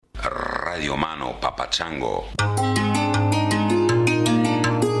Radio Mano Papachango.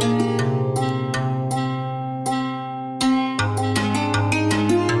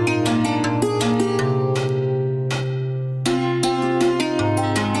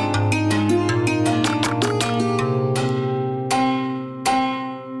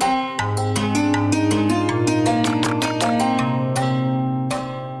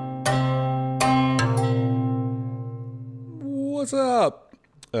 What's up?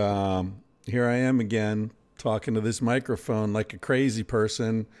 Here I am again, talking to this microphone like a crazy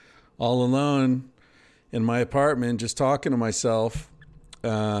person, all alone in my apartment, just talking to myself.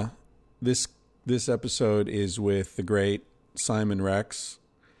 This episode is with the great Simon Rex.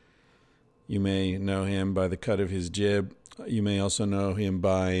 You may know him by the cut of his jib. You may also know him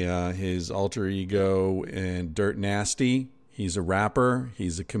by his alter ego and Dirt Nasty. He's a rapper.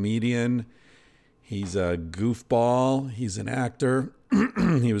 He's a comedian. He's a goofball. He's an actor.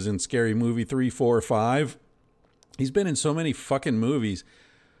 He was in Scary Movie 3, 4, 5. He's been in so many fucking movies.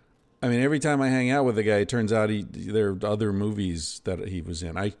 I mean, every time I hang out with the guy, it turns out there are other movies that he was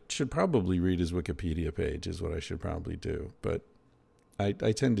in. I should probably read his Wikipedia page is what I should probably do. But I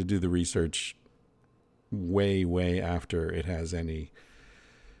tend to do the research way after it has any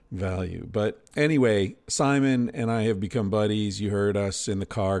value. But anyway, Simon and I have become buddies. You heard us in the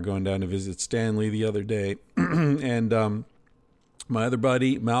car going down to visit Stanley the other day. And my other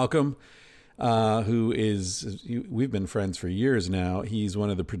buddy, Malcolm, we've been friends for years now. He's one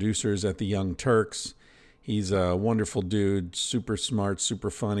of the producers at the Young Turks. He's a wonderful dude, super smart, super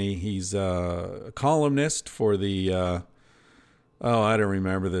funny. He's a columnist for the, I don't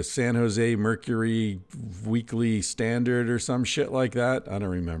remember, the San Jose Mercury Weekly Standard or some shit like that. I don't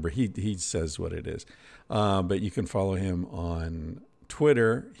remember. He says what it is. But you can follow him on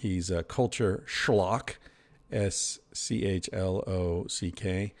Twitter. He's a Culture Schlock. SCHLOCK.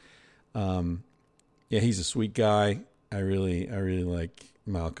 Yeah, he's a sweet guy. I really like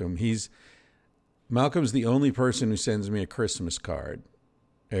Malcolm. Malcolm's the only person who sends me a Christmas card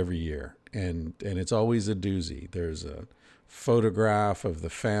every year, and it's always a doozy. There's a photograph of the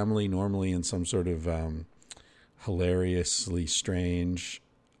family, normally in some sort of hilariously strange,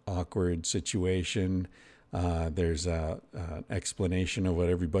 awkward situation. There's an explanation of what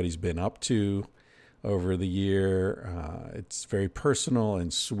everybody's been up to over the year. It's very personal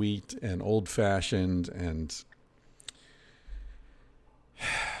and sweet and old-fashioned, and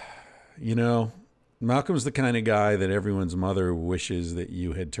Malcolm's the kind of guy that everyone's mother wishes that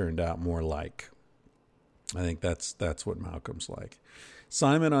you had turned out more like. I think that's what Malcolm's like.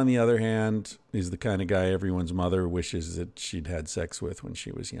 Simon, on the other hand, is the kind of guy everyone's mother wishes that she'd had sex with when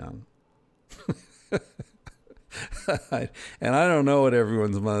she was young. And I don't know what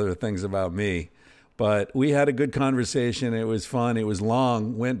everyone's mother thinks about me. But we had a good conversation. It was fun. It was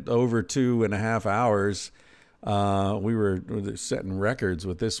long. Went over 2.5 hours. We were setting records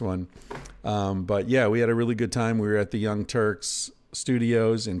with this one. But yeah, we had a really good time. We were at the Young Turks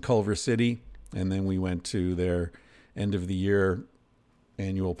studios in Culver City. And then we went to their end of the year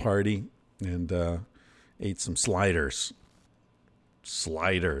annual party and ate some sliders.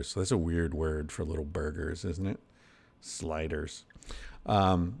 Sliders. That's a weird word for little burgers, isn't it? Sliders.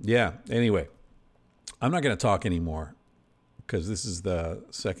 Yeah. Anyway. I'm not going to talk anymore because this is the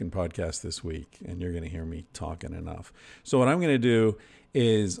second podcast this week and you're going to hear me talking enough. So what I'm going to do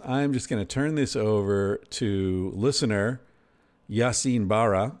is I'm just going to turn this over to listener Yasin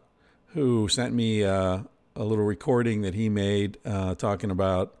Bara, who sent me a little recording that he made talking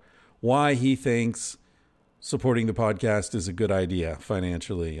about why he thinks supporting the podcast is a good idea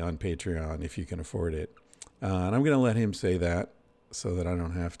financially on Patreon if you can afford it. And I'm going to let him say that, so that I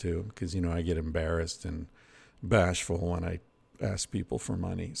don't have to, because, I get embarrassed and bashful when I ask people for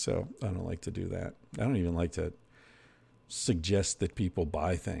money. So I don't like to do that. I don't even like to suggest that people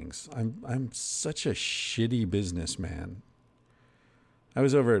buy things. I'm such a shitty businessman. I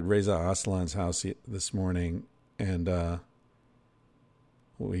was over at Reza Aslan's house this morning, and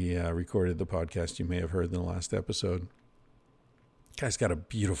we recorded the podcast you may have heard in the last episode. Guy's got a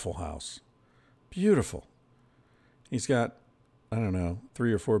beautiful house. Beautiful. He's got, I don't know,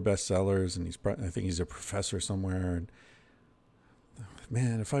 3 or 4 bestsellers, and I think he's a professor somewhere. And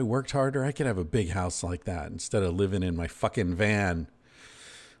man, if I worked harder, I could have a big house like that instead of living in my fucking van.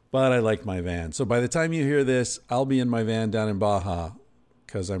 But I like my van. So by the time you hear this, I'll be in my van down in Baja,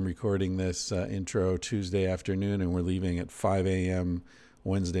 because I'm recording this intro Tuesday afternoon, and we're leaving at 5 a.m.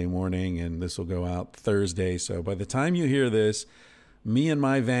 Wednesday morning, and this will go out Thursday. So by the time you hear this, me and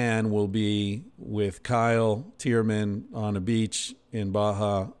my van will be with Kyle Tierman on a beach in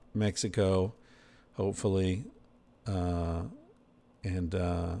Baja, Mexico, hopefully. And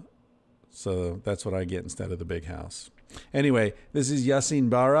So that's what I get instead of the big house. Anyway, this is Yassin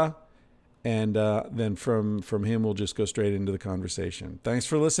Bara, and then from him we'll just go straight into the conversation. Thanks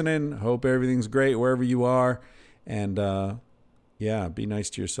for listening. Hope everything's great wherever you are, and be nice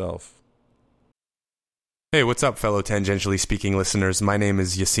to yourself. Hey, what's up, fellow tangentially speaking listeners? My name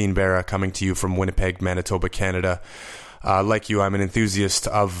is Yassin Bara, coming to you from Winnipeg, Manitoba, Canada. Like you, I'm an enthusiast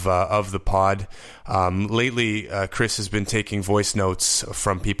of the pod. Lately, Chris has been taking voice notes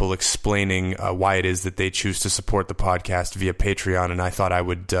from people explaining why it is that they choose to support the podcast via Patreon, and I thought I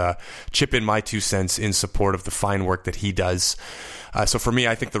would chip in my 2 cents in support of the fine work that he does. So for me,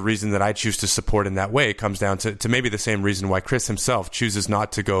 I think the reason that I choose to support in that way comes down to maybe the same reason why Chris himself chooses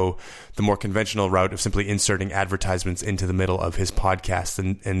not to go the more conventional route of simply inserting advertisements into the middle of his podcast.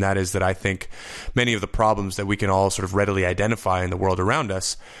 And that is that I think many of the problems that we can all sort of readily identify in the world around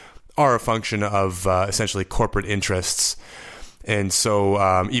us are a function of essentially corporate interests. And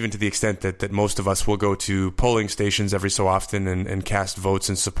so even to the extent that most of us will go to polling stations every so often and cast votes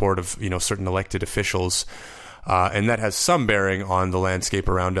in support of certain elected officials, and that has some bearing on the landscape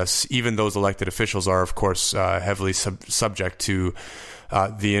around us. Even those elected officials are, of course, heavily subject to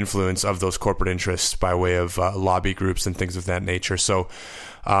the influence of those corporate interests by way of lobby groups and things of that nature. So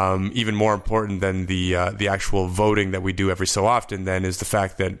even more important than the actual voting that we do every so often then is the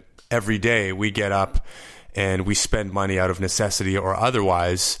fact that every day we get up and we spend money out of necessity or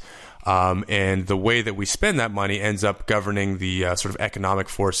otherwise. And the way that we spend that money ends up governing the sort of economic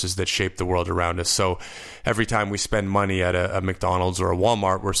forces that shape the world around us. So every time we spend money at a McDonald's or a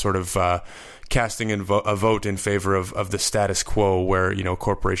Walmart, we're sort of casting a vote in favor of the status quo, where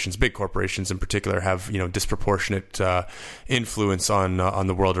corporations, big corporations in particular, have disproportionate influence on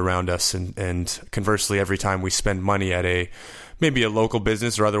the world around us. And conversely, every time we spend money at maybe a local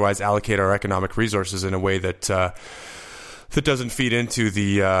business or otherwise allocate our economic resources in a way that doesn't feed into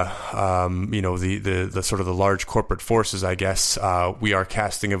the the sort of the large corporate forces, I guess, we are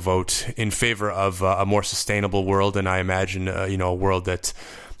casting a vote in favor of a more sustainable world, and I imagine a world that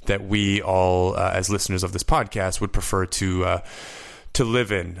we all as listeners of this podcast would prefer to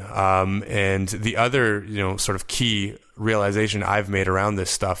live in. And the other sort of key realization I've made around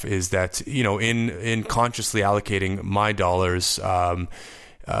this stuff is that in consciously allocating my dollars to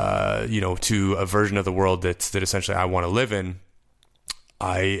a version of the world that essentially I want to live in,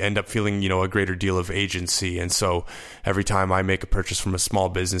 I end up feeling, a greater deal of agency. And so every time I make a purchase from a small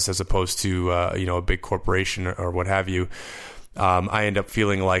business as opposed to, a big corporation or what have you, I end up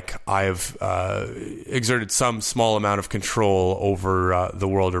feeling like I've exerted some small amount of control over the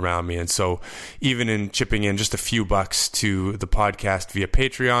world around me. And so even in chipping in just a few bucks to the podcast via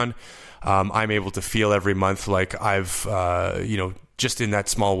Patreon, I'm able to feel every month like I've, just in that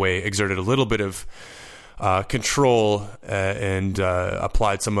small way, exerted a little bit of control and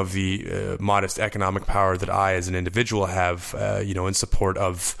applied some of the modest economic power that I, as an individual, have, in support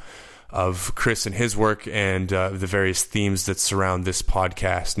of Chris and his work and the various themes that surround this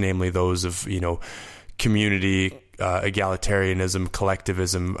podcast, namely those of community, egalitarianism,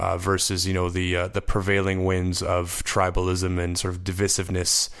 collectivism versus the prevailing winds of tribalism and sort of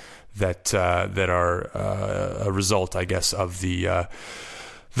divisiveness that are a result, I guess, of the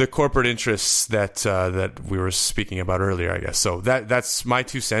corporate interests that we were speaking about earlier, I guess. So that's my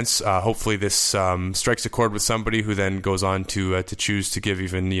 2 cents. Hopefully this strikes a chord with somebody who then goes on to choose to give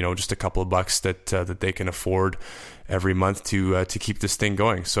even just a couple of bucks that they can afford every month to keep this thing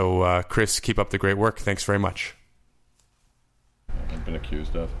going. So Chris, keep up the great work. Thanks very much. I've been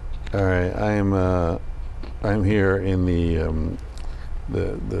accused of. All right, I'm here in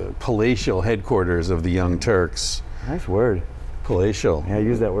the palatial headquarters of the Young Turks. Nice word. Palatial. Yeah, I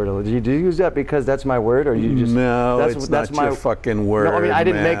use that word a lot. Do you use that because that's my word, or you just... No, that's not your fucking word. No, I mean, I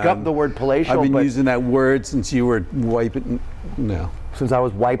didn't man. make up the word palatial. I've been using that word since you were wiping... No. Since I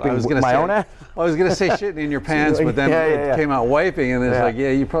was wiping my own ass? I was going to say shitting in your pants, but then it came out wiping, and it's like,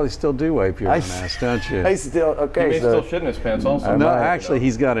 you probably still do wipe your own ass, don't you? I still, okay. He may still shit in his pants also. No, actually,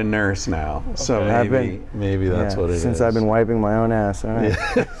 he's got a nurse now, so maybe that's what it is. Since I've been wiping my own ass, all right.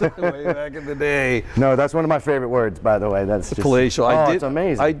 Way back in the day. No, that's one of my favorite words, by the way. That's just... Palatial. It's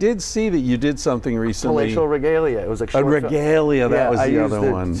amazing. I did see that you did something recently. Palatial regalia. It was a short regalia, that was the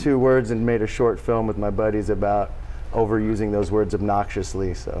other one. I used 2 words and made a short film with my buddies about overusing those words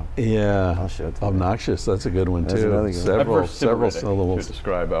obnoxiously, so I'll show it to obnoxious. That's a good one too. Good. Several syllables to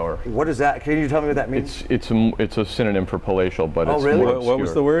describe our. What is that? Can you tell me what that means? It's a synonym for palatial, but it's really? more obscure. What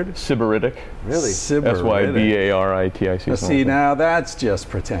was the word? Sybaritic. Really? Sybaritic. See, now that's just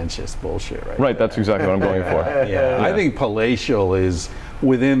pretentious bullshit, right? Right. That's exactly what I'm going for. Yeah. I think palatial is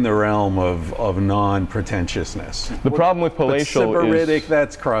within the realm of non-pretentiousness. The problem with palatial Sybaritic,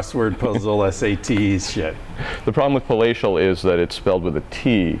 that's crossword puzzle, SATs, shit. The problem with palatial is that it's spelled with a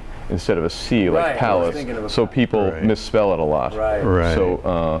T instead of a C, like palace. So people misspell it a lot. Right.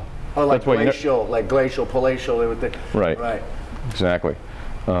 So like glacial, palatial. Right. Exactly.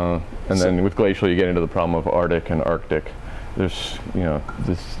 And then with glacial, you get into the problem of Arctic and Arctic. There's,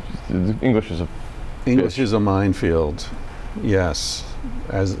 English is a minefield. Yes,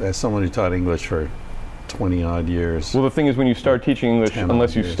 as someone who taught English for 20 odd years. Well, the thing is, when you start teaching English,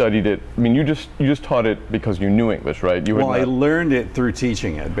 unless you studied it, I mean, you just taught it because you knew English, right? I learned it through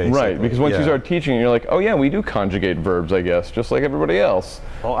teaching it, basically. Right, because once you start teaching, you're like, oh yeah, we do conjugate verbs, I guess, just like everybody else.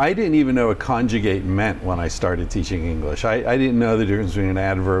 Well, I didn't even know what conjugate meant when I started teaching English. I didn't know the difference between an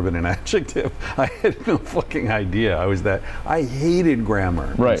adverb and an adjective. I had no fucking idea. I hated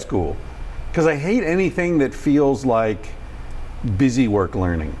grammar in school because I hate anything that feels like busy work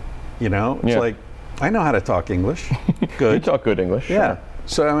learning. It's like, I know how to talk English. Good. You talk good English. Yeah.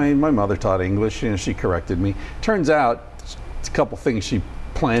 So, I mean, my mother taught English, she corrected me. Turns out, a couple things she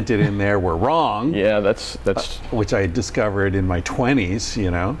planted in there were wrong. Yeah, that's which I discovered in my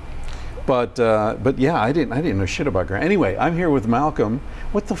 20s, But yeah, I didn't know shit about grammar. Anyway, I'm here with Malcolm.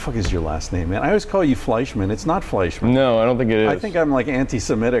 What the fuck is your last name, man? I always call you Fleischman. It's not Fleischman. No, I don't think it is. I think I'm like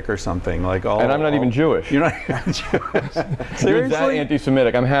anti-Semitic or something. And I'm not even Jewish. You're not even Jewish. Seriously? You're that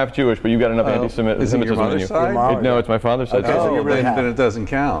anti-Semitic. I'm half Jewish, but you've got enough anti-Semitism. Is it your mother's side? No, it's my father's side. Okay, so you're really then it doesn't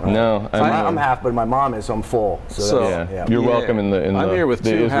count. No, I'm half, but my mom is, so I'm full. So you're welcome in the. I'm here with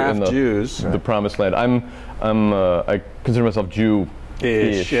two half Jews. The promised land. I consider myself Jew.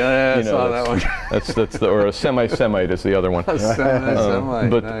 Ish. Yeah, I saw that one. Or a semi-Semite is the other one. A Semite.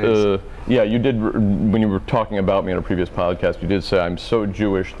 But nice. you did when you were talking about me on a previous podcast. You did say I'm so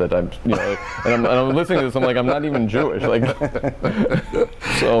Jewish that I'm, and I'm listening to this. I'm like, I'm not even Jewish.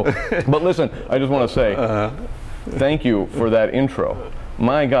 So. But listen, I just want to say, thank you for that intro.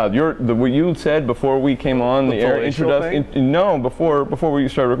 My God, what you said before we came on the air introduction. No, before we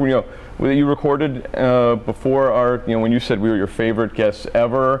started recording, you recorded before our, when you said we were your favorite guests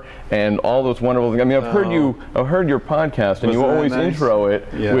ever, and all those wonderful things. I mean, I've heard your podcast, and you always intro it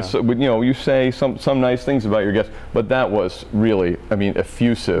with, you say some nice things about your guests, but that was really,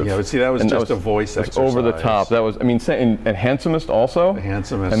 effusive. Yeah, but see, that was just a voice exercise. Over the top. That was, and handsomest also.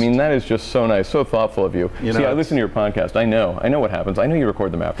 Handsomest. That is just so nice, so thoughtful of you. See, I listen to your podcast. I know what happens. I know you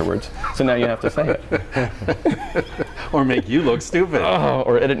record them afterwards, so now you have to say it. Or make you look stupid.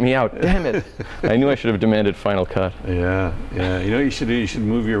 Or edit me out. Damn it. I knew I should have demanded final cut. Yeah. You know what you should do? You should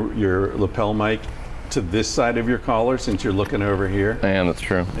move your lapel mic to this side of your collar since you're looking over here. I am, that's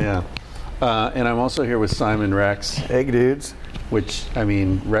true. Yeah. And I'm also here with Simon Rex. Hey, dudes. Which,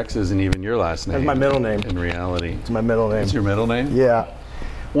 Rex isn't even your last name. That's my middle name. In reality. It's my middle name. It's your middle name? Yeah.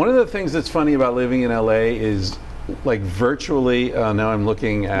 One of the things that's funny about living in LA is virtually, now I'm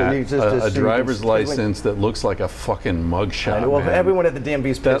looking at a driver's license that looks like a fucking mugshot. Well, everyone at the DMV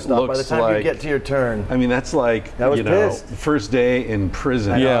is pissed off by the time you get to your turn. That's like, first day in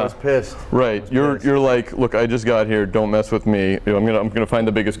prison. I was pissed. Right. You're like, look, I just got here. Don't mess with me. I'm gonna find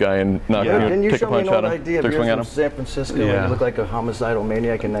the biggest guy and knock him. Take a punch at him. Idea of from San Francisco. Yeah. You look like a homicidal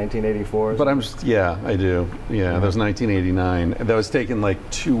maniac in 1984. But I do. Yeah, that was 1989. That was taken like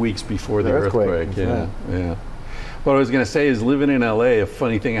 2 weeks before the earthquake. Yeah. What I was going to say is, living in LA, a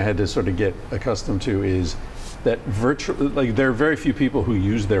funny thing I had to sort of get accustomed to is that there are very few people who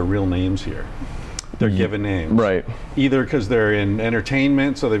use their real names here. They're given names. Right. Either because they're in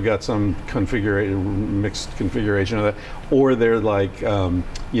entertainment, so they've got some mixed configuration of that, or they're like,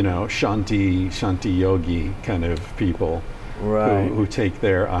 Shanti Yogi kind of people. Right. Who take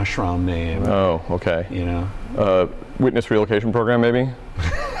their ashram name. Oh, okay. Witness relocation program, maybe?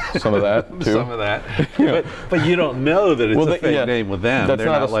 Some of that too. Some of that. But you don't know that it's a fake name with them. That's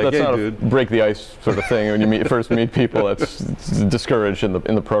not a break the ice sort of thing when you first meet people. That's discouraged in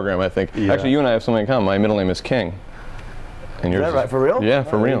the program, I think. Yeah. Actually, you and I have something in common. My middle name is King. And yours is that right? For real? Yeah,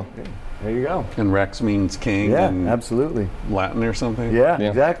 for real. There you go. And Rex means king. Yeah, absolutely. Latin or something. Yeah,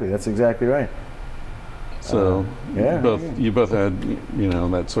 exactly. That's exactly right. So you both had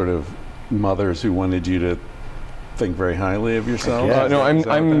that sort of mothers who wanted you to think very highly of yourself.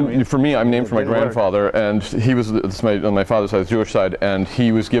 For me, I'm named for my grandfather, and he was on my father's side, Jewish side, and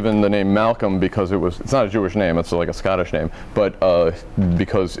he was given the name Malcolm because it's not a Jewish name, it's like a Scottish name, but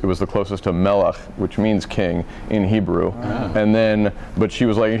because it was the closest to Melech, which means king in Hebrew. But she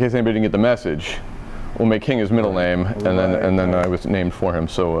was like, in case anybody didn't get the message, we'll make King his middle name, and then I was named for him.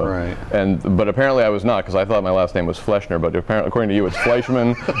 So but apparently I was not, because I thought my last name was Fleischner, but apparently according to you it's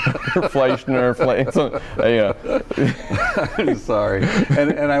Fleischman, Fleischner, I'm sorry.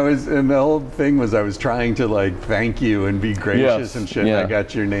 And I was, and the whole thing was I was trying to like thank you and be gracious and shit. And I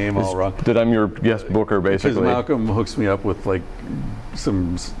got your name all wrong. That I'm your guest booker, basically. Because Malcolm hooks me up with like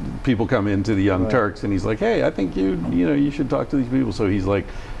some people come into the Young Turks, and he's like, hey, I think you should talk to these people. So he's like,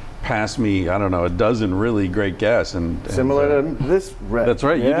 passed me, I don't know, a dozen really great guests, and similar to this. That's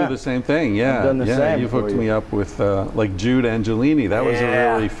right. You do the same thing. Yeah, I've done the same. You've hooked me up with like Jude Angelini. That was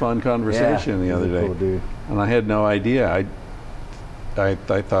a really fun conversation the other day. Cool dude. And I had no idea. I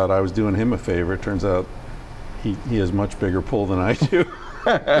thought I was doing him a favor. It turns out he has much bigger pull than I do.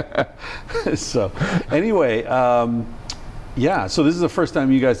 So anyway, so this is the first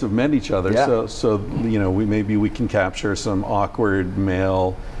time you guys have met each other. Yeah. So maybe we can capture some awkward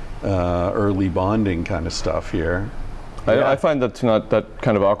male early bonding kind of stuff here. I find that's not that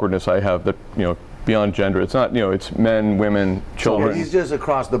kind of awkwardness I have, that beyond gender. It's not, it's men, women, children. He's just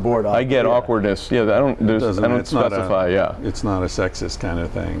across the board. I get awkwardness. Yeah, I don't specify. It's not a sexist kind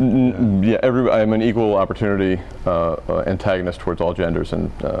of thing. I'm an equal opportunity antagonist towards all genders,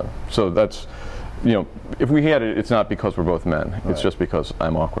 and so that's, if we had it, it's not because we're both men. It's just because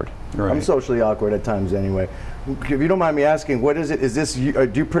I'm awkward. Right. I'm socially awkward at times anyway. If you don't mind me asking, what is it? Is this,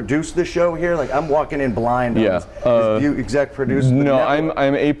 do you produce the show here? Like, I'm walking in blind. Yeah. Do you exec produce? No,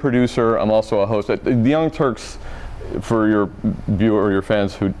 I'm a producer. I'm also a host. The Young Turks, for your viewer or your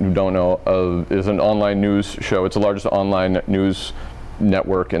fans who don't know, is an online news show. It's the largest online news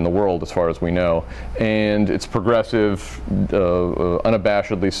network in the world, as far as we know, and it's progressive,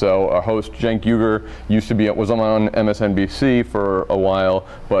 unabashedly so. Our host Cenk Uygur was on MSNBC for a while,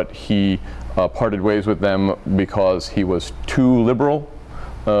 but he parted ways with them because he was too liberal,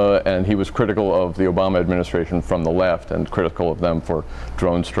 and he was critical of the Obama administration from the left, and critical of them for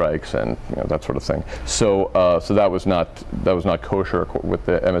drone strikes and that sort of thing. So that was not kosher with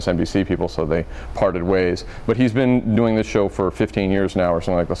the MSNBC people. So they parted ways. But he's been doing this show for 15 years now, or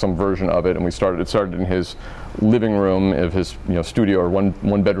something like that, some version of it. And it started in his living room of his studio, or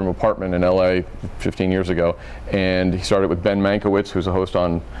one bedroom apartment in LA 15 years ago. And he started with Ben Mankiewicz, who's a host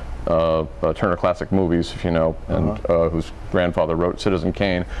on Turner Classic Movies, if you know, and whose grandfather wrote Citizen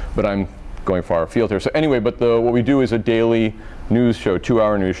Kane. But I'm going far afield here. So anyway, but what we do is a daily news show,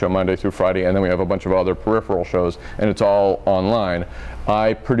 2-hour news show, Monday through Friday, and then we have a bunch of other peripheral shows, and it's all online.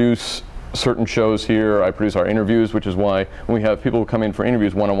 I produce certain shows here. I produce our interviews, which is why when we have people who come in for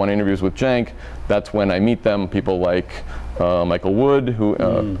interviews, one-on-one interviews with Cenk, that's when I meet them. People like Michael Wood,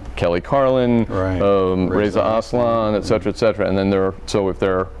 Kelly Carlin, Reza Aslan, et cetera, and then if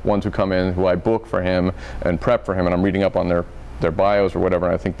there are ones who come in who I book for him and prep for him, and I'm reading up on their bios or whatever,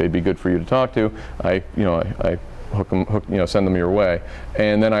 and I think they'd be good for you to talk to, I send them your way.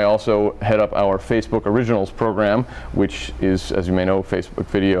 And then I also head up our Facebook Originals program, which is, as you may know, Facebook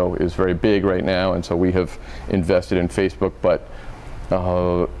video is very big right now, and so we have invested in Facebook. But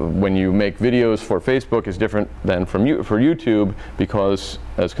when you make videos for Facebook is different than for YouTube, because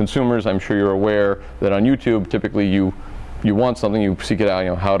as consumers, I'm sure you're aware that on YouTube, typically you want something, you seek it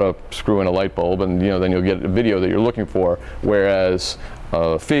out, how to screw in a light bulb, and then you'll get a video that you're looking for. Whereas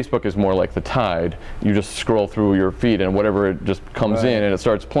Facebook is more like the tide. You just scroll through your feed, and whatever it just comes in, and it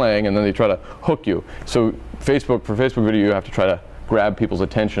starts playing, and then they try to hook you. So for Facebook video, you have to try to grab people's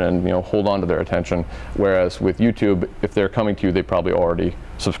attention and hold on to their attention. Whereas with YouTube, if they're coming to you, they probably already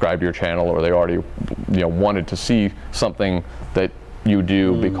subscribed to your channel, or they already wanted to see something that you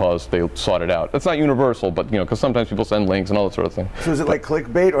do because they sought it out. That's not universal, but because sometimes people send links and all that sort of thing. So is it like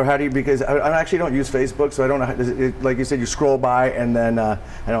clickbait, or how do you? Because I actually don't use Facebook, so I don't know. Like you said, you scroll by, and then I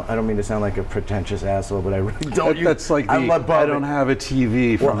don't mean to sound like a pretentious asshole, but I really don't. That's like I don't have a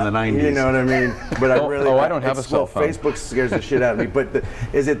TV from the 90s. You know what I mean? But I really. I don't have a cell phone. Facebook scares the shit out of me. But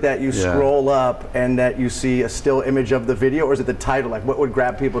is it that you scroll up and that you see a still image of the video, or is it the title? Like, what would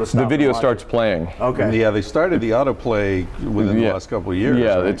grab people to stop? The video starts playing. Okay. Yeah, they started the autoplay within the last couple of years.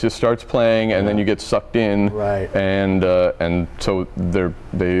 Yeah, right? It just starts playing, and then you get sucked in. Right. And so the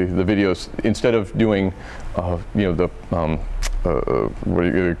videos, instead of doing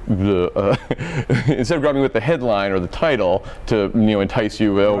instead of grabbing with the headline or the title to entice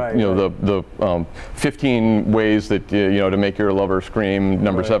you, the 15 ways that to make your lover scream,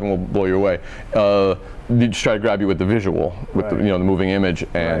 number 7 will blow you away. They just try to grab you with the visual, with the moving image,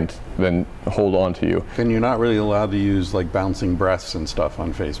 and then hold on to you. And you're not really allowed to use like bouncing breaths and stuff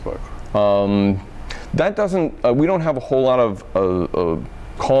on Facebook. That doesn't. We don't have a whole lot of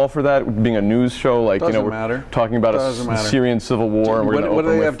call for that being a news show, like Doesn't we're matter. talking about Doesn't matter. Syrian civil war, and we're going to What do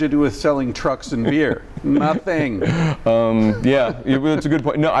open they with have to do with selling trucks and beer? Nothing. yeah, it's a good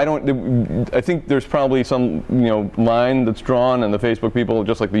point. No, I don't. I think there's probably some line that's drawn, and the Facebook people,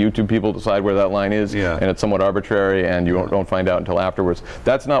 just like the YouTube people, decide where that line is, Yeah. and it's somewhat arbitrary, and you don't find out until afterwards.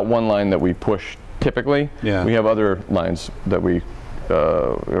 That's not one line that we push typically. Yeah. We have other lines that we.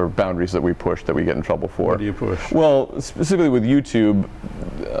 Or boundaries that we push that we get in trouble for. What do you push? Well, specifically with YouTube,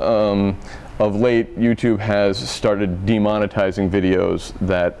 of late, YouTube has started demonetizing videos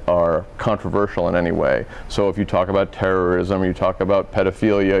that are controversial in any way. So if you talk about terrorism, or you talk about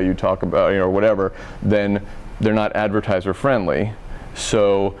pedophilia, you talk about whatever, then they're not advertiser friendly.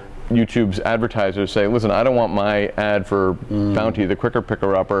 So YouTube's advertisers say, listen, I don't want my ad for Bounty, the quicker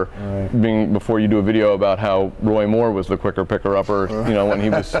picker-upper, being before you do a video about how Roy Moore was the quicker picker-upper, when he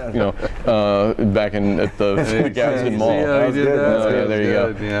was, back at the Gadsden Mall. Yeah, he did that. Yeah, there you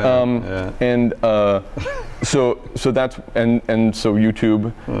go. Yeah. And so that's so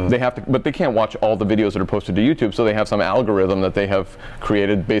YouTube, they have to, but they can't watch all the videos that are posted to YouTube. So they have some algorithm that they have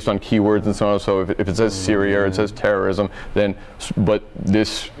created based on keywords and so on. So if it says Syria or it says terrorism, then but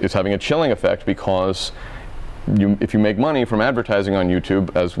this is having a chilling effect because if you make money from advertising on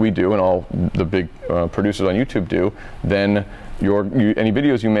YouTube, as we do and all the big producers on YouTube do, then any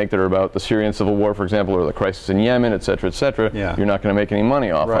videos you make that are about the Syrian civil war, for example, or the crisis in Yemen, et cetera, you're not going to make any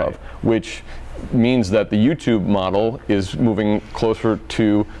money off of, which means that the YouTube model is moving closer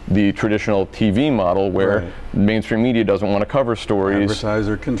to the traditional TV model where mainstream media doesn't want to cover stories.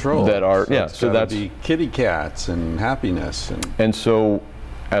 Advertiser control. That are, so that's be kitty cats and happiness. And so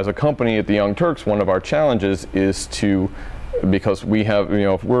as a company at the Young Turks, one of our challenges is to, because we have,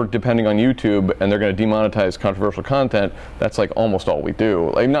 if we're depending on YouTube and they're going to demonetize controversial content, that's like almost all we do.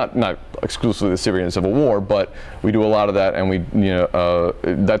 Like not exclusively the Syrian civil war, but we do a lot of that,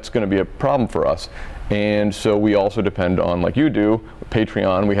 and that's going to be a problem for us. And so we also depend on, like you do,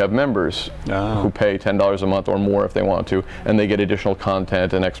 Patreon. We have members who pay $10 a month or more if they want to, and they get additional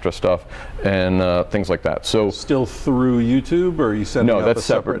content and extra stuff and things like that. So still through YouTube, or are you setting up that's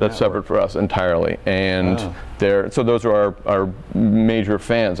separate. That's separate for us entirely. And so those are our major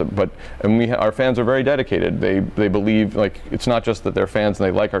fans. Our fans are very dedicated. They believe, like, it's not just that they're fans and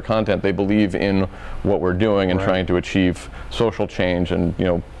they like our content. They believe in what we're doing and trying to achieve social change and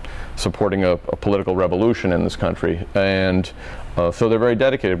supporting a political revolution in this country. And so they're very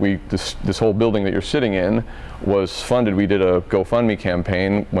dedicated. This whole building that you're sitting in was funded. We did a GoFundMe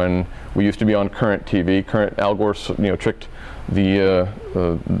campaign when we used to be on Current TV. Al Gore, tricked the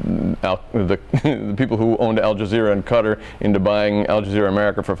people who owned Al Jazeera in Qatar into buying Al Jazeera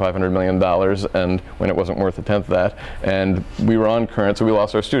America for $500 million, and when it wasn't worth a tenth of that. And we were on Current, so we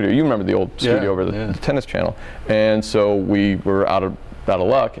lost our studio. You remember the old studio over the Tennis Channel. And so we were out of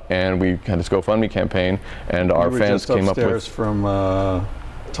luck, and we had this GoFundMe campaign, and our fans came up with from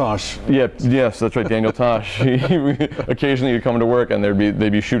Tosh. Yes, that's right, Daniel Tosh. Occasionally you'd come to work and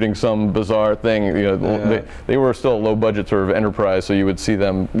they'd be shooting some bizarre thing. They were still a low budget sort of enterprise, so you would see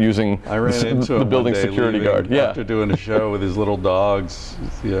them using the building security guard. After doing a show with his little dogs.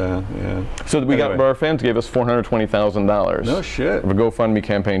 So our fans gave us $420,000. No shit. Of a GoFundMe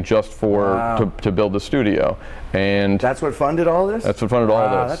campaign just for to build the studio. And that's what funded all this? That's what funded all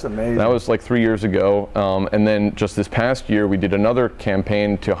this. That's amazing. That was like 3 years ago. And then just this past year, we did another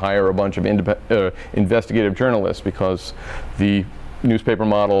campaign to hire a bunch of investigative journalists, because the newspaper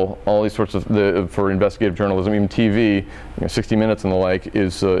model, all these sorts of for investigative journalism, even TV, 60 Minutes and the like,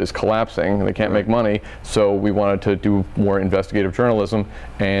 is collapsing. They can't make money. So we wanted to do more investigative journalism,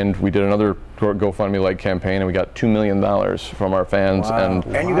 and we did another GoFundMe-like campaign, and we got $2 million from our fans. And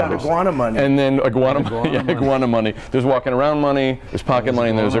you got iguana money. And then iguana money. There's walking around money, there's pocket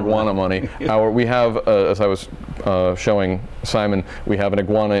money, and there's iguana money. We have, as I was showing Simon, we have an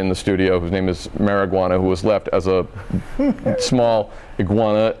iguana in the studio whose name is Marijuana, who was left as a small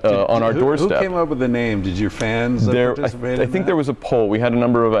iguana on our doorstep. Who came up with the name? Did your fans participate I think there was a poll. We had a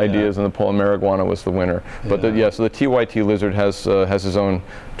number of ideas in the poll, and Marijuana was the winner. But so the TYT Lizard has his own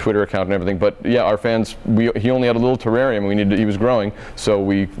Twitter account and everything. But our fans, he only had a little terrarium. He was growing, so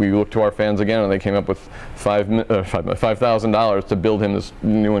we looked to our fans again, and they came up with $5,000 to build him this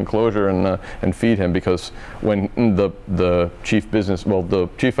new enclosure and feed him, because when the chief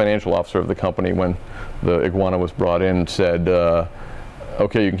financial officer of the company, when the iguana was brought in, said,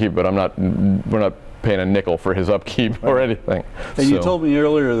 okay, you can keep it, but we're not paying a nickel for his upkeep or anything. And you told me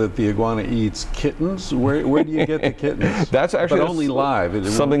earlier that the iguana eats kittens. Where do you get the kittens? That's actually but only live.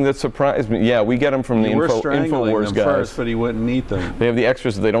 Something that surprised me. Yeah, we get them from the InfoWars them guys. First, but he wouldn't eat them. They have the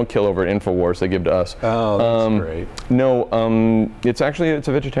extras that they don't kill over at InfoWars. They give to us. Oh, that's great. No, it's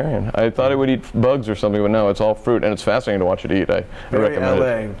a vegetarian. I thought it would eat bugs or something, but no, it's all fruit, and it's fascinating to watch it eat. I recommend LA,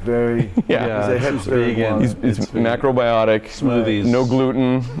 it. very Yeah. He's a hipster vegan. iguana. It's macrobiotic, Smoothies. no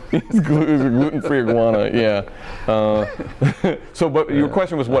gluten. He's a gluten-free iguana. Yeah. But your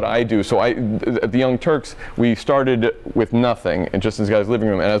question was what I do. So at the Young Turks, we started with nothing, and just in this guy's living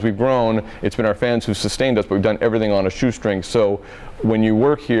room. And as we've grown, it's been our fans who've sustained us. But we've done everything on a shoestring. So when you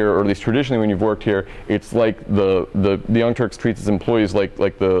work here, or at least traditionally when you've worked here, it's like the Young Turks treats its employees like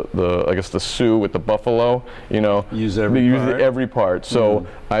the I guess the Sioux with the buffalo. Use every part. So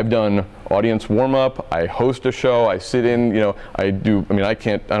I've done audience warm up. I host a show. I sit in. I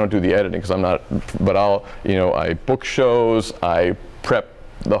don't do the editing because I'm not. But I book shows. I prep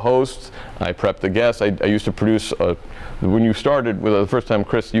the hosts. I prep the guests. I used to produce when you started with the first time,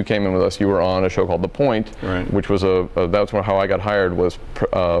 Chris, you came in with us. You were on a show called The Point, right. which was that's how I got hired, was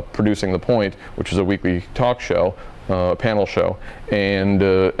producing The Point, which is a weekly talk show, panel show,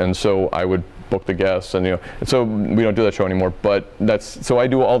 and so I would book the guests, and so we don't do that show anymore. But so I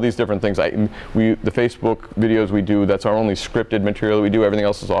do all these different things. The Facebook videos we do, that's our only scripted material that we do. Everything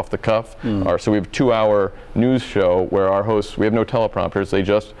else is off the cuff. So we have a 2-hour news show where our hosts, we have no teleprompters. They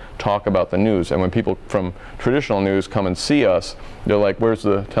just talk about the news. And when people from traditional news come and see us, they're like, "Where's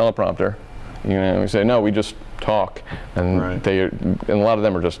the teleprompter?" We say, "No, we just talk," and right. and a lot of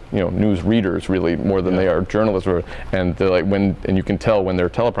them are just news readers really more than they are journalists, and they're like and you can tell when their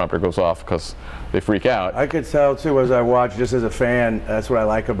teleprompter goes off because they freak out. I could tell too as I watch, just as a fan. That's what I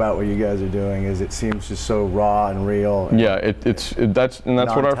like about what you guys are doing, is it seems just so raw and real. Yeah, that's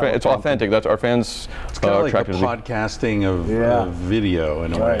what our fans. It's authentic. That's our fans. It's kind of like the podcasting of video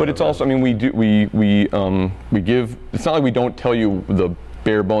in a way. But it's also, we give. It's not like we don't tell you the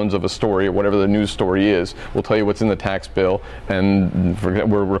bare bones of a story or whatever the news story is. We'll tell you what's in the tax bill, and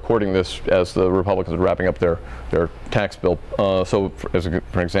we're recording this as the Republicans are wrapping up their tax bill. For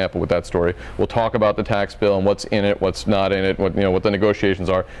example, with that story, we'll talk about the tax bill and what's in it, what's not in it, what the negotiations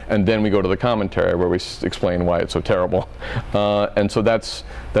are, and then we go to the commentary where we explain why it's so terrible. And so that's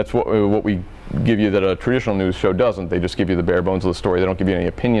what we give you that a traditional news show doesn't. They just give you the bare bones of the story. They don't give you any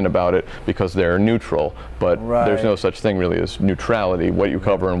opinion about it because they're neutral. But there's no such thing really as neutrality. What you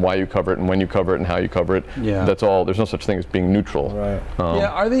cover and why you cover it and when you cover it and how you cover it. Yeah. That's all. There's no such thing as being neutral. Right.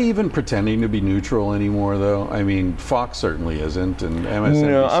 Are they even pretending to be neutral anymore though? Fox certainly isn't, and MSNBC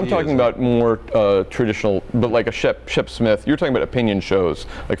No, I'm talking isn't. about more traditional, but like a Shep Smith. You're talking about opinion shows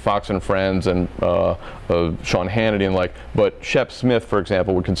like Fox and Friends and Sean Hannity and but Shep Smith, for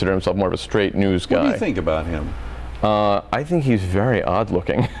example, would consider himself more of a straight news guy. What do you think about him? I think he's very odd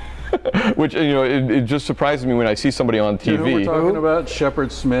looking. Which, it just surprises me when I see somebody on TV. You know who we're talking about?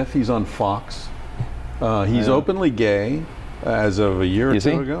 Shepard Smith. He's on Fox. He's openly gay as of a year or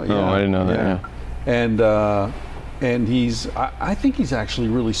two ago. Yeah. Oh, I didn't know that. Yeah. And I think he's actually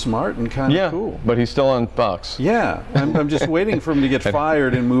really smart and kind of cool. But he's still on Fox. Yeah, I'm just waiting for him to get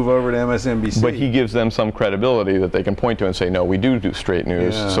fired and move over to MSNBC. But he gives them some credibility that they can point to and say, no, we do straight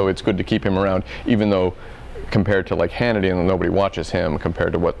news, so it's good to keep him around, even though compared to Hannity, and nobody watches him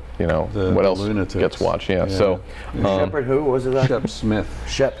compared to what what else lunatics. gets watched. Yeah. So Shepard, who was it? Shep Smith.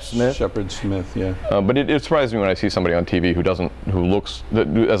 Shep Smith. Shepard Smith. Yeah. But it surprises me when I see somebody on TV who looks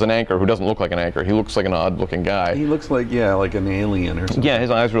as an anchor who doesn't look like an anchor. He looks like an odd-looking guy. He looks like an alien or something. Yeah, his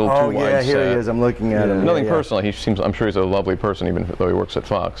eyes are a little too wide. Oh yeah, here he is. I'm looking at him. Nothing personal. I'm sure he's a lovely person, even though he works at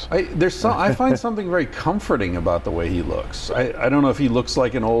Fox. I find something very comforting about the way he looks. I don't know if he looks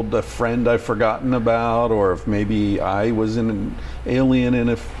like an old friend I've forgotten about, or if maybe I was an alien in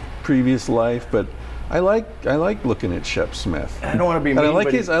a previous life, but I like looking at Shep Smith. I don't want to be mean, and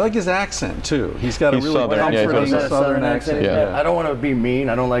I like his accent too. He's got a really Southern. comforting Yeah, Southern accent. Yeah. I don't want to be mean.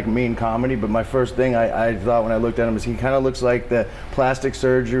 I don't like mean comedy, but my first thing I thought when I looked at him is he kind of looks like the plastic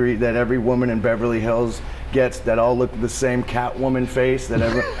surgery that every woman in Beverly Hills gets, that all look the same Catwoman face, that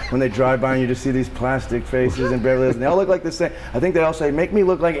when they drive by and you just see these plastic faces in Beverly Hills, and they all look like the same. I think they all say, make me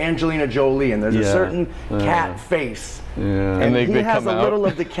look like Angelina Jolie, and there's a certain cat face. Yeah. And he they has come a little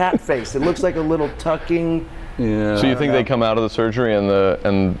of the cat face. It looks like a little tucking. Yeah. So you think they come out of the surgery and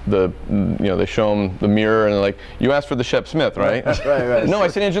they show him the mirror and they're like, you asked for the Shep Smith, right? Right. No, I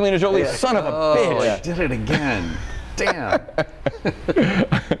said Angelina Jolie. Son of a bitch. I did it again. Damn.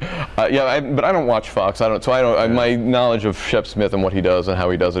 But I don't watch Fox. My knowledge of Shep Smith and what he does and how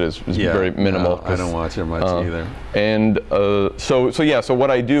he does it is very minimal. No, I don't watch it much either. And so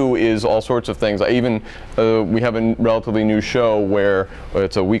what I do is all sorts of things. We have a relatively new show where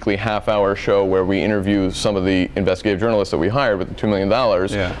it's a weekly half-hour show where we interview some of the investigative journalists that we hired with the $2 million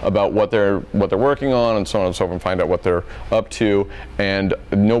about what they're working on and so on and so forth, and find out what they're up to. And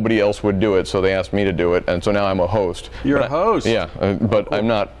nobody else would do it, so they asked me to do it, and so now I'm a host. You're a host? But cool. I'm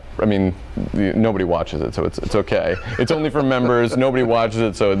not. I mean, nobody watches it, so it's okay. It's only for members. Nobody watches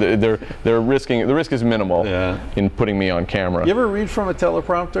it, so they're risking. The risk is minimal in putting me on camera. You ever read from a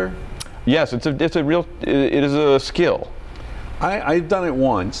teleprompter? Yes, it is a skill. I've done it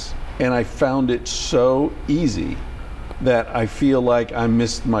once, and I found it so easy that I feel like I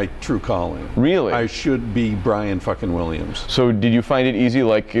missed my true calling. Really? I should be Brian fucking Williams. So did you find it easy,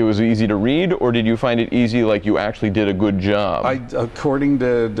 like it was easy to read, or did you find it easy, like you actually did a good job? According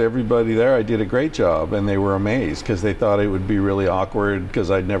to everybody there, I did a great job, and they were amazed because they thought it would be really awkward because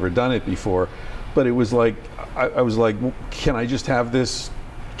I'd never done it before. But it was like, I was like, can I just have this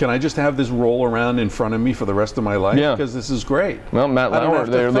roll around in front of me for the rest of my life? Yeah. Because this is great. Well, Matt Lauer,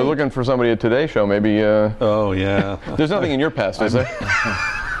 they're looking for somebody at Today Show, maybe. Oh, yeah. There's nothing in your past, is there?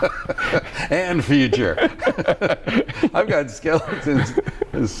 And future. I've got skeletons.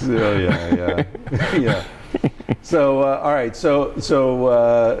 Yeah. So, all right. So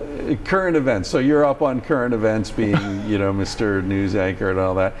current events. So you're up on current events, being, Mr. News anchor and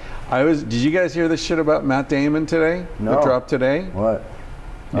all that. Did you guys hear this shit about Matt Damon today? No. It dropped today? What?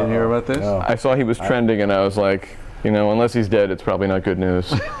 You didn't hear about this? No. I saw he was trending, and I was like, unless he's dead, it's probably not good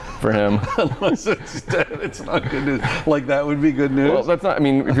news for him. Unless it's dead, it's not good news. Like, that would be good news? Well, that's not. I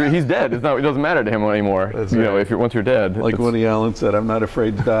mean, if he's dead, it doesn't matter to him anymore. That's right. Once you're dead. Like Woody Allen said, I'm not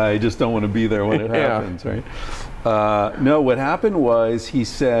afraid to die. I just don't want to be there when it happens, right? No, what happened was he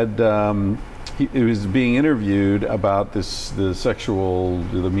said he was being interviewed about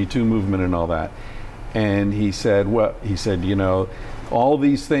the Me Too movement and all that, and he said, all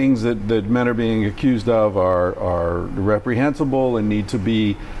these things that men are being accused of are reprehensible and need to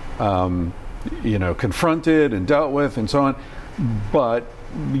be, confronted and dealt with and so on. But,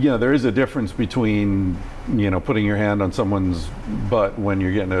 there is a difference between, putting your hand on someone's butt when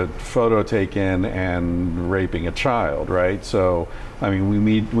you're getting a photo taken and raping a child, right? So, I mean,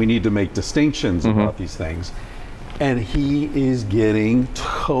 we need to make distinctions about these things. And he is getting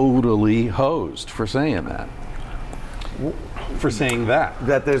totally hosed for saying that.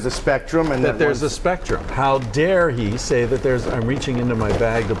 That there's a spectrum, and that there's a spectrum. How dare he say that I'm reaching into my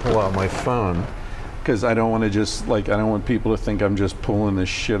bag to pull out my phone, because I don't want to I don't want people to think I'm just pulling this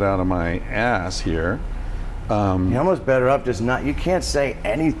shit out of my ass here. You're almost better up just not. You can't say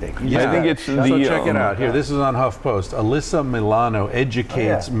anything. I think it's so check it out here. This is on HuffPost. Alyssa Milano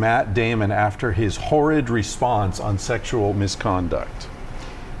educates Matt Damon after his horrid response on sexual misconduct.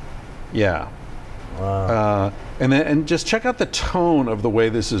 Yeah. Wow. And just check out the tone of the way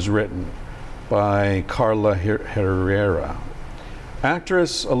this is written by Carla Herrera.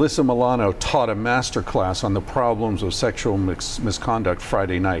 Actress Alyssa Milano taught a master class on the problems of sexual misconduct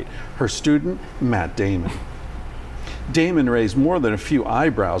Friday night. Her student, Matt Damon. Damon raised more than a few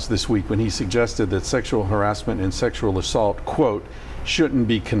eyebrows this week when he suggested that sexual harassment and sexual assault, quote, shouldn't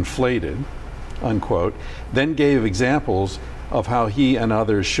be conflated, unquote, then gave examples of how he and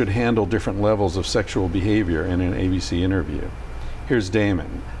others should handle different levels of sexual behavior in an ABC interview. Here's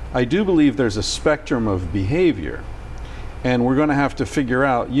Damon. I do believe there's a spectrum of behavior, and we're going to have to figure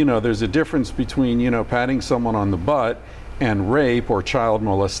out, there's a difference between, patting someone on the butt and rape or child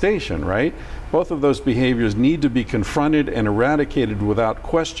molestation, right? Both of those behaviors need to be confronted and eradicated without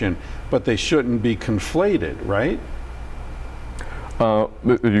question, but they shouldn't be conflated, right?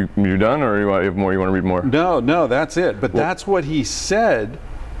 You done, or you have more? You want to read more? No, that's it. But that's what he said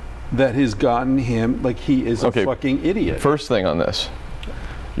that has gotten him, like, he is a fucking idiot. First thing on this,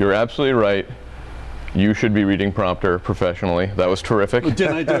 you're absolutely right. You should be reading prompter professionally. That was terrific.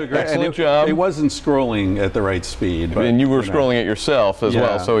 Didn't I do a great job? It wasn't scrolling at the right speed. But, and you were scrolling at yourself as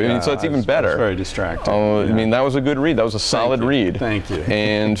well, so so it's even better. It's very distracting. I mean, that was a good read. That was a solid read. Thank you.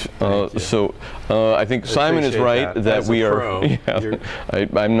 And so I think Simon is right that we are.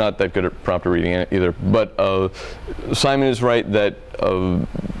 I'm not that good at prompter reading either, but Simon is right that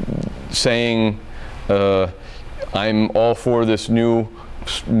saying I'm all for this new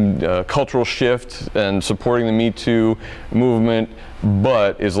cultural shift and supporting the Me Too movement,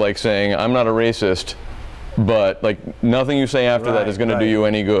 but is like saying I'm not a racist, but like nothing you say after that is going to do you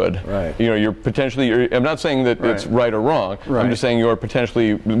any good. Right. You're potentially. I'm not saying that it's right or wrong. I'm just saying you're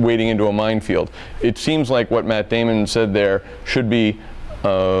potentially wading into a minefield. It seems like what Matt Damon said there should be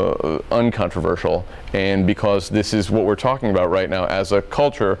uncontroversial, and because this is what we're talking about right now as a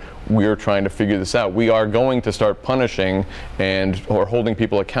culture, we're trying to figure this out. We are going to start punishing or holding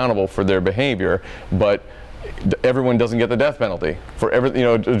people accountable for their behavior, but everyone doesn't get the death penalty for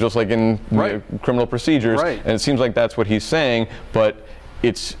just like in criminal procedures. Right. And it seems like that's what he's saying, but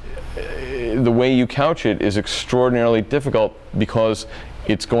it's the way you couch it is extraordinarily difficult because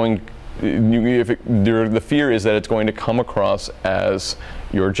it's going. The fear is that it's going to come across as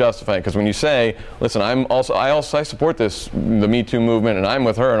you're justifying, because when you say, listen, I support the Me Too movement, and I'm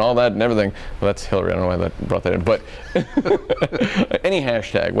with her and all that and everything. Well, that's Hillary. I don't know why that brought that in, but any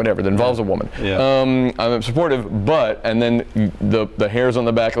hashtag, whatever that involves a woman. Yeah. I'm supportive, and then the hairs on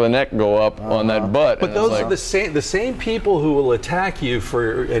the back of the neck go up on that butt. But those are the same people who will attack you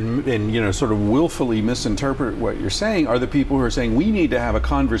for and sort of willfully misinterpret what you're saying are the people who are saying we need to have a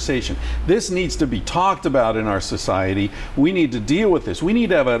conversation. This needs to be talked about in our society. We need to deal with this. We need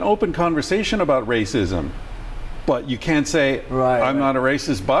to have an open conversation about racism. But you can't say, I'm not a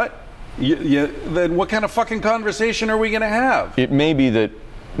racist, but then what kind of fucking conversation are we going to have? It may be that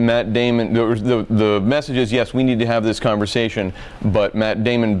Matt Damon, the message is, yes, we need to have this conversation, but Matt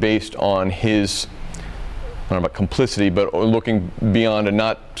Damon, based on his, I don't know about complicity, but looking beyond and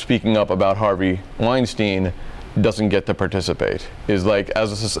not speaking up about Harvey Weinstein, doesn't get to participate. Is like,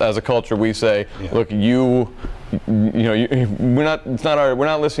 as a culture, we say, look, we're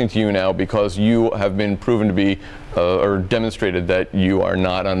not listening to you now because you have been proven to be or demonstrated that you are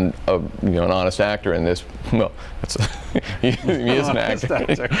not an honest actor in this. Well, he is an actor.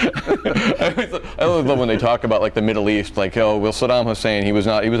 I always love when they talk about like the Middle East, like, oh, well, Saddam Hussein, he was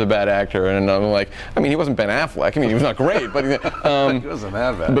a bad actor, and I'm like, I mean, he wasn't Ben Affleck. I mean, he was not great, but he wasn't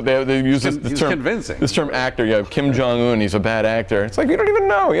that bad. But they use this term, convincing. This term actor. You have Kim Jong-un, he's a bad actor. It's like, you don't even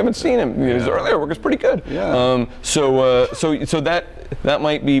know. You haven't seen him. His earlier work is pretty good. Yeah. So that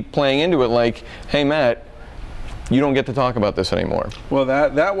might be playing into it. Like, hey, Matt, you don't get to talk about this anymore. Well,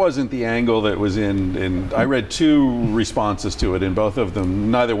 that wasn't the angle that was in. I read two responses to it, and both of them,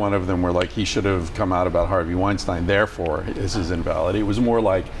 neither one of them were like he should have come out about Harvey Weinstein. Therefore, this is invalid. It was more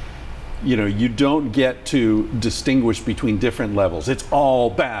like, you don't get to distinguish between different levels. It's all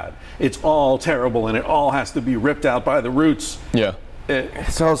bad. It's all terrible, and it all has to be ripped out by the roots. Yeah.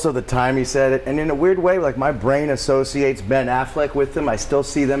 It's also the time he said it, and in a weird way, like my brain associates Ben Affleck with them. I still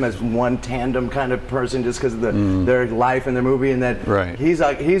see them as one tandem kind of person just because of their life and their movie, and that he's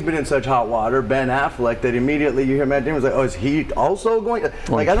been in such hot water, Ben Affleck, that immediately you hear Matt Damon was like, oh, is he also going?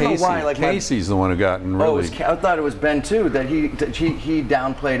 Like I don't know why. Like Casey's the one who gotten really. I thought it was Ben too. That he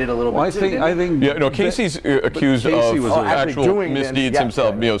downplayed it a little bit. I think. Yeah, no. Casey's accused of actual misdeeds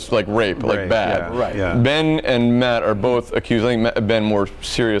himself. Like rape, like bad. Yeah, right. Yeah. Ben and Matt are both accused. I think Ben more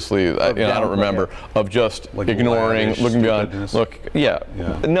seriously, I don't remember, of just like ignoring, looking beyond.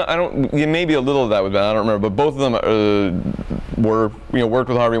 No, I don't. Maybe a little of that with Ben, I don't remember, but both of them were, worked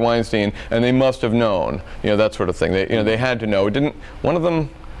with Harvey Weinstein, and they must have known, that sort of thing. They had to know. Wasn't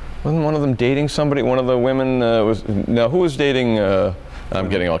one of them dating somebody? One of the women who was dating? I'm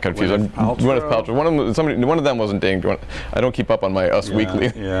getting all confused. Gwyneth Paltrow. One of them wasn't dating. I don't keep up on my Us Weekly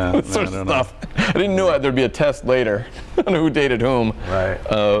sort of stuff. I didn't know there'd be a test later on who dated whom. Right.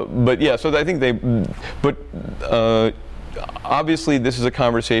 But yeah, so I think obviously this is a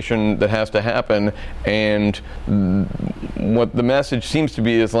conversation that has to happen, and what the message seems to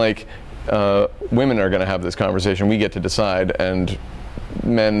be is like, women are going to have this conversation. We get to decide, and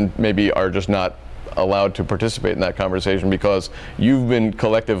men maybe are just not allowed to participate in that conversation because you've been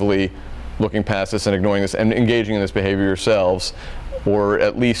collectively looking past this and ignoring this and engaging in this behavior yourselves, or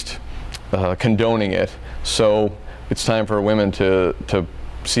at least condoning it. So it's time for women to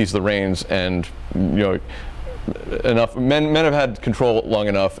seize the reins, and enough men have had control long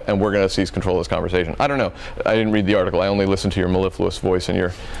enough, and we're going to seize control of this conversation. I don't know. I didn't read the article. I only listened to your mellifluous voice and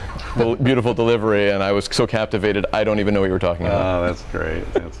your beautiful delivery, and I was so captivated I don't even know what you were talking about. Oh, that's great.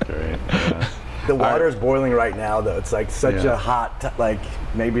 That's great. Yeah. The water's boiling right now, though. It's like such a hot,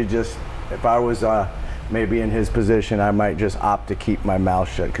 maybe just, if I was maybe in his position, I might just opt to keep my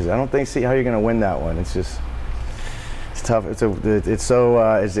mouth shut, because I don't see how you're going to win that one. It's tough. It's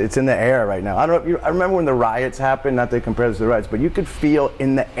in the air right now. I remember when the riots happened, not to compare this to the riots, but you could feel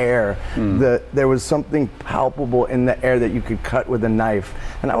in the air that there was something palpable in the air that you could cut with a knife.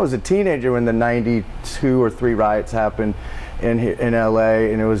 And I was a teenager when the 92 or 3 riots happened in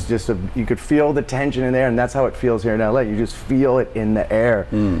LA, and it was just you could feel the tension in there, and that's how it feels here in LA. You just feel it in the air.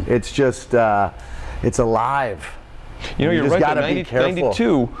 It's just it's alive. You're right.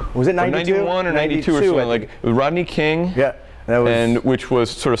 92 was it 92? 91 or 92 or something, like Rodney King. Yeah. and which was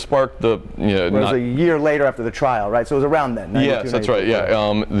sort of sparked the it was a year later after the trial, right? So it was around then. 92, yes, that's right.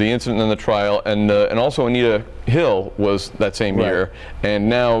 Yeah, the incident and the trial, and also Anita Hill was that same year, and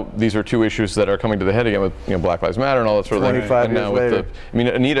now these are two issues that are coming to the head again with Black Lives Matter and all that sort of thing. 25 and years now later.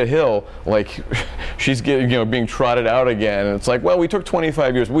 Anita Hill, like she's getting being trotted out again, and it's like, well, we took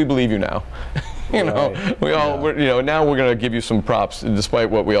 25 years, we believe you now. Now we're going to give you some props, despite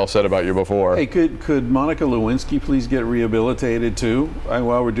what we all said about you before. Hey, could Monica Lewinsky please get rehabilitated too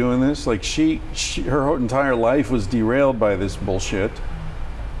while we're doing this? Like her whole entire life was derailed by this bullshit.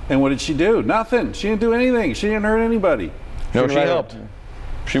 And what did she do? Nothing. She didn't do anything. She didn't hurt anybody. No, she helped.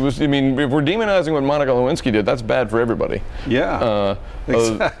 She was. I mean, if we're demonizing what Monica Lewinsky did, that's bad for everybody. Yeah.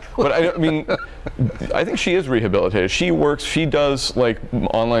 Exactly. But I think she is rehabilitated. She works. She does like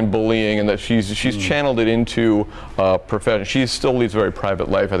online bullying, and that she's channeled it into profession. She still leads a very private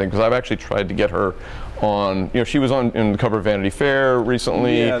life, I think, because I've actually tried to get her on. She was on the cover of Vanity Fair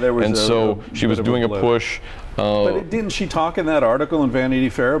recently, yeah, there was so she was doing a push. But didn't she talk in that article in Vanity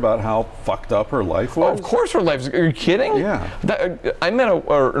Fair about how fucked up her life was? Oh, of course her life is. Are you kidding? Yeah. I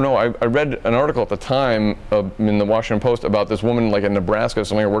read an article at the time in the Washington Post about this woman like in Nebraska,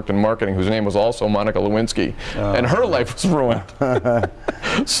 somebody who worked in marketing, whose name was also Monica Lewinsky, and her life was ruined. Monica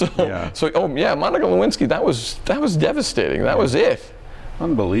Lewinsky, that was devastating. That was it.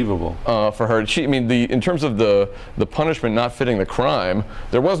 Unbelievable. For her, in terms of the punishment not fitting the crime,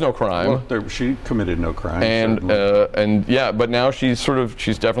 there was no crime. Well, she committed no crime. But now she's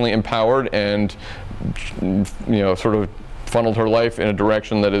definitely empowered and sort of funneled her life in a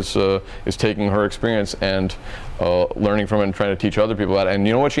direction that is taking her experience and learning from it and trying to teach other people that. And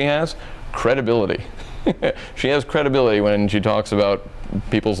you know what she has? Credibility. She has credibility when she talks about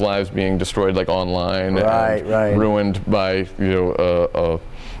people's lives being destroyed, like online, and ruined by the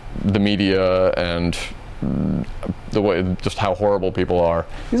media and the way just how horrible people are.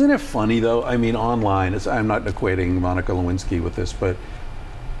 Isn't it funny though? I mean, online. I'm not equating Monica Lewinsky with this, but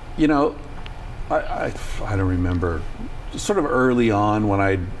I don't remember. Sort of early on when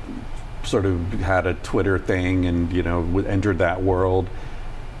I sort of had a Twitter thing and entered that world.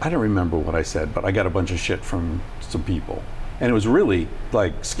 I don't remember what I said, but I got a bunch of shit from some people. And it was really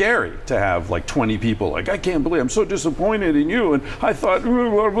like scary to have like 20 people like, I can't believe I'm so disappointed in you, and I thought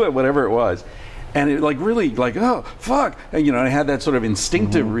whatever it was. And it like really like, oh fuck, and I had that sort of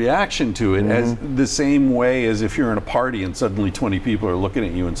instinctive reaction to it, as the same way as if you're in a party and suddenly 20 people are looking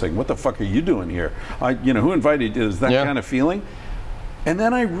at you and saying, what the fuck are you doing here? Who invited you? Is that kind of feeling? And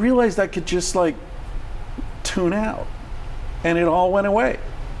then I realized I could just like tune out, and it all went away.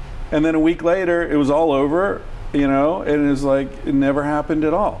 And then a week later, it was all over, and it was like it never happened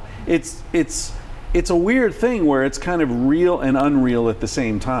at all. It's a weird thing where it's kind of real and unreal at the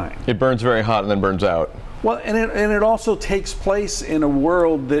same time. It burns very hot and then burns out. Well, and it also takes place in a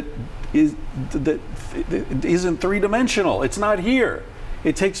world that isn't three-dimensional. It's not here.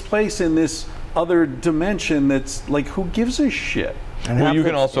 It takes place in this other dimension that's like, who gives a shit? Well, you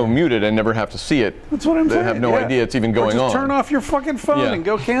can also mute it and never have to see it. That's what I'm saying. They have no idea it's even going or on. Turn off your fucking phone and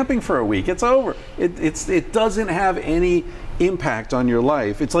go camping for a week. It's over. It doesn't have any impact on your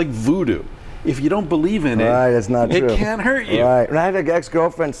life. It's like voodoo. If you don't believe in it, it's not true. It can't hurt you. Right. And I had an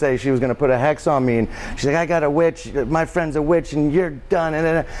ex-girlfriend say she was going to put a hex on me, and she's like, I got a witch, my friend's a witch, and you're done.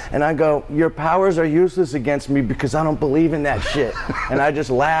 And I go, your powers are useless against me because I don't believe in that shit. And I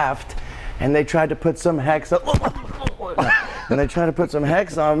just laughed, and they tried to put some hex on and they tried to put some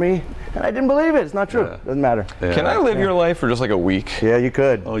hex on me, and I didn't believe it. It's not true. Doesn't matter. Yeah. Can I live your life for just like a week? Yeah, you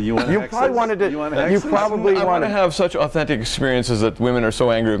could. Oh, you want You hexes? probably wanted to. You probably I want to have such authentic experiences that women are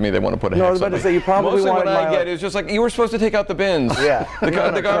so angry with me they want to put a hex on me. I was about to say, you probably Mostly wanted what I get is just like, you were supposed to take out the bins. Yeah. The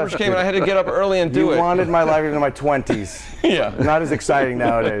garbage came and I had to get up early and do it. You wanted my life in my 20s. Yeah. Not as exciting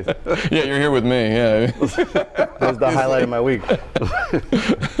nowadays. Yeah, you're here with me. Yeah. That was the highlight of my week.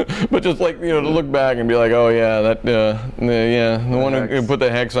 But just like, to look back and be like, oh yeah, the one who put the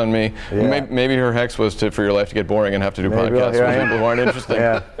hex on me. Yeah. Maybe her hex was for your life to get boring and have to do podcasts with people who aren't interesting.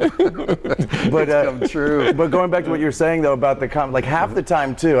 Yeah. But true. But going back to what you're saying though about the comment, like half the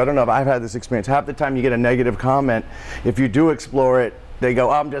time too, I don't know if I've had this experience. Half the time you get a negative comment, if you do explore it, they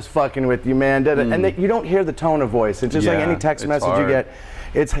go, I'm just fucking with you, man. And you don't hear the tone of voice. It's just like any text message you get.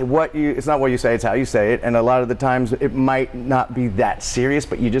 It's not what you say, it's how you say it. And a lot of the times it might not be that serious,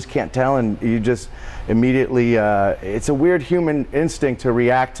 but you just can't tell, and you just immediately, it's a weird human instinct to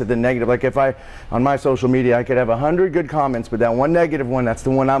react to the negative. Like if on my social media, I could have 100 good comments, but that one negative one, that's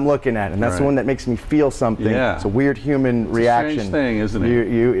the one I'm looking at, and that's the one that makes me feel something. Yeah. It's a weird human reaction. It's a strange thing, isn't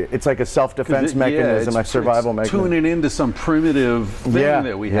it? It's like a self-defense mechanism, a survival mechanism. Tuning into some primitive thing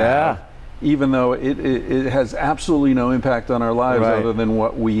that we have. even though it has absolutely no impact on our lives Right. other than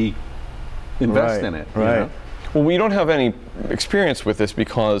what we invest Right, in it. you right. know? Well, we don't have any experience with this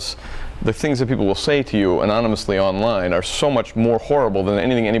because the things that people will say to you anonymously online are so much more horrible than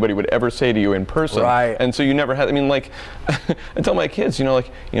anything anybody would ever say to you in person. Right. And so you never had, I mean, like, I tell my kids,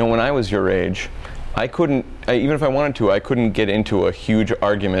 when I was your age, I couldn't, even if I wanted to, I couldn't get into a huge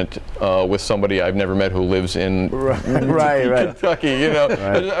argument with somebody I've never met who lives in Right. Kentucky. I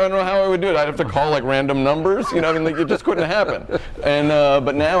don't know how I would do it. I'd have to call like random numbers. It just couldn't happen. And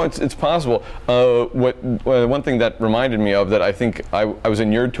but now it's possible. One thing that reminded me of that I think I was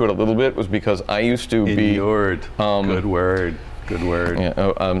inured to it a little bit was because I used to be Inured. Good word. Good word.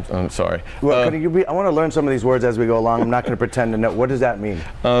 Yeah, I'm sorry. Well, I want to learn some of these words as we go along. I'm not going to pretend to know. What does that mean?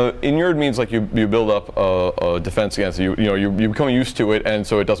 Inured means like you build up a defense against it. You become used to it, and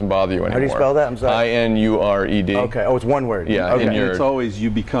so it doesn't bother you anymore. How do you spell that? I'm sorry. I-N-U-R-E-D. Okay. Oh, it's one word. Yeah, Okay. inured. It's always you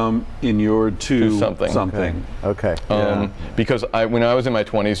become inured to something. Okay. Because when I was in my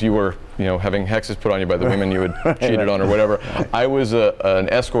 20s, you were having hexes put on you by the women you had cheated on or whatever. I was an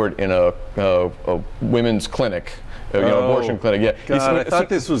escort in a women's clinic. Abortion clinic. Yeah. God, I thought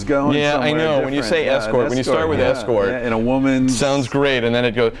this was going. Yeah, I somewhere know. When you say different. escort, when you start with escort, in a woman's sounds great, and then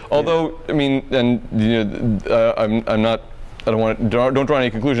it goes. Although, I mean, and I'm not. I don't want to. Don't draw any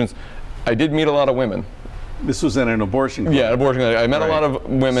conclusions. I did meet a lot of women. This was in an abortion clinic. Yeah, abortion clinic. I met a lot of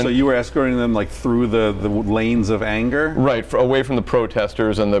women. So you were escorting them like through the lanes of anger, right? Away from the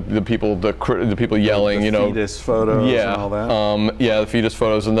protesters and the people, the people yelling. The fetus photos. Yeah, and all that. The fetus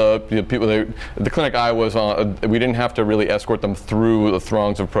photos and the people. The clinic I was on, we didn't have to really escort them through the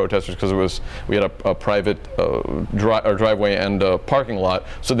throngs of protesters because we had a private driveway and a parking lot.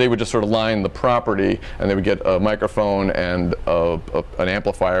 So they would just sort of line the property, and they would get a microphone and an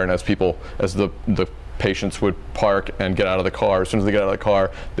amplifier, and as the patients would park and get out of the car. As soon as they get out of the car,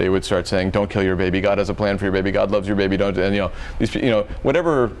 they would start saying, "Don't kill your baby. God has a plan for your baby. God loves your baby. Don't." And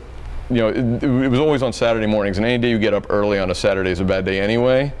whatever. It was always on Saturday mornings, and any day you get up early on a Saturday is a bad day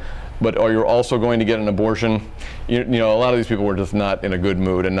anyway. But you're also going to get an abortion. A lot of these people were just not in a good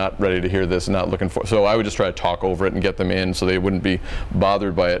mood and not ready to hear this and not looking for. So I would just try to talk over it and get them in so they wouldn't be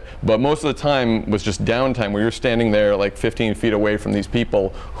bothered by it. But most of the time was just downtime where you're standing there like 15 feet away from these people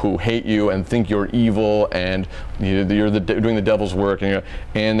who hate you and think you're evil and you're doing the devil's work.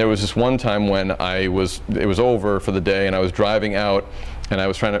 And there was this one time when it was over for the day and I was driving out and I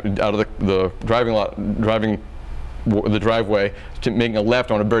was trying to out of the driving the driveway, making a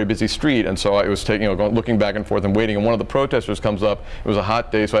left on a very busy street, and so I was looking back and forth and waiting, and one of the protesters comes up. It was a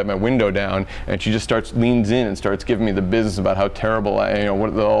hot day, so I had my window down, and she just leans in and starts giving me the business about how terrible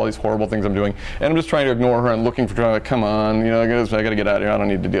all these horrible things I'm doing, and I'm just trying to ignore her and looking for like, come on, I got to get out of here. I don't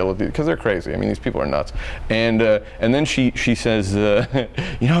need to deal with it because they're crazy. I mean, these people are nuts. And then she says,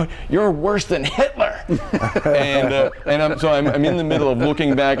 you're worse than Hitler. and I'm in the middle of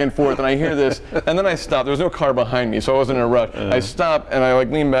looking back and forth, and I hear this, and then I stop. There was no car behind me, so I wasn't in a rush. I stop and I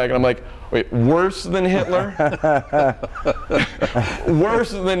lean back and I'm like, wait, worse than Hitler?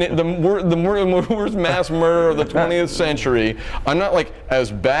 Worse than the worst mass murder of the 20th century. I'm not like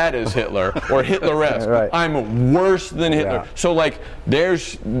as bad as Hitler or Hitler-esque. Right. I'm worse than Hitler. Yeah. So like,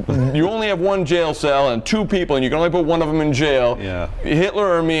 you only have one jail cell and two people, and you can only put one of them in jail. Yeah.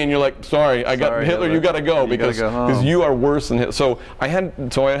 Hitler or me, and you're like, sorry, I got Hitler. You got to go because you are worse than Hitler. So I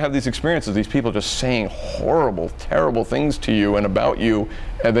have these experiences. These people just saying horrible, terrible things to you and about you,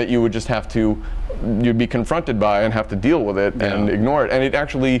 and that you would just you'd be confronted by and have to deal with it and ignore it. And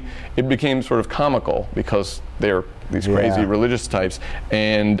it became sort of comical because they're these crazy religious types,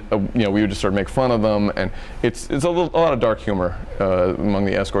 and we would just sort of make fun of them. And it's a lot of dark humor among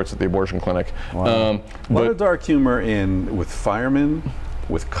the escorts at the abortion clinic. Wow. A lot of dark humor with firemen,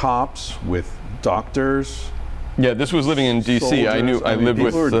 with cops, with doctors. Yeah, this was living in D.C. I lived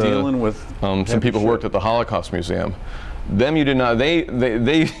with people who were dealing with some people who worked at the Holocaust Museum. Them you did not.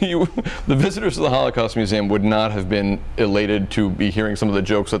 The visitors to the Holocaust Museum would not have been elated to be hearing some of the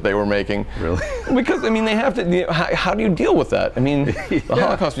jokes that they were making. Really? Because I mean, they have to. How do you deal with that? I mean, the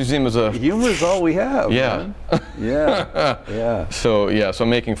Holocaust Museum is humor is all we have. Yeah. Yeah. So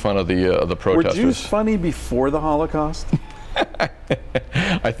making fun of the protesters. Were Jews funny before the Holocaust?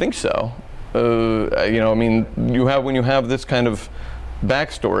 I think so. When you have this kind of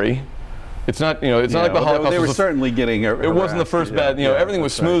backstory. It's not, not like the Holocaust. They were certainly getting harassed. It wasn't the first bad, everything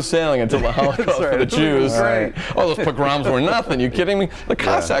was smooth sailing until the Holocaust for the Jews. Right. All those pogroms were nothing. You kidding me? The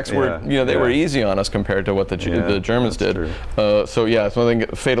Cossacks were, they were easy on us compared to what the Germans did. So I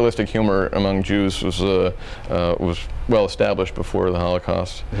think fatalistic humor among Jews was well established before the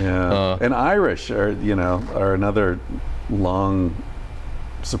Holocaust. Yeah. And Irish are another long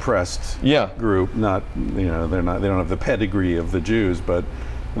suppressed Yeah. group. Not, they don't have the pedigree of the Jews, but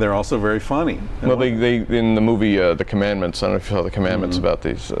they're also very funny. Well, they in the movie The Commandments. I don't know if you saw The Commandments about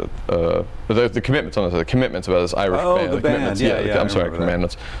these. The Commitments. The Commitments about this Irish band. The band. Commitments. Yeah, I'm sorry,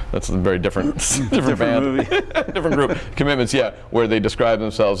 Commandments. That's a very different band. movie. Different group. Commitments. Yeah, where they describe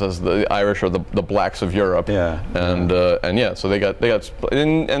themselves as the Irish or the blacks of Europe. Yeah. And yeah, so they got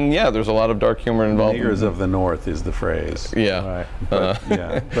and yeah, there's a lot of dark humor involved. Niggers of the North is the phrase. Yeah. Right.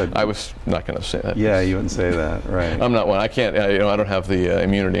 But I was not going to say that. Yeah, you wouldn't say that, right? I'm not one. I can't. I don't have the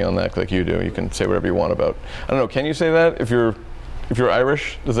immunity on that like you do. You can say whatever you want about. I don't know. Can you say that if you're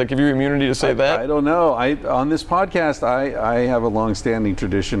Irish? Does that give you immunity to say that? I don't know. On this podcast, I have a long-standing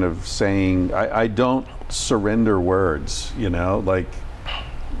tradition of saying I don't surrender words. I'm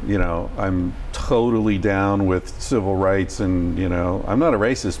totally down with civil rights, and I'm not a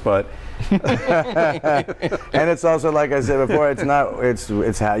racist, but. And it's also, like I said before,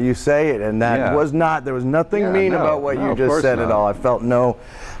 it's how you say it, and that there was nothing mean about what you just said at all. I felt no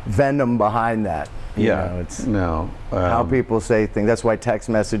venom behind that. It's how people say things. That's why text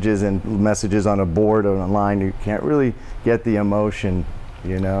messages and messages on a board or online, you can't really get the emotion,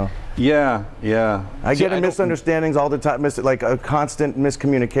 Yeah. I get misunderstandings all the time, like a constant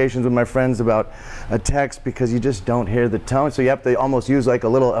miscommunications with my friends about a text because you just don't hear the tone. So you have to almost use like a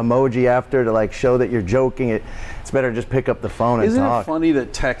little emoji after to like show that you're joking. It's better to just pick up the phone and talk. Isn't it funny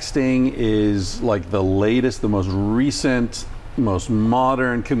that texting is like the latest, the most recent, most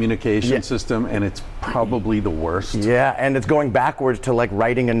modern communication system, and it's probably the worst? Yeah, and it's going backwards to like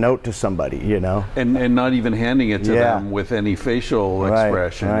writing a note to somebody, and not even handing it to them with any facial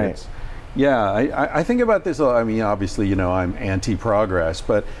expression. Right. I think about this. I mean, obviously, I'm anti-progress,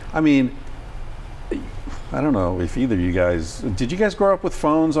 but I mean, I don't know if either of you guys, did you guys grow up with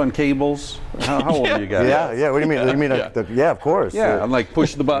phones on cables? How old are you guys? Yeah. What do you mean? Of course. Yeah, I'm like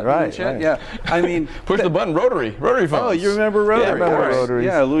push the button and shit. Right. Yeah, I mean, push the button, rotary phones. Oh, you remember rotary? Yeah, I remember rotaries.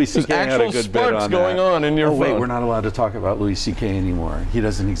 Yeah, Louis C.K. had a good bit on that. going on in your phone. Wait, we're not allowed to talk about Louis C.K. anymore. He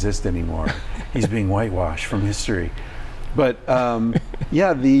doesn't exist anymore. He's being whitewashed from history. But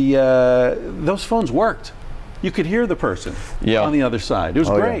those phones worked. You could hear the person on the other side. It was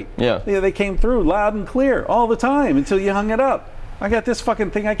great. Yeah. They came through loud and clear all the time until you hung it up. I got this fucking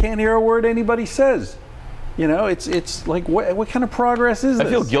thing. I can't hear a word anybody says. It's like, what kind of progress is this? I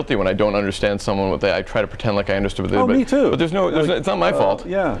feel guilty when I don't understand someone with that. I try to pretend like I understood. Me too. But it's not my fault.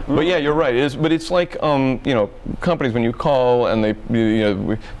 Yeah. But yeah, you're right. But it's like, companies, when you call and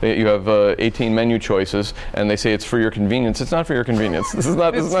you have 18 menu choices and they say it's for your convenience. It's not for your convenience. This is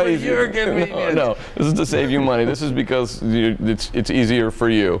not. This is not easy. Your convenience. No, this is to save you money. This is because it's easier for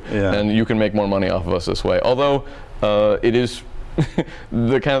you, and you can make more money off of us this way. Although it is.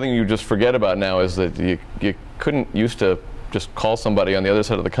 The kind of thing you just forget about now is that you couldn't used to just call somebody on the other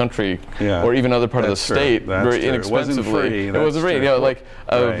side of the country or even other part of the state very inexpensively. It wasn't free.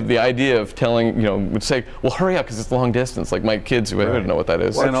 The idea of telling, would say, well, hurry up because it's long distance. Like my kids, we don't know what that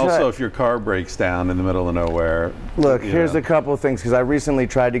is. And also if your car breaks down in the middle of nowhere. Look, here's a couple of things, because I recently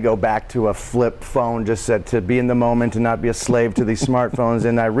tried to go back to a flip phone, just said to be in the moment and not be a slave to these smartphones.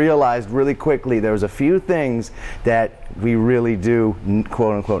 And I realized really quickly there was a few things that we really do,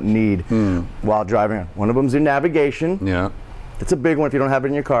 quote unquote, need while driving. One of them is your navigation. Yeah. It's a big one if you don't have it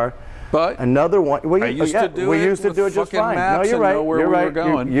in your car. But another one, we used to do it just fine. No, you're right. Know where you're we right. were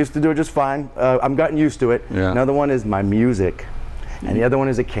going. You used to do it just fine. I'm gotten used to it. Yeah. Another one is my music, and the other one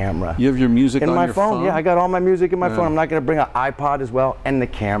is a camera. You have your music in on my your phone? Yeah, I got all my music in my phone. I'm not going to bring an iPod as well, and the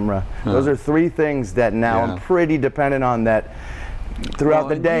camera. Those are three things that now I'm pretty dependent on. That throughout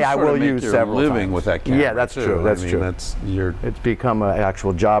the day I will use several living times. with that camera. Yeah, that's true. That's true. It's become an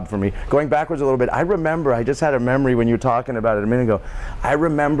actual job for me. Going backwards a little bit, I remember, I just had a memory when you were talking about it a minute ago. I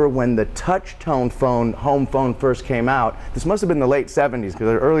remember when the touch tone phone, home phone first came out. This must have been the late 70s, because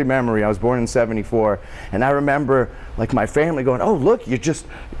an early memory, I was born in 74, and I remember like my family going, oh look,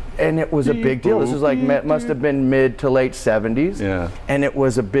 and it was a big deal. This was like, must have been mid to late 70s. Yeah. And it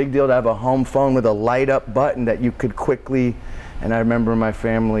was a big deal to have a home phone with a light up button that you could quickly. And I remember my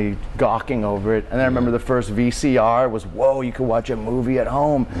family gawking over it. And I remember the first VCR was, whoa, you could watch a movie at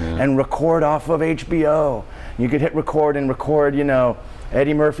home and record off of HBO. You could hit record and record,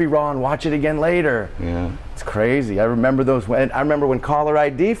 Eddie Murphy Raw and watch it again later. Yeah. It's crazy. I remember those. I remember when caller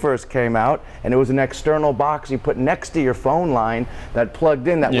ID first came out, and it was an external box you put next to your phone line that plugged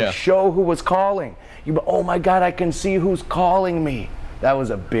in that would show who was calling. Oh my God, I can see who's calling me. That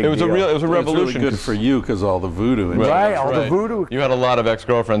was a big deal. It was a revolution. It was really good for you because all the voodoo. Right, all the voodoo. You had a lot of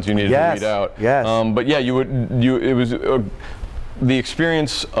ex-girlfriends you needed to weed out. Yes. But yeah, it was the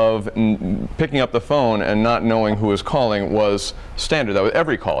experience of picking up the phone and not knowing who was calling was standard. That was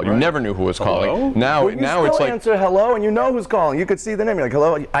every call. You never knew who was calling. Now, Well, you it's still like. answer hello, and you know who's calling. You could see the name. You're like,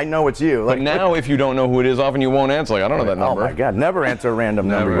 hello, I know it's you. Like, But now, if you don't know who it is, often you won't answer. Like, I don't know that oh number. my God, never answer a random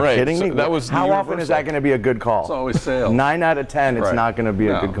number. You're Right, kidding so me? that was the How often universal. is that going to be a good call? It's always sales. 9 out of 10, it's Right. not going to be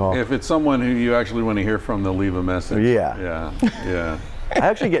a No. good call. If it's someone who you actually want to hear from, they'll leave a message. Yeah. Yeah. I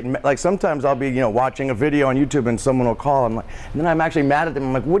actually get, like, sometimes I'll be, watching a video on YouTube and someone will call. I'm like, and then I'm actually mad at them.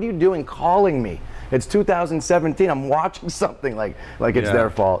 I'm like, what are you doing calling me? It's 2017. I'm watching something like it's Yeah. their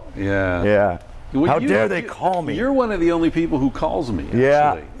fault. Yeah. Yeah. Well, How dare they call me? You're one of the only people who calls me, actually.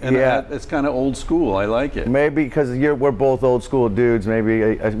 Yeah, And yeah. it's kind of old school. I like it. Maybe because we're both old school dudes.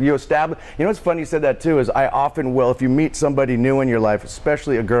 Maybe you establish. You know what's funny you said that too is I often will, if you meet somebody new in your life,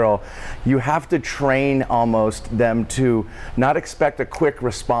 especially a girl, you have to train almost them to not expect a quick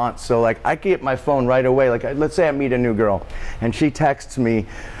response. So like I get my phone right away. Like let's say I meet a new girl, and she texts me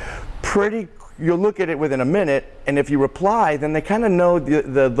you'll look at it within a minute, and if you reply, then they kind of know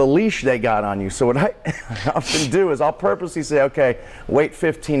the leash they got on you. So what I often do is I'll purposely say, okay, wait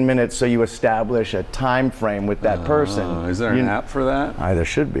 15 minutes so you establish a time frame with that person. Is there an app for that? There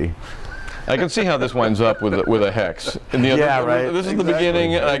should be. I can see how this winds up with a hex. And Yeah, right. This is the Exactly.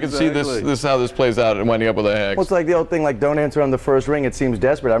 beginning, and I can see Exactly. this how this plays out and winding up with a hex. Well, it's like the old thing, like don't answer on the first ring. It seems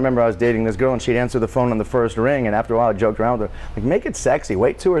desperate. I remember I was dating this girl and she'd answer the phone on the first ring, and after a while I joked around with her, like make it sexy.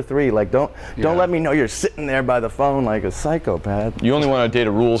 Wait 2 or 3. Like don't let me know you're sitting there by the phone like a psychopath. You only want to date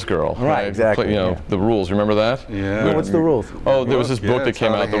a rules girl, right? Exactly, You know yeah. the rules. Remember that? Yeah. What's the rules? Oh, there was this book that it's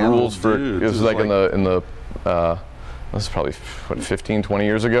came how to out. The handle rules for dudes. it was It's like in the. This is probably 15, 20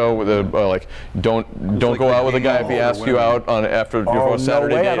 years ago. With like, don't like go out with a being guy all if he over asks you women. out on after Oh, your no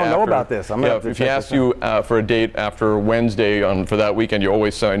Saturday way. day. I don't know after. about this. I'm gonna Yeah, have to if he check asks this you for a date after Wednesday for that weekend, you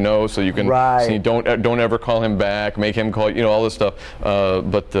always say no, so you can. Right. So you don't ever call him back. Make him call. All this stuff.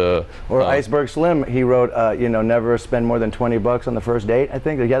 Or Iceberg Slim, he wrote, never spend more than $20 on the first date. I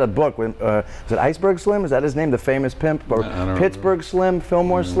think he had a book with, is it Iceberg Slim? Is that his name? The famous pimp, or I don't Pittsburgh Slim,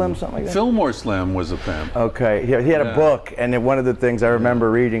 Fillmore Slim, something like that. Fillmore Slim was a pimp. Okay, he had a book, and one of the things I remember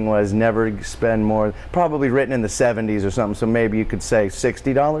reading was never spend more, probably written in the 70s or something, so maybe you could say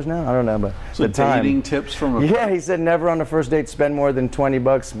 $60 now? I don't know, but So the time. dating tips from a Yeah, he said never on the first date spend more than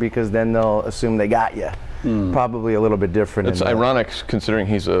 $20 because then they'll assume they got you. Probably a little bit different. It's in the- ironic considering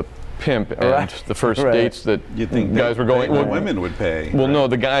he's a pimp, and Right. the first Right. dates that You'd think guys were going. the women would pay. Well, no,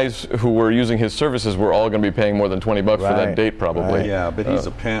 the guys who were using his services were all going to be paying more than $20 for that Right. date, probably. Right. Yeah, but he's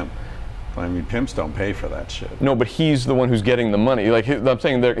a pimp. I mean, pimps don't pay for that shit. No, but he's the one who's getting the money. Like I'm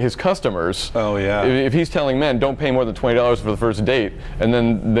saying, they're his customers. Oh, yeah. If he's telling men don't pay more than $20 for the first date, and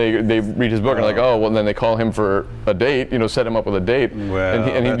then they read his book and like, oh, well, then they call him for a date. Set him up with a date. Well,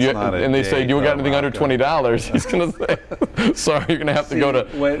 and, that's not a and they say, date, do you got though, anything under Rocco. $20? He's gonna say, sorry, you're gonna have to go to.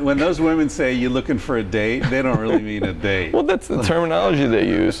 When those women say you're looking for a date, they don't really mean a date. Well, that's the terminology they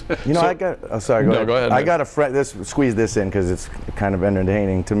use. I got. Oh, sorry. Go No, ahead. go ahead, I man. got a friend. Squeeze this in because it's kind of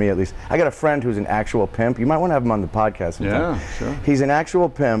entertaining to me, at least. I got a friend who's an actual pimp. You might want to have him on the podcast sometime. Yeah, sure. He's an actual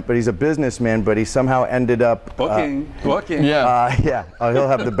pimp, but he's a businessman. But he somehow ended up Booking. yeah. He'll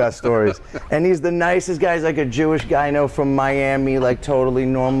have the best stories. And he's the nicest guy. He's like a Jewish guy I know from Miami, like totally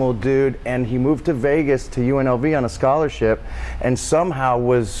normal dude. And he moved to Vegas to UNLV on a scholarship, and somehow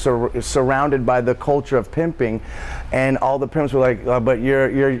was surrounded by the culture of pimping. And all the pimps were like, "But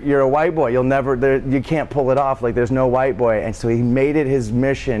you're a white boy. You can't pull it off. Like there's no white boy." And so he made it his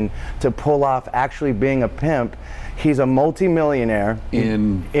mission to pull off actually being a pimp. He's a multimillionaire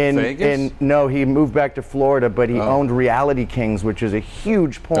In Vegas? No, he moved back to Florida, but he owned Reality Kings, which is a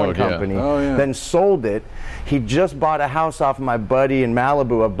huge porn yeah. company. Oh, yeah. Then sold it. He just bought a house off my buddy in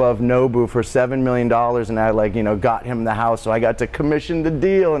Malibu above Nobu for $7 million, and I got him the house, so I got to commission the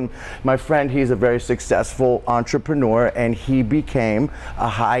deal. And my friend, he's a very successful entrepreneur, and he became a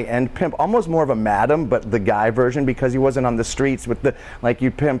high-end pimp, almost more of a madam, but the guy version, because he wasn't on the streets with the you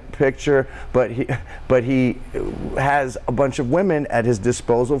pimp picture, but he has a bunch of women at his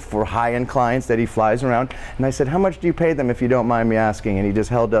disposal for high-end clients that he flies around. And I said, how much do you pay them, if you don't mind me asking? And he just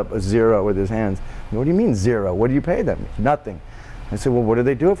held up a zero with his hands. What do you mean zero? What do you pay them? Nothing. I said, well, what do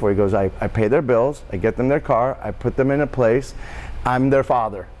they do it for? He goes, I pay their bills, I get them their car, I put them in a place, I'm their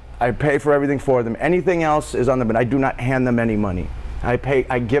father. I pay for everything for them. Anything else is on them, but I do not hand them any money. I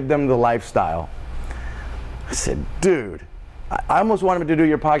give them the lifestyle. I said, dude, I almost want him to do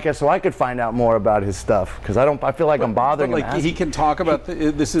your podcast so I could find out more about his stuff, because I feel like I'm bothering him. He can talk about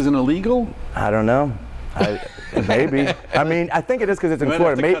this isn't illegal? I don't know. Maybe. I mean, I think it is because it's in You might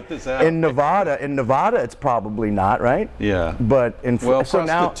have Florida. to cut this out. In Nevada, it's probably not, right? Yeah. But Well, so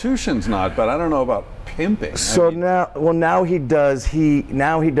now, prostitution's not, but I don't know about pimping. So now he does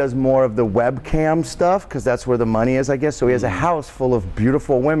more of the webcam stuff because that's where the money is, I guess. So he has a house full of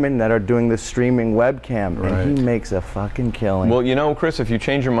beautiful women that are doing the streaming webcam, and he makes a fucking killing. Well, you know, Chris, if you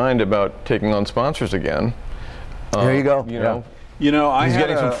change your mind about taking on sponsors again, there you go. You know, he's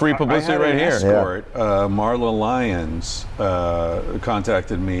getting some free publicity right here. Escort, Marla Lyons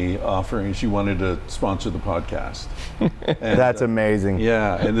contacted me offering she wanted to sponsor the podcast. And, that's amazing.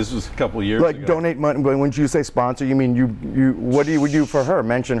 Yeah, and this was a couple of years ago. Like donate money, but when you say sponsor, you mean you what do you do for her?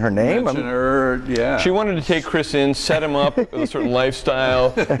 Mention her name? Mention her, yeah. She wanted to take Chris in, set him up with a certain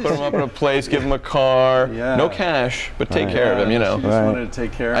lifestyle, put him up in a place, give him a car, no cash, but take care of him, you know. She just wanted to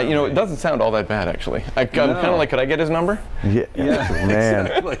take care of him. You know, it doesn't sound all that bad, actually. I'm kind of like, could I get his number? Yeah, man.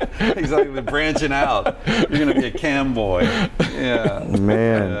 Exactly, branching out. You're going to be a cam boy. Yeah.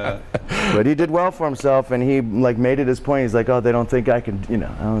 Man. But he did well for himself, and he like made it his point. He's like, oh, they don't think I can,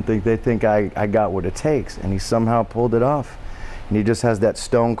 I don't think they think I got what it takes. And he somehow pulled it off. And he just has that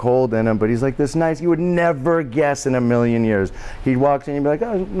stone cold in him, but he's like this nice, you would never guess in a million years. He'd walk in and he'd be like,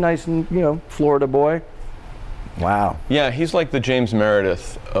 oh, nice, Florida boy. Wow. Yeah, he's like the James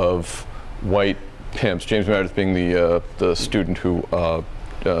Meredith of white pimps. James Meredith being the student who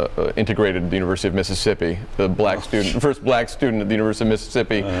integrated the University of Mississippi, the first black student at the University of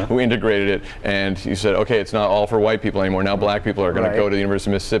Mississippi who integrated it, and he said, okay, it's not all for white people anymore. Now black people are going to go to the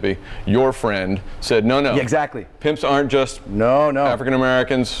University of Mississippi. Your friend said, no. Yeah, exactly. Pimps aren't just African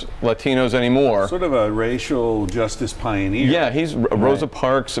Americans, Latinos anymore. Sort of a racial justice pioneer. Yeah, he's Rosa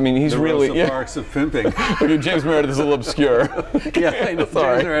Parks. I mean, he's really Rosa Parks of pimping. James Meredith is a little obscure. Yeah, I know. James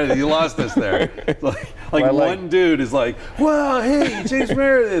Meredith, you lost us there. Like one dude is like, wow, hey, James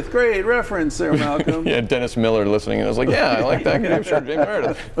Meredith, great reference there, Malcolm. Yeah, Dennis Miller listening, and I was like, yeah, I like that guy. I'm sure James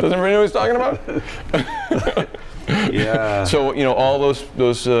Meredith. Doesn't everybody know what he's talking about? Yeah. So all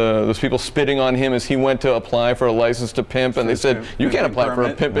those people spitting on him as he went to apply for a license to pimp, and they said, you can't apply for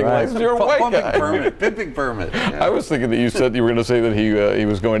a pimping license. You're a white guy. Pimping permit. Yeah. I was thinking that you said you were going to say that he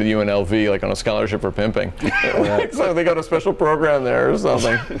was going to the UNLV like on a scholarship for pimping. So they got a special program there or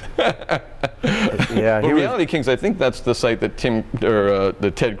something. Yeah. But Reality Kings, I think that's the site that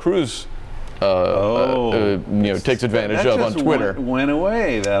Ted Cruz takes advantage of on Twitter. Went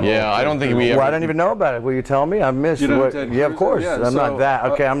away. I don't think we ever. Well, I don't even know about it. Will you tell me? I missed. Yeah, of course. Yeah, I'm not that.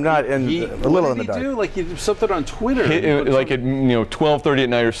 Okay, I'm not a little in the dark. What did he do? Like he did something on Twitter. Like at 12:30 at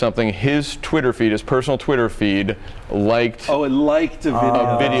night or something, his Twitter feed, his personal Twitter feed, liked. Oh, it liked a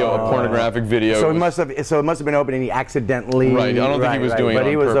video. A pornographic video. So it must have been open, and he accidentally. Right. I don't think he was doing it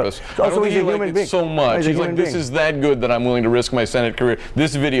on purpose. I don't think he liked it so much. He's like, this is that good that I'm willing to risk my Senate career.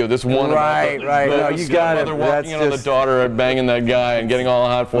 This video, this one. Right. No, you got it. Mother walking in on the daughter and banging that guy and getting all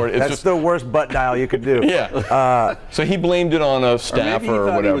hot for it. That's just the worst butt dial you could do. Yeah. So he blamed it on a staffer or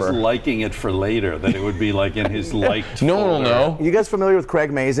whatever. Maybe he was liking it for later, that it would be like in his liked. No one will know. You guys familiar with Craig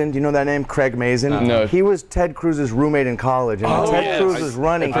Mazin? Do you know that name, Craig Mazin? No. He was Ted Cruz's roommate in college, and when Ted Cruz was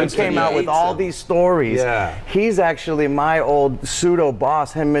running, he came out with all these stories. Yeah. He's actually my old pseudo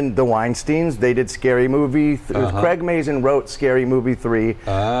boss. Him and the Weinsteins, they did Scary Movie. Craig Mazin wrote Scary Movie 3,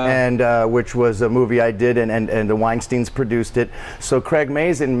 and which was a movie I did, and the Weinsteins produced it. So Craig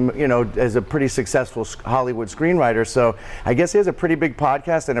Mazin, is a pretty successful Hollywood screenwriter. So I guess he has a pretty big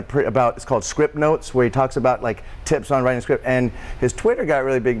podcast it's called Script Notes, where he talks about like tips on writing a script. And his Twitter got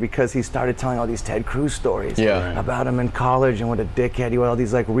really big because he started telling all these Ted Cruz stories about him in college and what a dickhead he was, all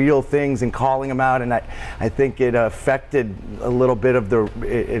these like real things, and calling him out. And I think it affected a little bit of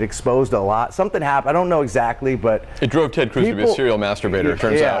it exposed a lot. Something happened. I don't know exactly, but it drove Ted Cruz to be a serial masturbator. It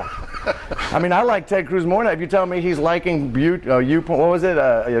turns out. I mean, I like Ted Cruz more now. If you tell me he's liking what was it?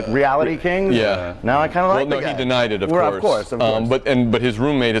 Reality Kings? Yeah. Now I kind of like the guy. He denied it, of course. Of course. But his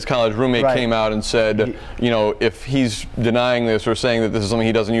roommate, his college roommate, came out and said, if he's denying this or saying that this is something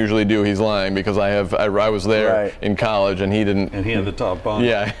he doesn't usually do, he's lying, because I was there in college and he didn't. And he had the top on.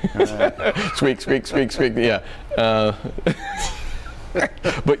 Yeah. Squeak, squeak, squeak, squeak. Yeah.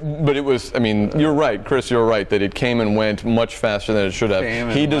 But it was, I mean, you're right, Chris, you're right, that it came and went much faster than it should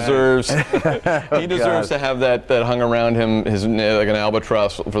have. He deserves to have that hung around him, his like an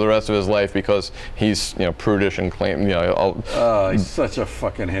albatross for the rest of his life, because he's prudish and claim he's such a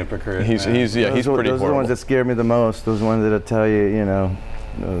fucking hypocrite. He's pretty horrible. Those are the ones that scare me the most. Those ones that'll tell you,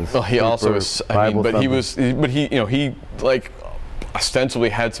 Well, he also is. I mean, he like ostensibly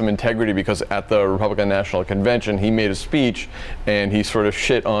had some integrity, because at the Republican National Convention he made a speech and he sort of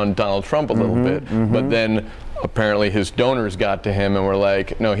shit on Donald Trump a little bit, but then apparently his donors got to him and were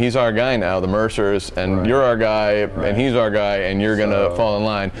like, no, he's our guy now, the Mercers, and you're our guy, and he's our guy, and you're gonna fall in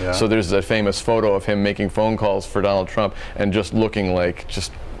line. So there's a famous photo of him making phone calls for Donald Trump and just looking like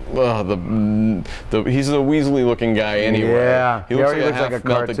he's the Weasley-looking guy anyway. Yeah, he looks like a like a half-melted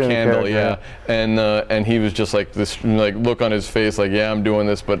cartoon candle. character. Yeah, and he was just like this, like look on his face, like yeah, I'm doing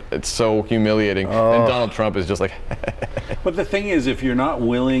this, but it's so humiliating. And Donald Trump is just like. But the thing is, if you're not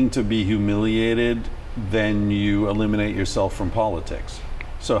willing to be humiliated, then you eliminate yourself from politics.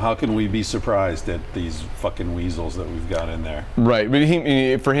 So how can we be surprised at these fucking weasels that we've got in there? Right, but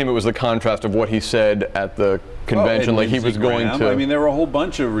for him it was the contrast of what he said at the convention, like he was going to. I mean, there were a whole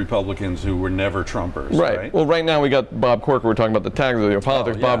bunch of Republicans who were never Trumpers. Right. Well, right now we got Bob Corker. We're talking about the tags of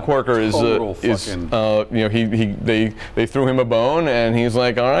politics. Oh, yeah. Bob Corker is they threw him a bone, and he's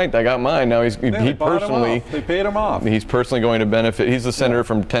like, all right, I got mine. Now They paid him off. He's personally going to benefit. He's the senator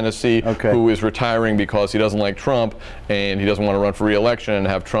from Tennessee who is retiring because he doesn't like Trump and he doesn't want to run for re-election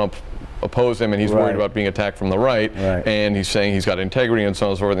and have Trump oppose him, and he's worried about being attacked from the right. And he's saying he's got integrity and so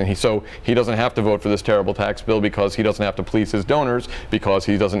on and so forth, and so he doesn't have to vote for this terrible tax bill because he doesn't have to please his donors because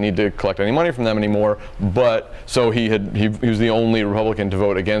he doesn't need to collect any money from them anymore. But so he was the only Republican to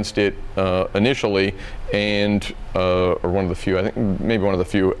vote against it initially, and or one of the few. I think maybe one of the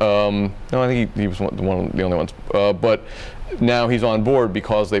few. No, I think he was one of the only ones. But now he's on board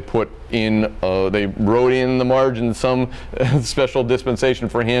because they put in, they wrote in the margin some special dispensation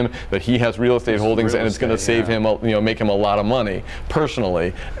for him that he has real estate holdings and it's going to save him, make him a lot of money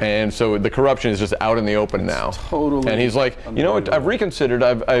personally. And so the corruption is just out in the open now. Totally. And he's like, you know what? I've reconsidered.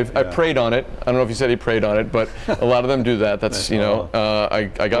 I've prayed on it. I don't know if he said he prayed on it, but a lot of them do that. That's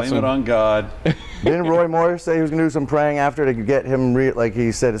I got blame some. it on God. Didn't Roy Moore say he was going to do some praying after to get him, like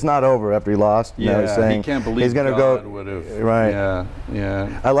he said, it's not over after he lost? Yeah, he's saying he can't believe he's going to God go. would have. Right.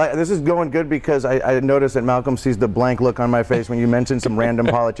 Yeah. I like this is going good because I noticed that Malcolm sees the blank look on my face when you mention some random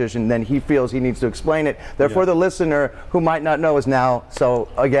politician. Then he feels he needs to explain it. Therefore, the listener who might not know is now. So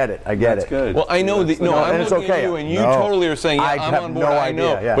I get it. That's good. Well, I know I'm and it's looking okay. at you, and you totally are saying, I I'm have on board. no I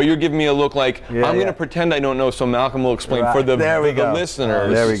know, idea, but you're giving me a look like I'm going to pretend I don't know, so Malcolm will explain for the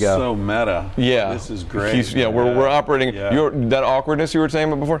listeners. There we go. So meta. Yeah, this is great. We're operating. That awkwardness you were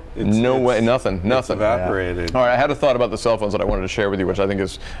saying before. Nothing. It's evaporated. All right, I had a thought about the cell phones that I wanted to share with you, which I think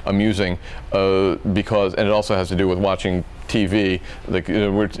is amusing, because, and it also has to do with watching TV. Like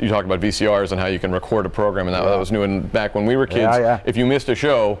you talk about VCRs and how you can record a program, and that was new. And back when we were kids, if you missed a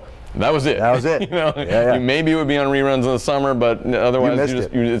show, that was it. That was it. Maybe it would be on reruns in the summer, but otherwise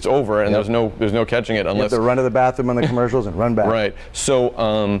it's over, and there's no catching it unless you have to run to the bathroom on the commercials and run back. Right. So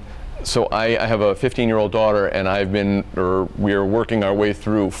I have a 15-year-old daughter, and we are working our way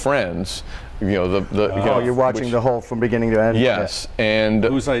through Friends. You're watching the whole from beginning to end. Yes, and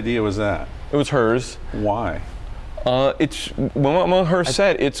whose idea was that? It was hers. Why? It's when her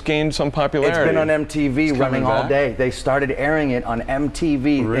set, it's gained some popularity. It's been on MTV running all day. They started airing it on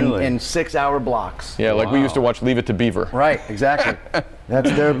MTV in 6 hour blocks. Yeah, like we used to watch Leave It to Beaver. Right, exactly.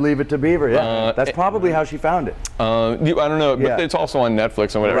 That's their Leave It to Beaver. Yeah, that's probably how she found it. I don't know, but it's also on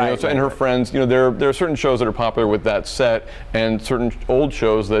Netflix and whatever. Right, and her friends, there are certain shows that are popular with that set, and certain old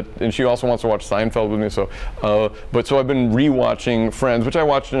shows and she also wants to watch Seinfeld with me. So I've been rewatching Friends, which I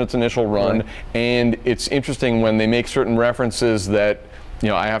watched in its initial run, and it's interesting when they make certain references that.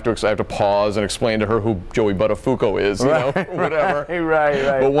 I have to pause and explain to her who Joey Buttafuoco is, whatever.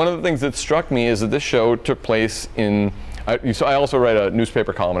 Right. But one of the things that struck me is that this show took place in. I also write a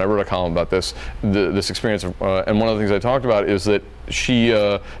newspaper column, and I wrote a column about this experience. And one of the things I talked about is that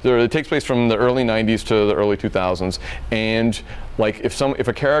it takes place from the early '90s to the early 2000s, and like if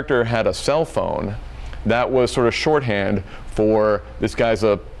a character had a cell phone, that was sort of shorthand for this guy's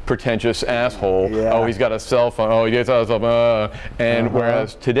a pretentious asshole. Yeah. Oh, he's got a cell phone. Oh, he gets a cell phone.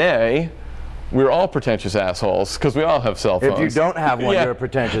 Whereas today, we're all pretentious assholes because we all have cell phones. If you don't have one, you're a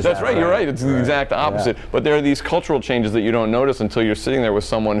pretentious That's asshole. right, you're right. It's the exact opposite. Yeah. But there are these cultural changes that you don't notice until you're sitting there with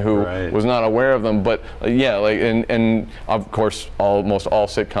someone who was not aware of them. But and of course, almost all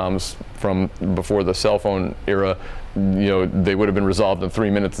sitcoms from before the cell phone era, they would have been resolved in 3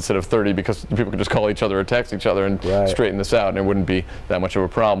 minutes instead of 30 because people could just call each other or text each other and straighten this out, and it wouldn't be that much of a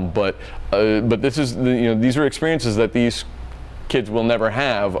problem. But this is these are experiences that these kids will never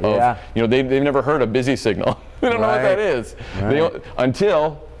have. They've never heard a busy signal. They don't know what that is.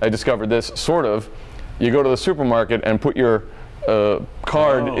 Until I discovered this. Sort of, you go to the supermarket and put your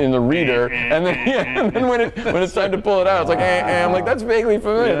card in the reader, and then when it's time to pull it out, it's like, I'm like, that's vaguely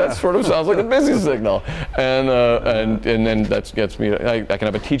familiar. That sort of sounds like a busy signal, and then that gets me. I can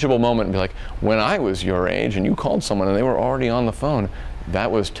have a teachable moment and be like, when I was your age and you called someone and they were already on the phone, that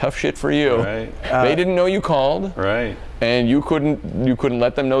was tough shit for you. Right. They didn't know you called. Right. And you couldn't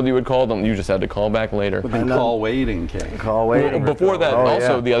let them know that you had called them. You just had to call back later. But then call waiting came. Call waiting. Before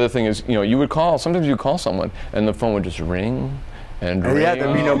that, the other thing is, you would call. Sometimes you call someone, and the phone would just ring, and yeah,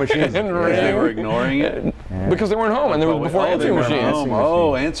 there'd be no machines. and They were ring. ignoring it. Because they weren't home, and there was before answering machines.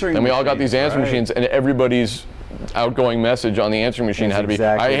 Answering And we all got these answering right. machines, and everybody's outgoing message on the answering machine That's had to be,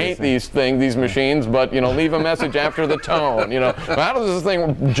 exactly I the hate same. these machines, but leave a message after the tone. How does this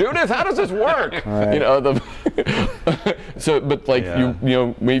thing, Judith? How does this work? Right. So, but like Yeah.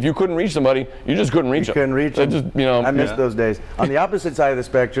 if you couldn't reach somebody, you just couldn't reach them. Couldn't reach That them. just, I miss Yeah. those days. On the opposite side of the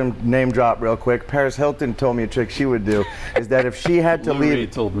spectrum, name drop real quick. Paris Hilton told me a trick she would do is that if she had to Lou leave,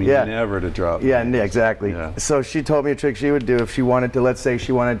 Reed told me yeah, never to drop. yeah, names. exactly. Yeah. So she told me a trick she would do if she wanted to. Let's say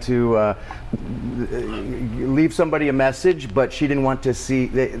she wanted to leave somebody a message, but she didn't want to see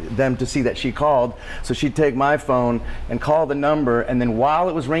them to see that she called. So she'd take my phone and call the number, and then while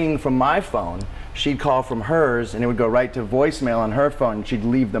it was ringing from my phone, she'd call from hers, and it would go right to voicemail on her phone. And she'd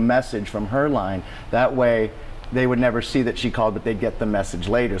leave the message from her line. That way, they would never see that she called, but they'd get the message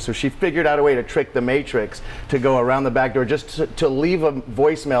later. So she figured out a way to trick the Matrix to go around the back door just to leave a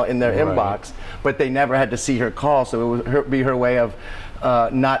voicemail in their inbox, but they never had to see her call. So it would be her way of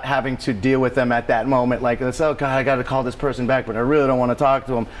not having to deal with them at that moment. Like, oh God, I got to call this person back, but I really don't want to talk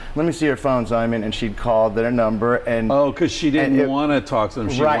to them. Let me see your phone, Simon. And she'd call their number, and Because she didn't want to talk to them.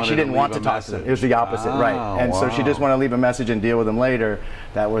 She right, wanted she didn't to want leave to a talk to them. message. It was the opposite, right? And so she just wow. wanted to leave a message and deal with them later.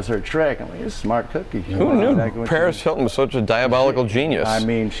 That was her trick. I'm like, you're a smart cookie. Who knew Exactly what Paris she- Hilton was such a diabolical genius? I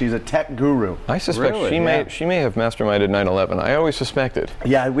mean, she's a tech guru. I suspect Really? she may have masterminded 9/11. I always suspected.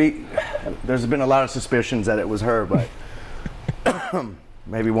 Yeah, there's been a lot of suspicions that it was her, but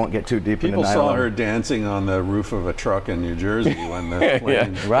maybe won't get too deep People into 9/11. saw her dancing on the roof of a truck in New Jersey when the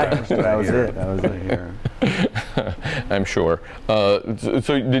plane Right, crashed that was here. it. That was it. Here. I'm sure. So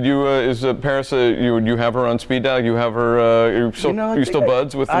did you? Is Paris? You have her on speed dial? You have her? You still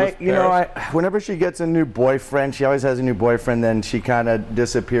buds with? Paris? Whenever she gets a new boyfriend, she always has a new boyfriend. Then she kind of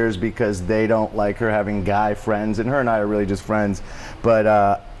disappears because they don't like her having guy friends, and her and I are really just friends. But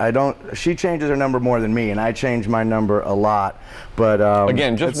I don't. She changes her number more than me, and I change my number a lot. But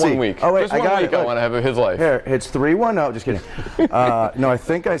Again, just let's one see. week. Oh wait, just I one got week. it. I want to have his life. Here, it's 310. Just kidding. No, I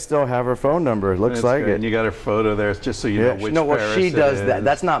think I still have her phone number. It looks That's like great. it. And you got her photo there, just so you know which no, well, Paris she it does is. that.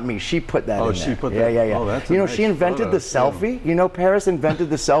 That's not me. She put that in there. She put yeah, that. Yeah, yeah. Oh, that's a nice she invented photo, the selfie. Paris invented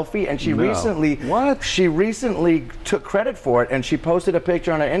the selfie, and she No. recently What? She recently took credit for it, and she posted a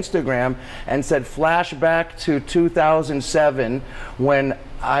picture on her Instagram and said, "Flashback to 2007 when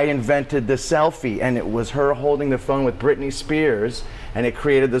I invented the selfie," and it was her holding the phone with Britney Spears, and it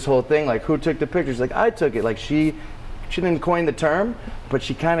created this whole thing. Like, who took the pictures? Like, I took it. Like, she didn't coin the term, but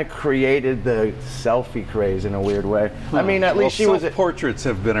she kind of created the selfie craze in a weird way. I mean, at least she was. Portraits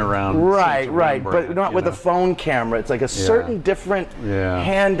have been around. Right, since right, Rembrandt, but not you with know. a phone camera. It's like a certain different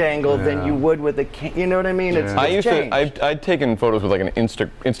hand angle than Yeah. you would with a. You know what I mean? It's, Yeah. it's changed. I'd taken photos with like an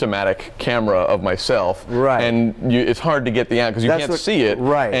Instamatic camera of myself, Right. And it's hard to get the angle because you That's can't what- see it,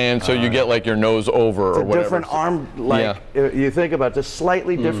 right. And so you get like your nose over It's or a whatever. different arm, like you think about it, it's a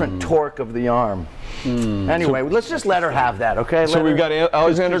slightly different torque of the arm. Anyway, let's just let her have that, okay? So we've got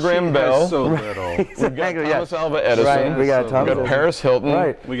Alexander Graham Bell. So little. We've got Exactly, yeah. Thomas Alva Edison. Right, we got So Thomas We got Edison. Paris Hilton.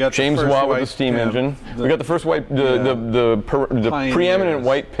 Right. We got the James first Watt with the white steam pimp. engine. We got the first white, the Pioneers. preeminent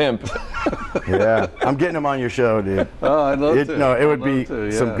white pimp. Yeah, I'm getting him on your show, dude. Oh, I'd love to. No, it would I'd be love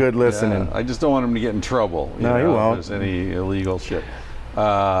to, some yeah. good listening. Yeah. I just don't want him to get in trouble. No, he won't. If there's any illegal shit.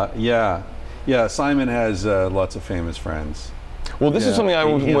 Yeah. Simon has lots of famous friends. Well, this is something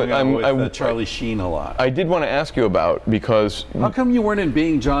He hung out with Charlie Sheen a lot. I did want to ask you about because How come you weren't in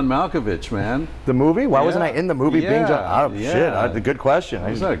Being John Malkovich, man? The movie? Why wasn't I Yeah. in the movie? Being Yeah, John? yeah. Good question.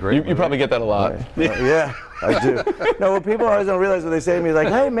 Isn't that a great you movie? probably get that a lot. Yeah, I do. No, what people always don't realize when they say to me, like,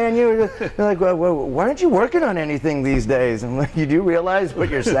 "Hey, man, you're like, well, why aren't you working on anything these days?" I'm like, "You do realize what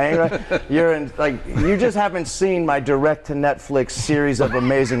you're saying, right? You're in, like, you just haven't seen my direct-to-Netflix series of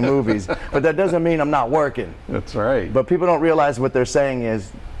amazing movies, but that doesn't mean I'm not working." That's right. But people don't realize what they're saying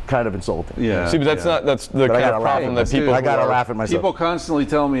is kind of insulting. yeah. See, but that's the But I kind gotta of laugh problem at that people. I gotta who are- laugh at myself. People constantly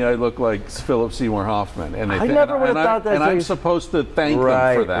tell me I look like Philip Seymour Hoffman, and they I think, never would've thought that and I'm you- supposed to thank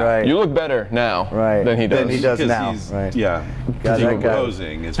Right, them for that. right. You look better now Right. than he does. Than he does 'Cause now, he's- right. Yeah. God, Because you're that guy-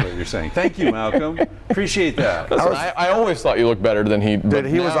 posing is what you're saying. Thank you, Malcolm. Appreciate that. Listen, I always thought you looked better than he. Dude,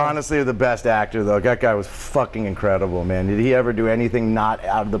 he was honestly the best actor, though. That guy was fucking incredible, man. Did he ever do anything not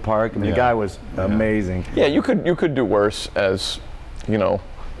out of the park? I mean, the guy was amazing. Yeah, you could do worse as, you know.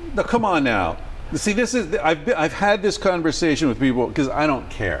 No, come on now. See, this is I've had this conversation with people because I don't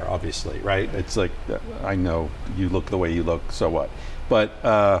care, obviously, right? It's like I know you look the way you look, so what?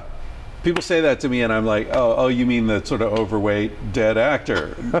 But people say that to me, and I'm like, oh, you mean the sort of overweight dead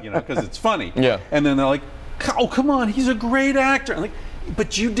actor, because it's funny. Yeah. And then they're like, oh, come on, he's a great actor. I'm like,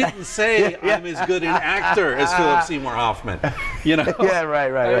 But you didn't say I'm as good an actor as Philip Seymour Hoffman. You know? Yeah,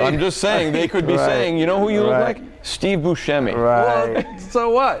 right. I'm just saying they could be saying, you know who you look like? Steve Buscemi. Right. Well, so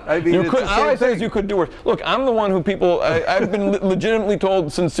what? I mean, All I say is you could do worse. Look, I'm the one who I've been legitimately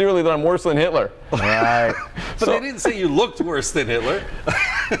told sincerely that I'm worse than Hitler. Right. But they didn't say you looked worse than Hitler.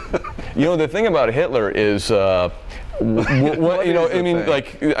 You know, the thing about Hitler is, what, you know, I mean,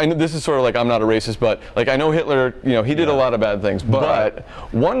 like, I know this is sort of like I'm not a racist, but like I know Hitler, you know, he did a lot of bad things. But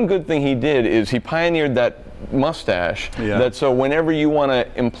one good thing he did is he pioneered that mustache. That so whenever you want to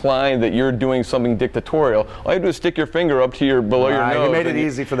imply that you're doing something dictatorial, all you do is stick your finger up to your below your nose. He made it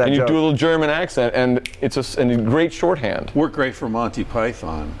easy for that. And joke. you do a little German accent, and it's a great shorthand. Worked great for Monty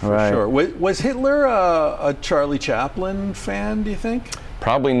Python, for sure. Was Hitler a Charlie Chaplin fan, do you think?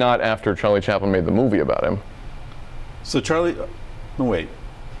 Probably not after Charlie Chaplin made the movie about him. So Chaplin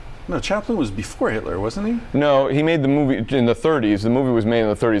was before Hitler, wasn't he? No, he made the movie in the 30s. The movie was made in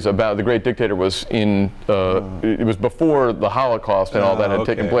the 30s about the great dictator was in, it was before the Holocaust and all that had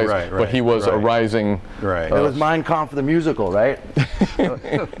taken place, but he was a rising... Right. It was Mein Kampf the musical, right?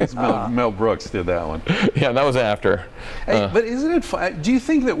 Mel Brooks did that one. Yeah, that was after. Hey, but isn't it fun? Do you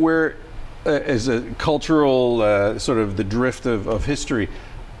think that we're, as a cultural, sort of the drift of history,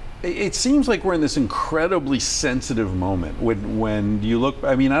 it seems like we're in this incredibly sensitive moment when you look,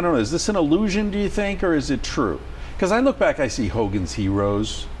 I mean, I don't know, is this an illusion, do you think, or is it true? Because I look back, I see Hogan's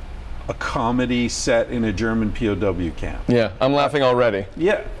Heroes, a comedy set in a German POW camp. Yeah, I'm laughing already.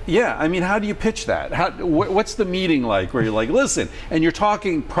 Yeah. I mean, how do you pitch that? What's the meeting like where you're like, listen, and you're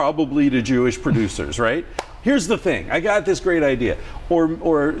talking probably to Jewish producers, right? Here's the thing, I got this great idea.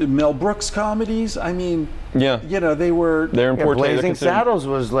 Or Mel Brooks comedies, I mean, you know, they're important. Blazing Saddles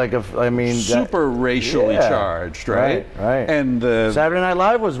was like super racially charged, right? Right. And Saturday Night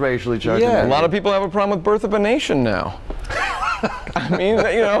Live was racially charged. Yeah. A lot of people have a problem with Birth of a Nation now. I mean,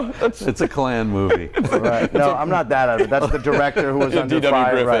 you know, it's a Klan movie. Right. No, I'm not that out of it. That's the director who was under D.W.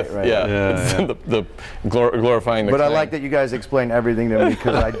 fire. Griffith. Right. Yeah. The glorifying the But Klan. I like that you guys explain everything to me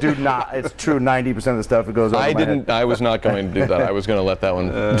because I do not. It's true. 90% of the stuff that goes on. I was not going to do that. I was going to let that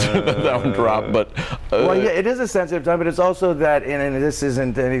one drop. But well, yeah, it is a sensitive time, but it's also that, and this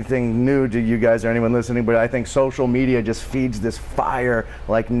isn't anything new to you guys or anyone listening, but I think social media just feeds this fire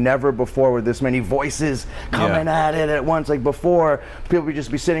like never before, with this many voices coming at it at once. Like before, people would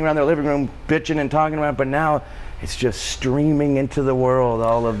just be sitting around their living room bitching and talking about it, but now it's just streaming into the world,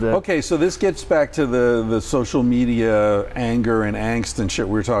 all of the... Okay, so this gets back to the social media anger and angst and shit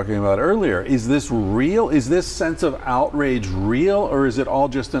we were talking about earlier. Is this real? Is this sense of outrage real, or is it all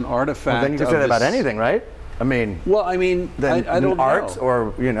just an artifact? Well, then you can say that about anything, right? I mean... Well, I mean, I don't art know.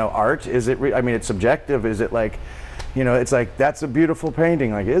 Or, you know, art, is it... I mean, it's subjective. Is it like... You know, it's like, that's a beautiful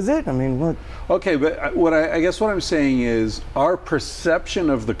painting. Like, is it? I mean, what? Okay, but I guess what I'm saying is our perception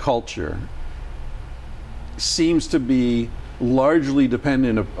of the culture seems to be largely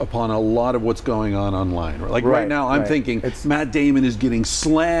dependent upon a lot of what's going on online. Like right now, I'm thinking Matt Damon is getting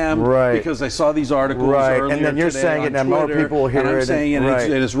slammed because I saw these articles earlier and then you're today saying on it, and more Twitter, people hear and I'm it. saying it,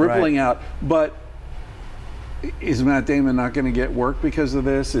 and it's rippling out. But is Matt Damon not going to get work because of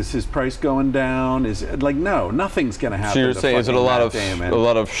this? Is his price going down? Is it, like, no, nothing's going to happen. So you're saying is it a lot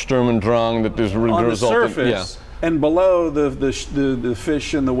of Sturm und Drang that is on the surface, and below the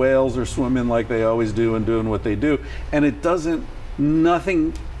fish and the whales are swimming like they always do and doing what they do, and it doesn't.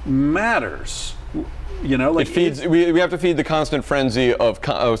 Nothing matters. You know, like it feeds. We have to feed the constant frenzy of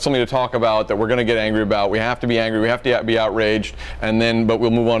something to talk about that we're going to get angry about. We have to be angry. We have to be outraged, but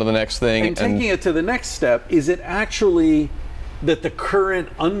we'll move on to the next thing. And taking it to the next step, is it actually that the current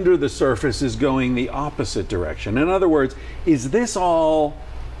under the surface is going the opposite direction? In other words, is this all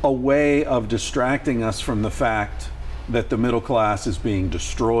a way of distracting us from the fact that the middle class is being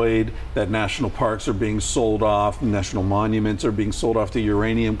destroyed, that national parks are being sold off, national monuments are being sold off to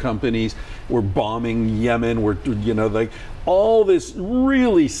uranium companies, we're bombing Yemen, we're, you know, like all this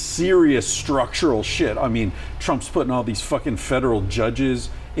really serious structural shit. I mean, Trump's putting all these fucking federal judges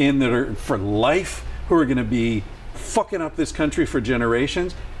in that are for life, who are going to be fucking up this country for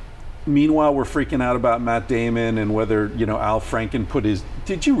generations. Meanwhile, we're freaking out about Matt Damon and whether, you know, Al Franken put his...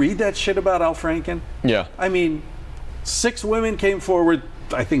 Did you read that shit about Al Franken? Yeah. I mean... 6 women came forward,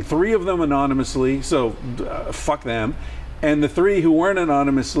 I think 3 of them anonymously, so fuck them. And the 3 who weren't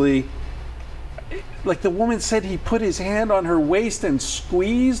anonymously, like the woman said he put his hand on her waist and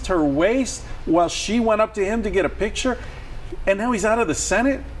squeezed her waist while she went up to him to get a picture, and now he's out of the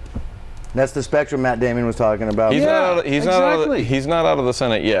Senate? That's the spectrum Matt Damon was talking about. He's exactly. He's not out of the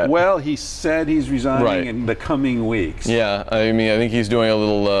Senate yet. Well, he said he's resigning Right. in the coming weeks. Yeah, I mean, I think he's doing a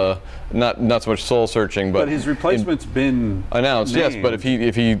little not so much soul searching, But his replacement's been announced. Yes, but if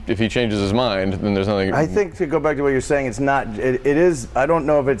he changes his mind, then there's nothing. I think, to go back to what you're saying, it's not. It is. I don't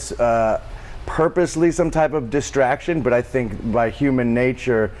know if it's purposely some type of distraction, but I think by human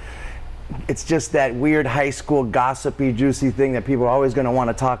nature, it's just that weird high school gossipy, juicy thing that people are always going to want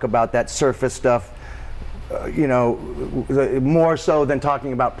to talk about, that surface stuff. More so than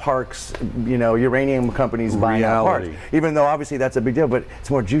talking about parks, uranium companies buying out parks. Even though obviously that's a big deal, but it's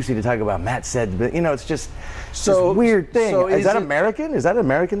more juicy to talk about. Matt said, but it's just this weird thing. So is that American? Is that an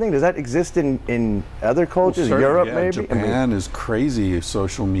American thing? Does that exist in other cultures? Europe, maybe? Japan is crazy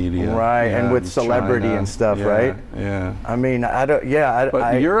social media. Right, and with celebrity China, and stuff, right? Yeah. I mean, I don't. Yeah,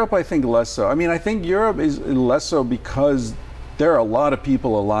 But Europe, I think less so. I mean, I think Europe is less so because there are a lot of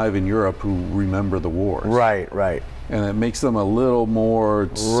people alive in Europe who remember the wars. Right. And it makes them a little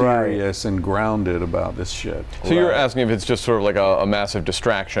more serious and grounded about this shit. So you're asking if it's just sort of like a massive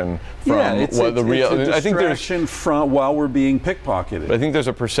distraction from it's the real. It's a I think there's distraction from while we're being pickpocketed. I think there's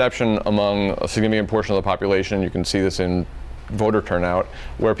a perception among a significant portion of the population. You can see this in voter turnout,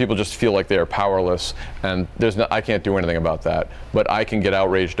 where people just feel like they are powerless, and I can't do anything about that, but I can get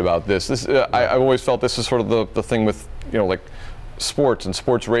outraged about this. I've always felt this is sort of the thing with like sports and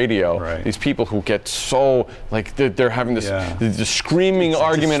sports radio. Right. These people who get so like they're having this screaming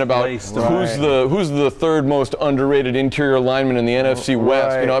argument about who's the third most underrated interior lineman in the NFC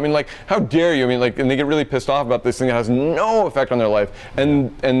West. I mean, like, how dare you? I mean, like, and they get really pissed off about this thing that has no effect on their life.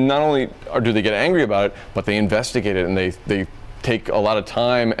 And not only do they get angry about it, but they investigate it and they take a lot of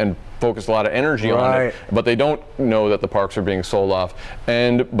time and focus a lot of energy on it. But they don't know that the parks are being sold off.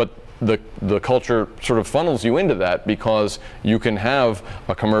 But the culture sort of funnels you into that, because you can have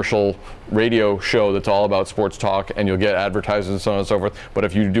a commercial radio show that's all about sports talk and you'll get advertisers and so on and so forth. But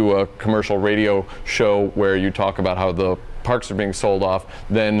if you do a commercial radio show where you talk about how the parks are being sold off,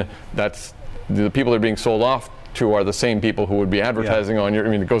 then that's the people that are being sold off to are the same people who would be advertising on your. I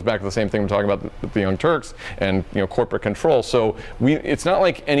mean, it goes back to the same thing we're talking about the Young Turks and corporate control. So it's not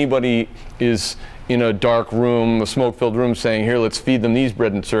like anybody is in a dark room, a smoke-filled room, saying, "Here, let's feed them these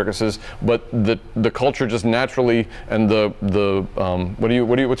bread and circuses." But the culture just naturally, and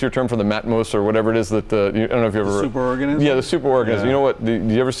what's your term for the matmos or whatever it is that I don't know if you ever superorganism. Yeah, the superorganism. Yeah. You know what? Did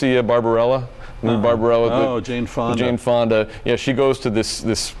you ever see Barbarella? Barbarella. Jane Fonda. Jane Fonda. Yeah, she goes to this.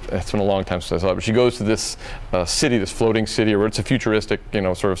 It's been a long time since I saw it, but she goes to this city, this floating city, or it's a futuristic,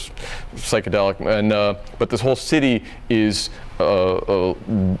 sort of psychedelic, and but this whole city is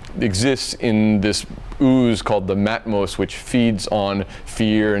exists in this ooze called the matmos, which feeds on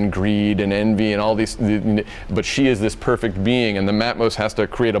fear and greed and envy and all these. But she is this perfect being, and the matmos has to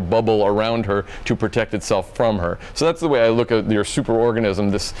create a bubble around her to protect itself from her. So that's the way I look at your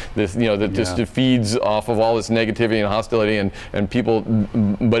superorganism. That just feeds off of all this negativity and hostility and people.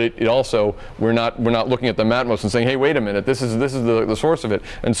 But it also we're not looking at the matmos and saying, hey, wait a minute, this is the source of it.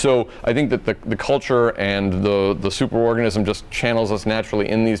 And so I think that the culture and the superorganism just channels us naturally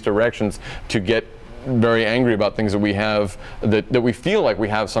in these directions to get very angry about things that we have, that we feel like we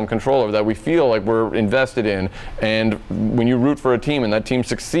have some control over, that we feel like we're invested in. And when you root for a team and that team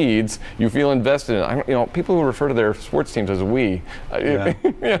succeeds, you feel invested in. People who refer to their sports teams as we. Yeah.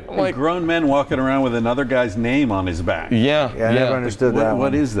 Like grown men walking around with another guy's name on his back. Yeah, I never understood that.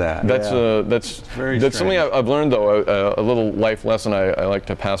 What is that? That's something I've learned, though. A little life lesson I like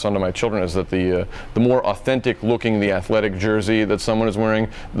to pass on to my children is that the more authentic looking the athletic jersey that someone is wearing,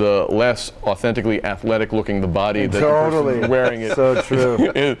 the less authentically athletic looking the body that the person wearing it. So true.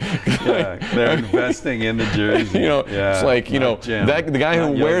 They're investing in the jersey. It's like the guy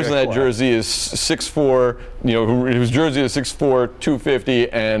who wears that jersey is 6'4", whose jersey is 6'4", 250,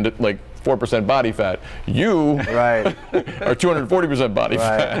 and like 4% body fat. You are 240% body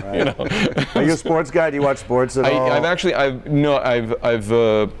fat. Right. Are you a sports guy? Do you watch sports at all?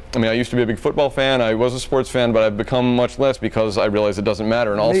 I used to be a big football fan. I was a sports fan, but I've become much less because I realize it doesn't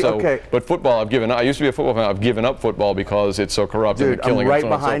matter. And also, but football, I've given up. I used to be a football fan. I've given up football because it's so corrupt and killing. I'm right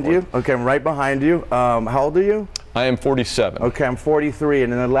behind you. Okay, I'm right behind you. How old are you? I am 47. Okay, I'm 43,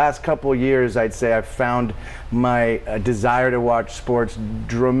 and in the last couple of years, I'd say I've found my desire to watch sports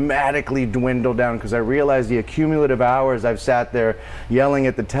dramatically dwindle down, because I realized the accumulative hours I've sat there yelling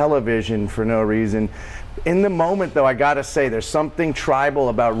at the television for no reason In the moment, though, I gotta say, there's something tribal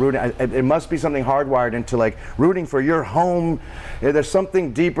about rooting. It must be something hardwired into like rooting for your home. There's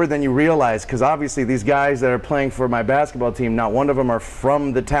something deeper than you realize, because obviously these guys that are playing for my basketball team, not one of them are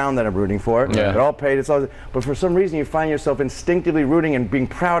from the town that I'm rooting for. Yeah. They're all paid. But for some reason, you find yourself instinctively rooting and being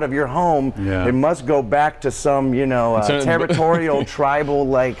proud of your home. Yeah. It must go back to some, territorial, tribal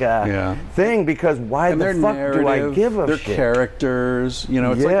thing. Because why And the their fuck narrative, do I give a their shit? characters,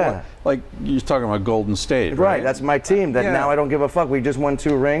 it's like you're talking about Golden State, Right, that's my team. That Yeah. now I don't give a fuck. We just won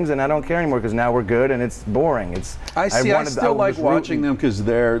 2 rings, and I don't care anymore because now we're good, and it's boring. I still like watching them because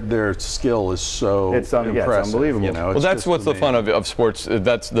their skill is so impressive. It's unbelievable. Well, that's what's the fun of sports.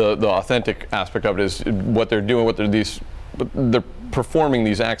 That's the authentic aspect of it, is what they're doing, they're performing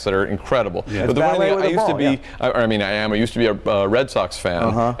these acts that are incredible. Yeah. But the one thing I used to be a Red Sox fan,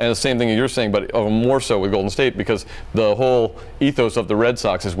 and the same thing that you're saying, but more so with Golden State, because the whole ethos of the Red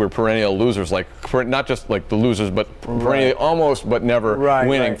Sox is we're perennial losers, not just like the losers, but perennial, almost but never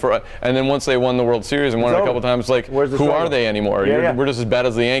winning. And then once they won the World Series and won it a couple times, like who are they anymore? We're just as bad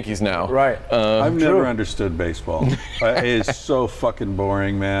as the Yankees now. Right. I've never understood baseball. It is so fucking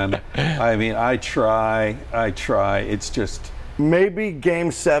boring, man. I mean, I try. It's just. Maybe Game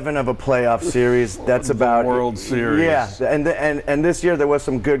 7 of a playoff series. That's about World Series. Yeah, and this year there was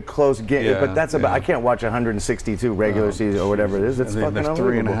some good close games, Yeah, but that's about. I can't watch 162 regular season or whatever it is. It's fucking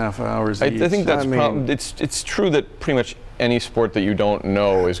unbelievable. 3.5 hours. I think that's it's true that pretty much any sport that you don't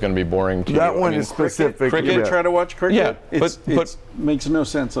know is going to be boring to you. That one is specific. Cricket. You try to watch cricket? Yeah, it makes no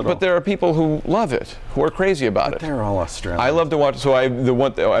sense at all. But there are people who love it, who are crazy about it. They're all Australian. I love to watch. So the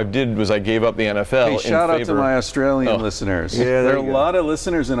one thing I did was I gave up the NFL. Hey, shout out to my Australian listeners. Yeah, there are a lot of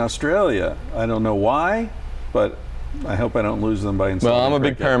listeners in Australia. I don't know why, but I hope I don't lose them by insulting. Well, I'm a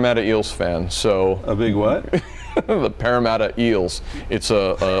big Parramatta Eels fan, so. A big what? The Parramatta Eels. It's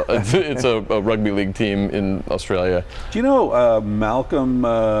a rugby league team in Australia. Do you know Malcolm?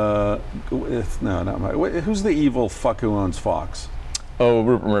 No, not Malcolm. Who's the evil fuck who owns Fox? Oh,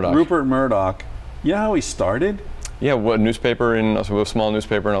 Rupert Murdoch. Rupert Murdoch. You know how he started? Yeah, a small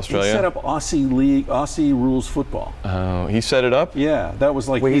newspaper in Australia. He set up Aussie Rules Football. Oh, he set it up? Yeah, that was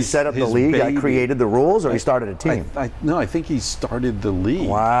like. Wait, he set up the league. I created the rules, or he started a team. No, I think he started the league.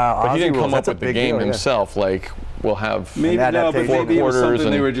 Wow, but he didn't Aussie come rules. up That's a with the big game deal, himself. Like, we'll have Maybe no, but maybe it was something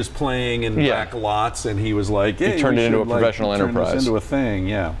and they were just playing in back lots, and he was like, hey, he turned it into a professional enterprise. Turn this into a thing,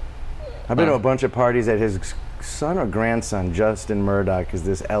 yeah. I've been to a bunch of parties that his son or grandson, Justin Murdoch, is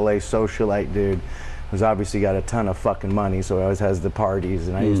this LA socialite dude who's obviously got a ton of fucking money, so he always has the parties.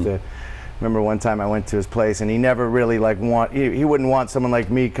 And I used to remember one time I went to his place, and he never really he wouldn't want someone like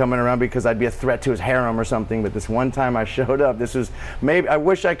me coming around because I'd be a threat to his harem or something. But this one time I showed up, I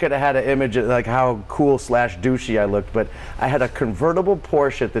wish I could have had an image of like how cool / douchey I looked, but I had a convertible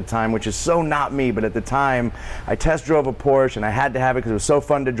Porsche at the time, which is so not me, but at the time I test drove a Porsche and I had to have it because it was so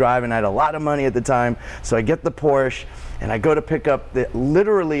fun to drive, and I had a lot of money at the time. So I get the Porsche and I go to pick up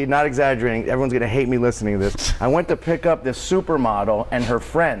literally, not exaggerating, everyone's gonna hate me listening to this. I went to pick up this supermodel and her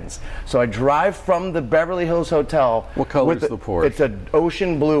friends. So I drive from the Beverly Hills Hotel. What color is the Porsche? It's an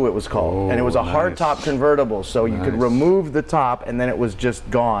ocean blue, it was called. And it was a hardtop convertible, so you could remove the top and then it was just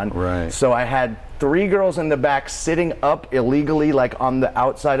gone. Right. So I had 3 girls in the back sitting up illegally, like on the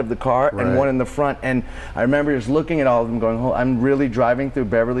outside of the car, and one in the front. And I remember just looking at all of them going, oh, I'm really driving through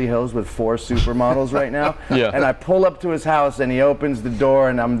Beverly Hills with 4 supermodels right now. Yeah. And I pull up to his house and he opens the door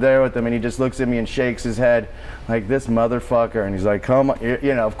and I'm there with him and he just looks at me and shakes his head like, this motherfucker. And he's like, come on.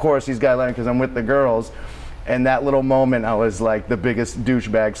 Of course he's got to let me because I'm with the girls. And that little moment, I was like the biggest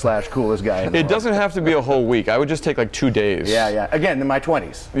douchebag / coolest guy in the It world. doesn't have to be a whole week. I would just take like 2 days. Yeah. Again, in my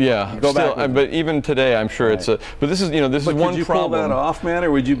 20s. Yeah. Go still, back. but even today, I'm sure it's a. But this is, this is one Could you problem. pull that off, man, or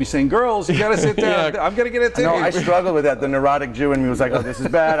would you be saying, girls, you gotta sit down. Yeah. I'm gonna get a ticket. No, I struggled with that. The neurotic Jew in me was like, oh, this is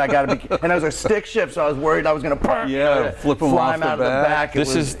bad. I gotta be. And I was a stick shift, so I was worried I was gonna flip him fly off him the out of the back.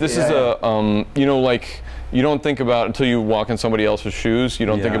 back. Like. You don't think about, until you walk in somebody else's shoes, you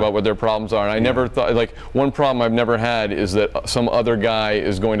don't think about what their problems are. And I never thought, like, one problem I've never had is that some other guy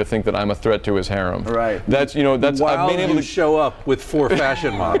is going to think that I'm a threat to his harem. Right. That's, While I've been able to show up with 4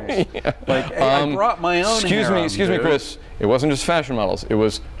 fashion models. Like, hey, I brought my own Excuse me, Chris. It wasn't just fashion models. It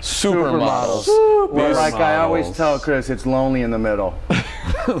was supermodels. Well, like I always tell Chris, it's lonely in the middle.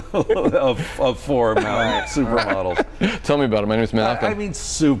 of 4 supermodels. Tell me about it. My name is Malcolm. I mean,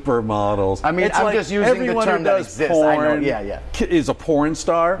 supermodels. I mean, it's I'm like just using everyone the term who that does exists. porn I know. Yeah. Is a porn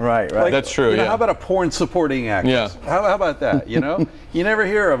star. Right. Like, That's true, yeah. How about a porn supporting actress? Yeah. How about that? You never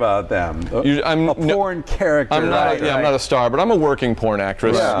hear about them. A porn character. I'm not a star, but I'm a working porn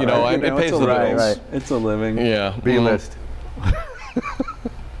actress. Yeah, it pays the bills. It's a living. Yeah. B-list.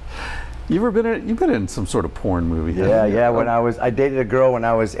 You've been in some sort of porn movie. Yeah, haven't you? yeah. I dated a girl when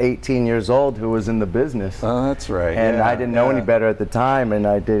I was 18 years old who was in the business. Oh, that's right. And yeah, I didn't know yeah. any better at the time, and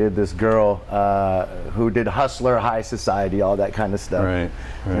I dated this girl who did Hustler, High Society, all that kind of stuff. Right,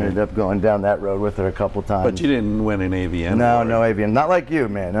 right. Ended up going down that road with her a couple times. But you didn't win an AVN No, award. no AVN. Not like you,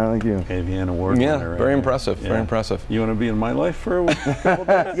 man. Not like you. AVN award Yeah, winner. Right very there. impressive. Very impressive. You want to be in my life for a couple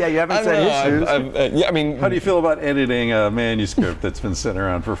days? Yeah, you haven't said his shoes. Yeah, I mean, How do you feel about editing a manuscript that's been sitting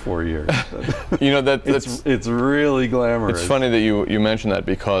around for 4 years? you know that's It's really glamorous. It's funny that you mentioned that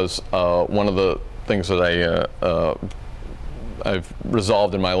because one of the things that I've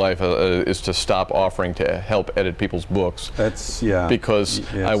resolved in my life is to stop offering to help edit people's books. That's Because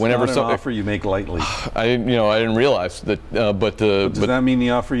it's whenever not an offer you make lightly. I didn't realize that. Does that mean the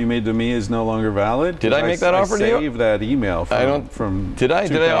offer you made to me is no longer valid? Did I make that offer to you? I saved that email from Did I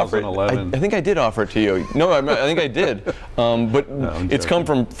offer it? 2011. I think I did offer it to you. No, I think I did. But it's come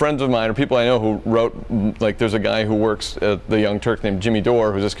from friends of mine or people I know who wrote. Like, there's a guy who works at the Young Turks named Jimmy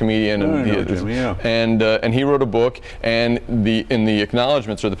Dore, who's this comedian, and he wrote a book. And in the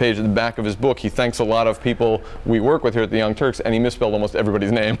acknowledgments or the page at the back of his book, he thanks a lot of people we work with here at the Young Turks, and he misspelled almost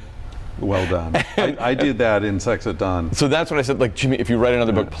everybody's name. Well done. I did that in Sex at Dawn. So that's what I said, like, Jimmy, if you write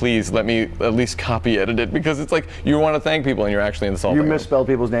another book, please let me at least copy edit it, because it's like you want to thank people and you're actually insulting You them. misspelled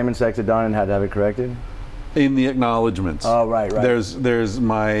people's name in Sex at Dawn and had to have it corrected? In the acknowledgments. Oh, right. There's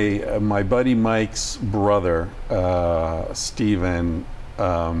my buddy Mike's brother, Stephen,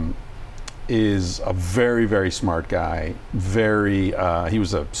 is a very, very smart guy. He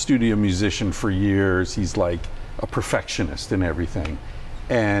was a studio musician for years. He's like a perfectionist in everything.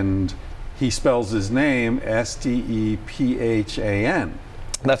 And he spells his name Stephan.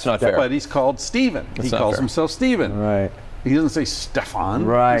 That's not fair. But he's called Stephen. He calls himself Stephen. Right. He doesn't say Stefan.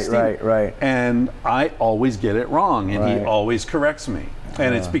 Right. And I always get it wrong, and he always corrects me.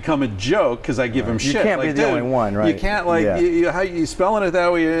 And it's become a joke because I give him shit. You can't like, be the only one, right? You can't, like, how you spelling it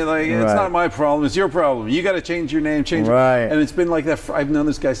that way, you're like, it's not my problem, it's your problem. You got to change your name, change it. And it's been like that. I've known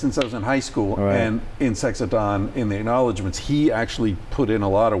this guy since I was in high school. And in Sex at Dawn, in the acknowledgments, he actually put in a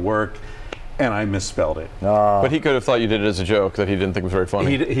lot of work, and I misspelled it. But he could have thought you did it as a joke that he didn't think was very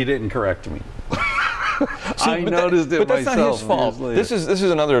funny. He didn't correct me. See, I noticed it but that's myself. not his fault. This is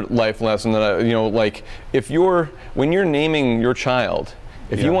another life lesson that like when you're naming your child,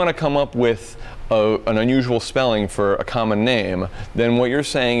 if you want to come up with an unusual spelling for a common name, then what you're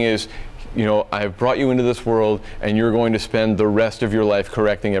saying is, I've brought you into this world, and you're going to spend the rest of your life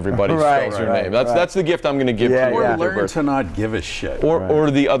correcting everybody who spells your name. That's the gift I'm going to give to you. Or learn to not give a shit. Or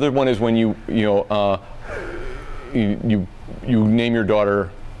the other one is when you name your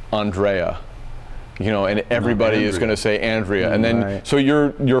daughter Andrea. And everybody is going to say Andrea, and then so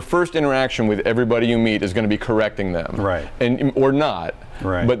your first interaction with everybody you meet is going to be correcting them, or not.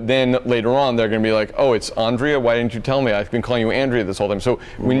 But then later on, they're going to be like, "Oh, it's Andrea. Why didn't you tell me? I've been calling you Andrea this whole time." So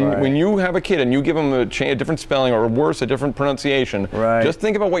when you have a kid and you give them a different spelling, or worse, a different pronunciation, just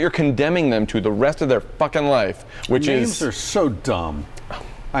think about what you're condemning them to the rest of their fucking life, which names are so dumb.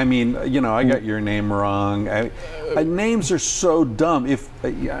 I mean, I got your name wrong. Names are so dumb. I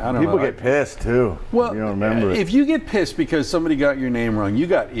don't know. People get pissed too. Well, you don't remember if you get pissed because somebody got your name wrong, you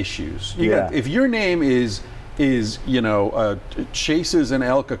got issues. If your name is chases an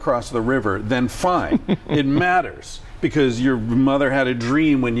elk across the river, then fine, it matters. Because your mother had a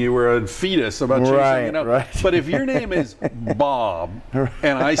dream when you were a fetus about chasing, But if your name is Bob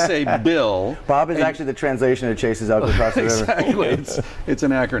and I say Bill, Bob is actually the translation of chases out across the river. Exactly, it's an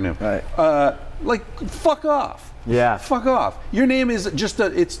acronym. Fuck off. Yeah. Fuck off. Your name is just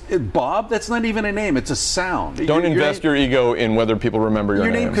it's Bob. That's not even a name. It's a sound. Don't invest your ego in whether people remember your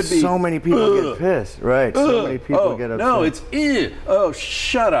name. Your name could be. So many people get pissed. So many people get upset. No, it's Oh,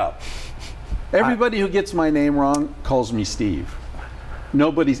 shut up. Everybody who gets my name wrong calls me Steve.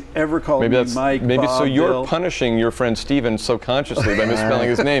 Nobody's ever called me Mike, Maybe Bob, so you're Bill. punishing your friend Steven subconsciously by misspelling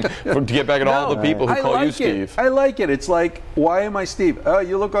his name to get back at all the people who call you Steve. I like it. It's like, why am I Steve? Oh,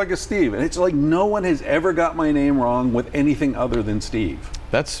 you look like a Steve. And it's like no one has ever got my name wrong with anything other than Steve.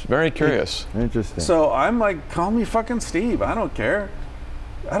 That's very curious. Interesting. So I'm like, call me fucking Steve. I don't care.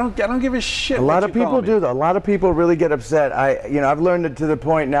 I don't give a shit. A lot of people do though. A lot of people really get upset. I've learned it to the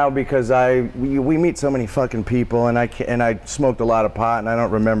point now because we meet so many fucking people, and I smoked a lot of pot, and I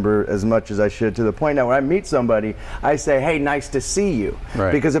don't remember as much as I should. To the point now when I meet somebody, I say, "Hey, nice to see you."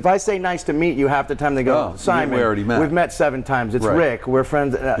 Right. Because if I say nice to meet you, half the time they go, "Simon, we already met. We've met 7 times. It's Rick. We're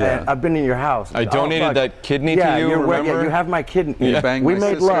friends. And I've been in your house." I donated that kidney to you. Yeah, you have my kidney. We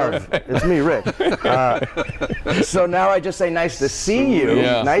made love. It's me, Rick. So now I just say, "Nice to see you."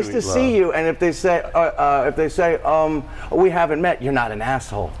 Yeah. nice to Sweet see love. you. And if they say, we haven't met, you're not an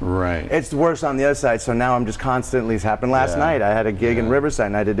asshole. Right. It's worse on the other side. So now I'm just constantly. It's happened last night. I had a gig in Riverside,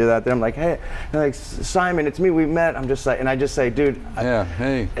 and I had to do that there. I'm like, hey, they're like, Simon, it's me. We met. I'm just like, and I just say, dude,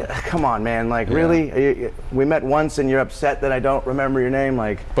 Hey. come on, man. Like, really? We met once, and you're upset that I don't remember your name.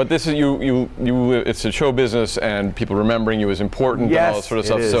 Like, But this is you. It's a show business, and people remembering you is important and all Yes, that sort of it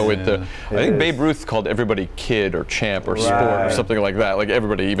stuff. is. So I think is. Babe Ruth called everybody kid or champ or sport or Right. something like that. Like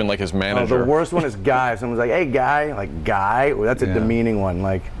everybody, even like his oh, manager. the worst one is guy. Someone's like, hey, guy. Like, guy. Well, that's a Yeah. demeaning one.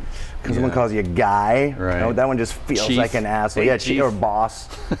 Like, because someone calls you guy. Right. No, that one just feels Chief. like an asshole. Hey, Yeah, chief. or boss.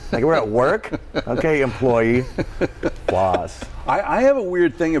 Like, we're at work. Okay, employee. Boss. I have a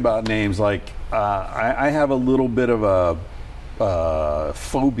weird thing about names. Like, I have a little bit of a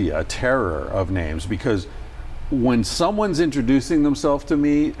phobia, a terror of names, because when someone's introducing themselves to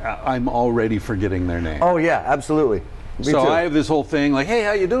me, I'm already forgetting their name. Oh, yeah, absolutely. Me so too. I have this whole thing like, hey,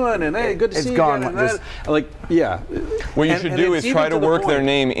 how you doing? And hey, good to It's see gone you again. like And this. like, yeah. What you And- should and do it's is even try to the work their point.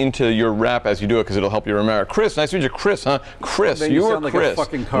 name into your rap as you do it, because it'll help you remember. Chris, nice to meet you, Chris, huh? Chris, Then you are sound like a Chris.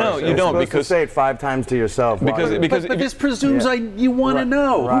 fucking car no, you salesman. don't, Supposed to because say it 5 times to yourself. because But if this presumes Yeah. you want to Right,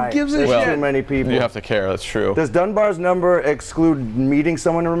 know. right. Who gives a There's shit? too many people. you have to care. That's true. Does Dunbar's number exclude meeting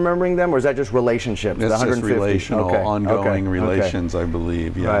someone and remembering them, or is that just relationships? It's the just 150? relational, Okay, ongoing okay, relations, I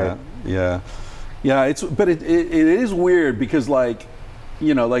believe. Yeah, Right. yeah. But it is weird because, like,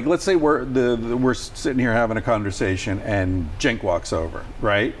 you know, like, let's say we're sitting here having a conversation and Cenk walks over,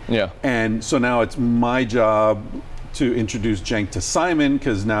 right? Yeah. And so now it's my job to introduce Cenk to Simon,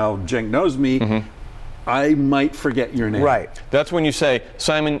 because now Cenk knows me. Mm-hmm. I might forget your name. Right. That's when you say,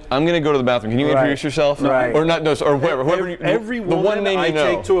 Simon, I'm going to go to the bathroom. Can you Right. introduce yourself? Right. Or not? No, or whoever. Every the woman one name I you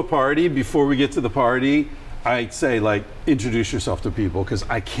know. take to a party, before we get to the party, I say, like, introduce yourself to people, because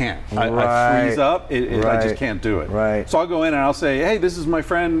I can't. I Right. freeze up. I Right. just can't do it. Right. So I'll go in and I'll say, hey, this is my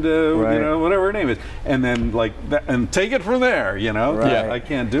friend, Right. you know, whatever her name is, and then and take it from there. You know, Right. Yeah. I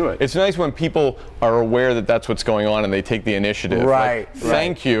can't do it. It's nice when people are aware that that's what's going on and they take the initiative. Right, Like,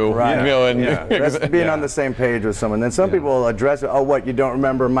 Thank you. right. You know, and Yeah. That's being Yeah. on the same page with someone. Then some people will address it. Oh, what, you don't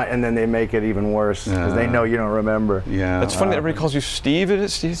remember my, and then they make it even worse because they know you don't remember. Yeah. It's funny that everybody calls you Steve. Is it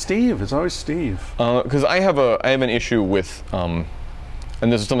Steve? Steve. It's always Steve. Because I have an issue with, and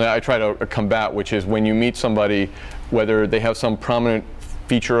this is something I try to combat, which is when you meet somebody, whether they have some prominent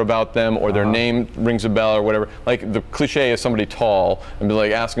feature about them or their name rings a bell or whatever. Like the cliche is somebody tall and be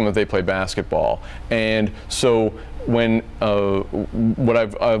like, ask them if they play basketball. And so when what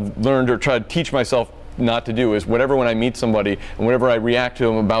I've learned or tried to teach myself not to do is when I meet somebody and whenever I react to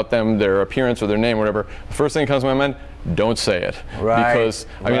them about them, their appearance or their name or whatever, the first thing that comes to my mind, don't say it. Right, Because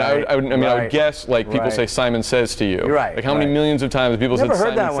I would right, guess like people right. say Simon says to you. You're right, Like how many right. millions of times people Never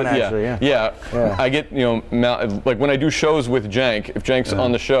said heard Simon that said, one, actually, yeah. I get, like when I do shows with Cenk, if Cenk's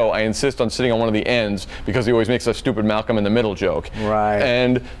on the show, I insist on sitting on one of the ends because he always makes a stupid Malcolm in the Middle joke. Right.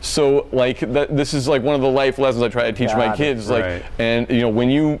 And so like this is like one of the life lessons I try to teach my Got it. kids. Right. Like, and when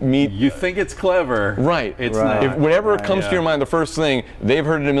you meet You think it's clever. Right. It's Right. not. if whatever comes to Yeah. your mind, the first thing, they've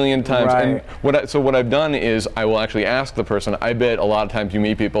heard it a million times. And Right. what I've done is I will actually ask the person. I bet a lot of times you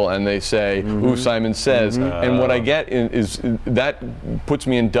meet people and they say, "Ooh, Simon says," and what I get is that puts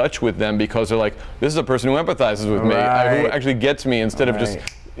me in Dutch with them because they're like, "This is a person who empathizes with me, who Right. actually gets me," instead of just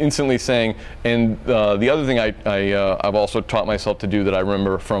Right. instantly saying. And the other thing I've also taught myself to do that I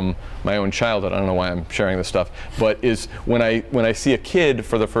remember from my own childhood, I don't know why I'm sharing this stuff, but is when I see a kid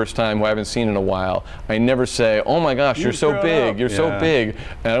for the first time who I haven't seen in a while, I never say, "Oh my gosh, you're so grown big, up." you're so Yeah. big,"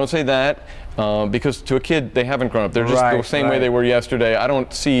 and I don't say that. Because to a kid, they haven't grown up. They're just the Right, same way right. they were yesterday. I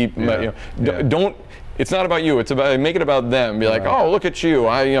don't see, Yeah. don't. It's not about you. It's about make it about them. Be like, oh, look at you.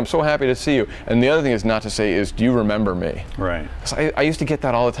 I'm so happy to see you. And the other thing is not to say is, do you remember me? Right. 'Cause I used to get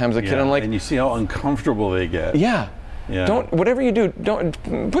that all the time as a kid. Yeah. I'm like, and you see how uncomfortable they get. yeah. Yeah. Don't whatever you do. Don't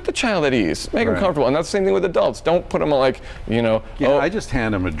put the child at ease. Make them Right. comfortable. And that's the same thing with adults. Don't put them like, Yeah, oh, I just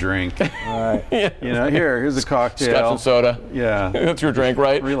hand them a drink. Right. You know, here's a cocktail. Scotch and soda. Yeah. That's your drink,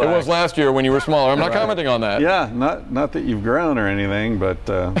 right? It Relax. was last year when you were smaller. I'm not commenting on that. Yeah, not that you've grown or anything, but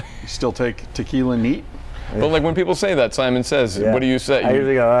you still take tequila neat. But like when people say that, Simon says, Yeah. what do you say? I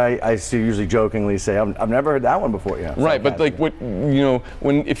usually go. I usually jokingly say, "I've never heard that one before." Yeah. Right, but like what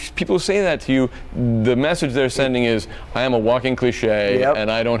when if people say that to you, the message they're sending is, I am a walking cliche, Yep. and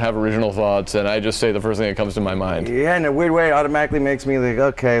I don't have original thoughts, and I just say the first thing that comes to my mind. Yeah, in a weird way, it automatically makes me like,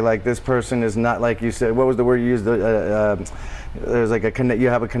 okay, like this person is not like you said. What was the word you used? there's like you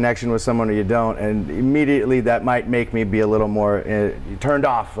have a connection with someone or you don't, and immediately that might make me be a little more turned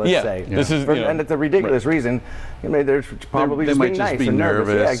off. Let's say. This is, and it's a ridiculous reason. They're probably they just might being just nice be and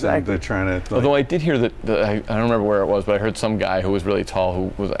nervous. Yeah, exactly. And they're trying to. Although I did hear that, I don't remember where it was, but I heard some guy who was really tall,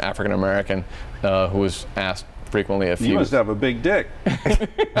 who was African American, who was asked frequently if you must have a big dick.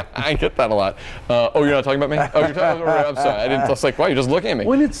 I get that a lot. Oh, you're not talking about me? Oh, you're talking. I'm sorry. I was like, wow, you're just looking at me.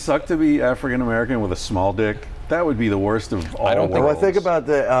 Wouldn't it suck to be African American with a small dick? That would be the worst of all worlds. Well, think about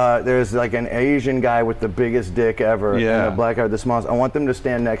there's like an Asian guy with the biggest dick ever, and a black guy with the smallest. I want them to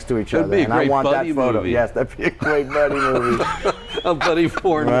stand next to each other, and I want that photo. Movie. Yes, that'd be a great buddy movie. A buddy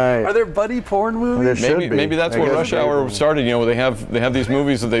porn. Right. Are there buddy porn movies? There should be. Maybe that's where Rush Hour started. They have these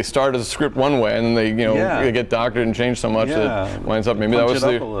movies that they start as a script one way, and then they get doctored and changed so much that it winds up. Maybe that was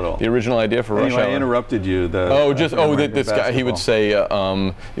the original idea for Rush Hour. I interrupted you. This guy. He would say,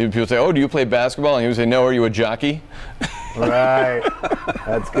 people would say, "Oh, do you play basketball?" And he would say, "No, are you a jockey?" Right.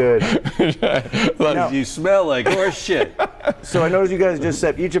 That's good. Now, you smell like horse shit. So I noticed you guys just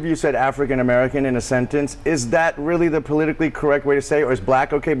said, each of you said African American in a sentence. Is that really the politically correct way to say it, or is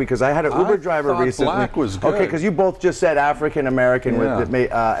black okay? Because I had an Uber driver recently. Black was good. Okay, because you both just said African American,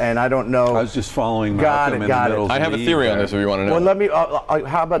 and I don't know. I was just following Malcolm in the middle. I have a theory on this if you want to know. Well, let me,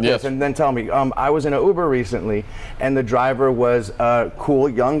 how about this, and then tell me. I was in an Uber recently, and the driver was a cool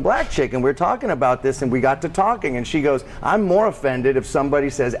young black chick, and we were talking about this, and we got to talking, and she goes, I'm more offended if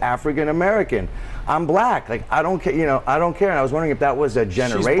somebody says African American. I'm black. Like, I don't care, I don't care. And I was wondering if that was a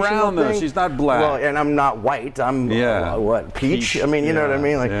generational thing. She's brown, though. She's not black. Well, and I'm not white. I'm, peach? I mean, you know what I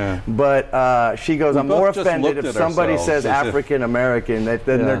mean? Like, but she goes, I'm more offended if somebody says African American, that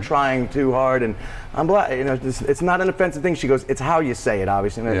then they're trying too hard. And I'm black. It's not an offensive thing. She goes, it's how you say it,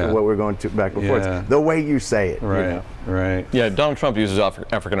 obviously. And that's what we're going to back and forth. It's the way you say it. Right. Right. Yeah, Donald Trump uses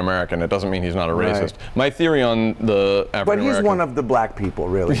African American. It doesn't mean he's not a racist. My theory on the African American. But he's one of the black people,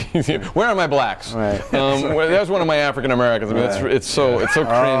 really. Where are my blacks? Right. There's one of my African Americans. I mean, it's so cringe.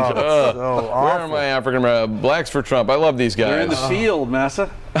 So where are my African Americans? Blacks for Trump. I love these guys. They're in the field,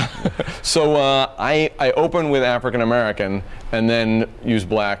 massa. So I open with African American and then use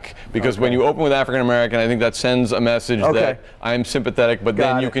black because when you open with African American, I think that sends a message that I'm sympathetic, but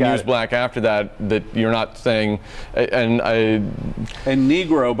then you can use black after that you're not saying. And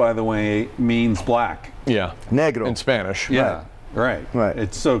Negro, by the way, means black. Yeah. Negro. In Spanish. Yeah. Right.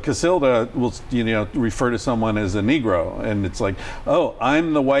 It's so Casilda will refer to someone as a Negro, and it's like, oh,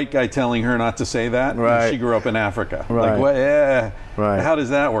 I'm the white guy telling her not to say that. Right. And she grew up in Africa. Right. Like, what? Yeah. Right. How does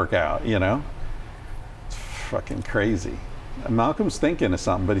that work out? It's fucking crazy. Malcolm's thinking of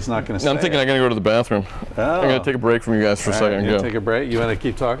something, but he's not going to say. I'm thinking I got to go to the bathroom. I'm going to take a break from you guys for a second. You take a break? You want to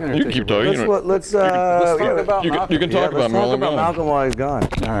keep talking? You can keep talking. Let's talk about Malcolm. You can talk about me while I'm gone. Malcolm while he's gone.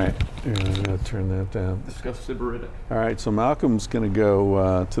 All right. I'm going to turn that down. Discuss Sybaritic. All right. So Malcolm's going to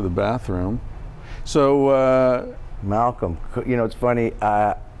go to the bathroom. So Malcolm, it's funny.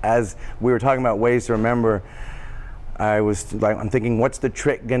 As we were talking about ways to remember, I'm thinking, what's the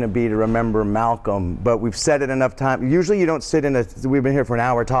trick going to be to remember Malcolm? But we've said it enough times. Usually you don't sit we've been here for an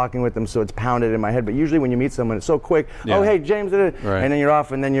hour talking with them, so it's pounded in my head. But usually when you meet someone, it's so quick. Yeah. Oh, hey, James, and then you're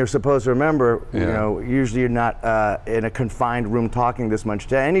off, and then you're supposed to remember. Yeah. Usually you're not in a confined room talking this much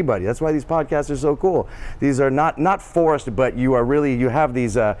to anybody. That's why these podcasts are so cool. These are not forced, but you have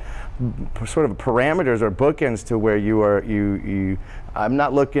these sort of parameters or bookends to where I'm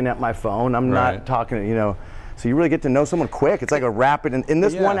not looking at my phone. I'm not talking, So you really get to know someone quick. It's like a rapid. In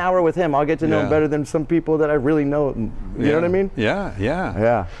this 1 hour with him, I'll get to know him better than some people that I really know. You know what I mean?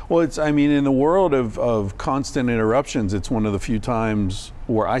 Yeah. Well, in the world of constant interruptions, it's one of the few times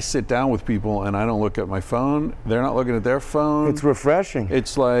where I sit down with people and I don't look at my phone. They're not looking at their phone. It's refreshing.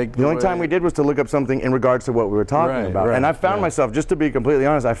 It's like the only time we did was to look up something in regards to what we were talking about. And I found myself, just to be completely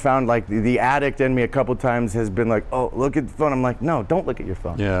honest, I found like the addict in me a couple times has been like, oh, look at the phone. I'm like, no, don't look at your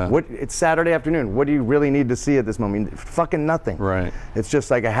phone. Yeah. It's Saturday afternoon. What do you really need to see at this moment? Fucking nothing. Right. It's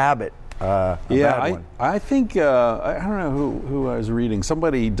just like a habit. I think I don't know who I was reading.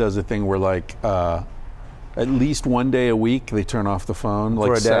 Somebody does a thing where like at least one day a week they turn off the phone,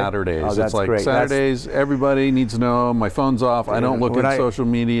 like Saturdays. Oh, that's it's like great. Saturdays, everybody needs to know my phone's off. I don't look at social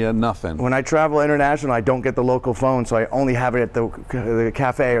media, nothing. When I travel international, I don't get the local phone, so I only have it at the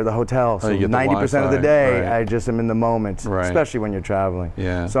cafe or the hotel. So 90% of the day, I just am in the moment, especially when you're traveling.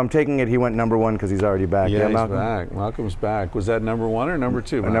 Yeah. So I'm taking it he went number one because he's already back. Yeah, he's Malcolm? back. Malcolm's back. Was that number one or number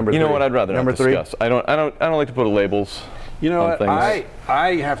two? Number three. You know what? I'd rather number not three. discuss. I don't like to put labels. You know on what? things.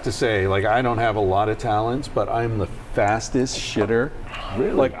 I have to say, like, I don't have a lot of talents, but I'm the fastest shitter.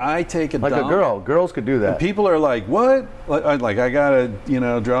 Really? Like, I take a Like dump. a girl. Girls could do that. People are like, "What?" Like I gotta,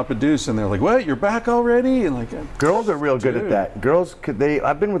 drop a deuce, and they're like, "What? You're back already?" And like, Girls are real good at Dude. that. Girls could.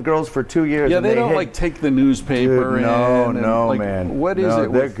 I've been with girls for 2 years. yeah, and they don't hit- like take the newspaper. Dude, no, in and, no, like, man. What is No,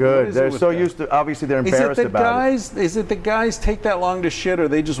 it? They're with- good. what is it They're with so that? used to. Obviously, they're Is it embarrassed the about guys? Is it the guys take that long to shit, or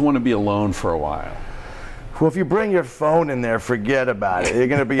they just want to be alone for a while? it. Well, if you bring your phone in there, forget about it. You're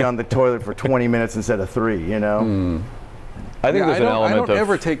gonna be on the toilet for 20 minutes instead of 3. You know. I think Yeah, there's an I element don't of.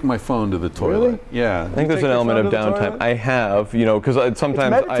 ever take my phone to the toilet. Really? Yeah. I think there's an element of downtime. I have, because sometimes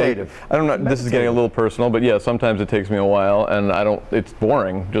meditative. I don't know. This is getting a little personal, but yeah, sometimes it takes me a while, and I don't. It's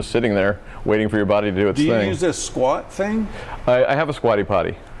boring just sitting there waiting for your body to do its Do you thing. use a squat thing? I have a squatty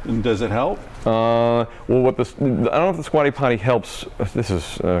potty. And does it help? Well, I don't know if the squatty potty helps. This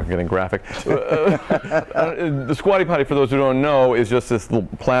is getting graphic. The squatty potty, for those who don't know, is just this little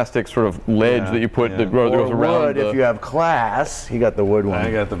plastic sort of ledge Yeah, that you put yeah. that goes Or around. wood if you have class. You got the wood one.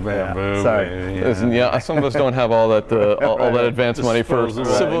 I got the bamboo. Sorry. baby, yeah. Listen, yeah, some of us don't have all that all that advance money for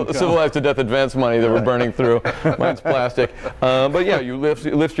Disposable income. civilized to death advance money that we're burning through. Mine's plastic, but yeah, you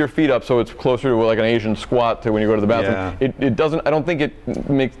lift your feet up so it's closer to like an Asian squat to when you go to the bathroom. Yeah. It doesn't. I don't think it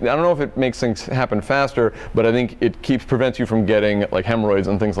makes. I don't know if it makes things happen faster, but I think it prevents you from getting like hemorrhoids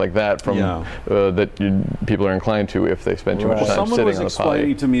and things like that from that people are inclined to if they spend too much Right. time Someone sitting was on the explaining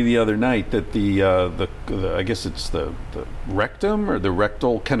potty. to me the other night that the I guess it's the rectum or the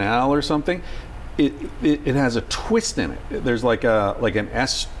rectal canal or something. It has a twist in it. There's like an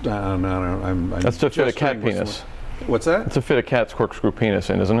S. I'm That's to fit a cat gesturing with penis. some- What's that? It's to fit a cat's corkscrew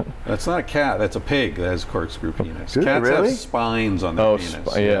penis in, isn't it? That's not a cat. That's a pig that has corkscrew penis. Do they Cats really? have spines on their Oh,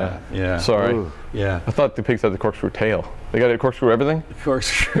 penis. yeah. Yeah. Sorry. Ooh. Yeah. I thought the pigs had the corkscrew tail. They got a corkscrew everything?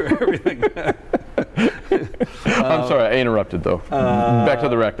 Corkscrew everything. I'm sorry, I interrupted though. Back to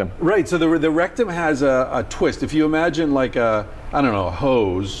the rectum. Right. So the rectum has a twist. If you imagine like a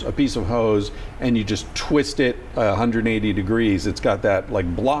hose, a piece of hose, and you just twist it 180 degrees, it's got that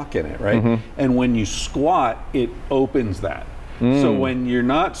like block in it, right? And when you squat, it opens that. So when you're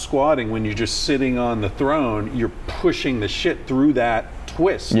not squatting, when you're just sitting on the throne, you're pushing the shit through that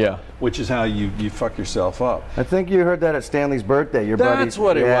twist. Yeah. Which is how you fuck yourself up. I think you heard that at Stanley's birthday. Your buddy. That's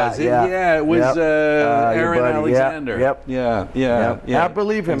what it was. It was Yep. Your Aaron buddy. Yep. Alexander. Yep. Yeah. I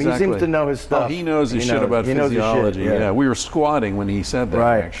believe him. He seems to know his stuff. Oh, he knows his shit about he knows his shit, physiology. yeah. Yeah, we were squatting when he said that.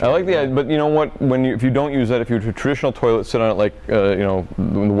 Right. Actually. I like the idea, but you know what? If you don't use that, if you have a traditional toilet, sit on it like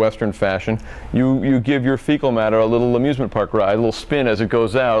in the Western fashion, you give your fecal matter a little amusement park ride, a little spin as it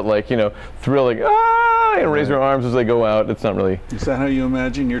goes out, like thrilling. And raise your arms as they go out. It's not really. Is that how you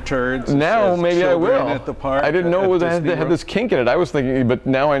imagine your turds? Now As maybe I children will. At the park. I didn't know it at Disney had World? this kink in it. I was thinking, but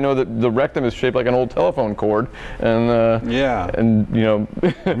now I know that the rectum is shaped like an old telephone cord, and Yeah. and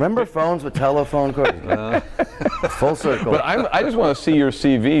Remember phones with telephone cords? Full circle. But I just want to see your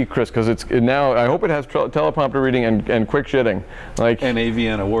CV, Chris, because it's now. I hope it has teleprompter reading and quick shitting. Like An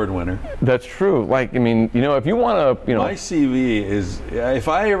AVN award winner. that's true. Like I mean, if you want to, My CV is, if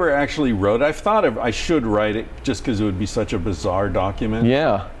I ever actually wrote, I've thought of, I should write it just because it would be such a bizarre document.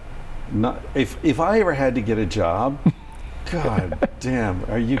 yeah. Not, if I ever had to get a job, God damn,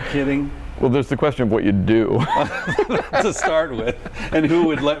 are you kidding? Well, there's the question of what you do. To start with, and who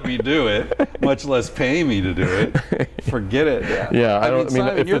would let me do it, much less pay me to do it. Forget it. Yeah, I don't- I mean,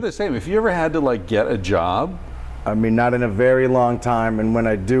 Simon, if you're the- the same. If you ever had to like get a job, I mean, not in a very long time, and when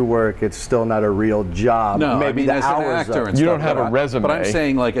I do work, it's still not a real job. no, Maybe I mean, the as an hours actor of- and You stuff, don't have but a I- resume. But I'm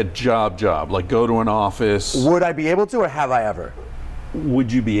saying like a job, like go to an office. Would I be able to, or have I ever?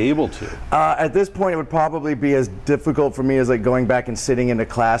 Would you be able to? At this point, it would probably be as difficult for me as like going back and sitting in a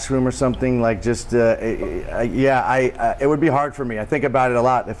classroom or something. Like just, it would be hard for me. I think about it a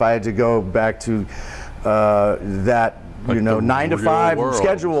lot. If I had to go back to that, Like the 9 to real 5 world.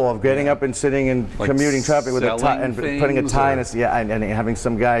 schedule of getting up and sitting and Like commuting traffic with a tie selling and putting a things tie in or- and having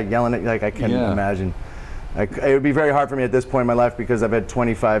some guy yelling at you, like I can't Yeah. imagine. It would be very hard for me at this point in my life because I've had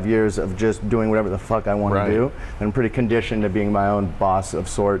 25 years of just doing whatever the fuck I want Right. to do, and I'm pretty conditioned to being my own boss of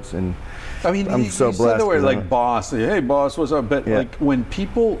sorts. And I mean, I'm you so said blessed. the word you know. like boss. Hey, boss, what's up? But Yeah. like when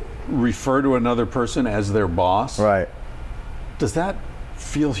people refer to another person as their boss, Right. does that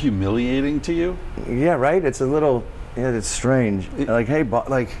feel humiliating to you? Yeah, right? It's a little, it's strange. Like, hey,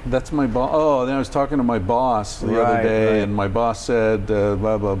 like, That's my boss. Oh, then I was talking to my boss the other Right, day, right. and my boss said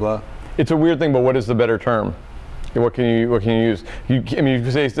blah blah blah. It's a weird thing, but what is the better term? What can you use? I mean, if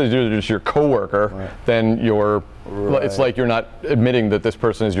you say they're just your coworker, then it's like you're not admitting that this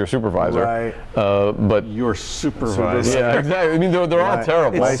person is your supervisor. Right. But Your supervisor. yeah, exactly. I mean, they're all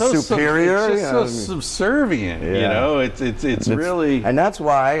terrible. My superior, It's you just know, so subservient. You know, it's really. And that's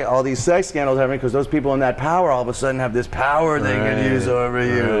why all these sex scandals happen, because those people in that power all of a sudden have this power they can use over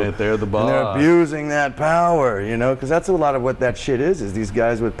you. Right, they're the boss. And they're abusing that power, you know, because that's a lot of what that shit is these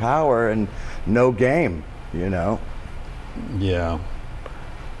guys with power and no game, you know. Yeah.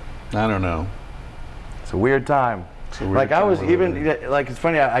 I don't know. It's a weird time. Like I was even like, it's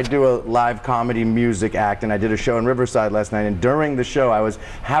funny, I do a live comedy music act, and I did a show in Riverside last night, and during the show I was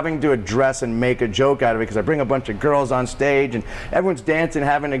having to address and make a joke out of it, because I bring a bunch of girls on stage and everyone's dancing,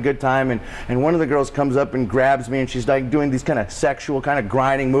 having a good time, and one of the girls comes up and grabs me, and she's like doing these kind of sexual, kind of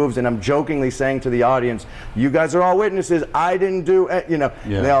grinding moves, and I'm jokingly saying to the audience, you guys are all witnesses, I didn't do it, you know.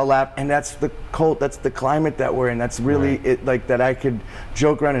 And they all laugh, and that's the cult, that's the climate that we're in. That's really it, like that I could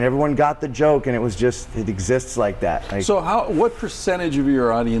joke around and everyone got the joke, and it was just, it exists like that. Like, So what percentage of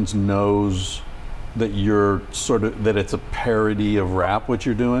your audience knows that you're sort of, that it's a parody of rap, what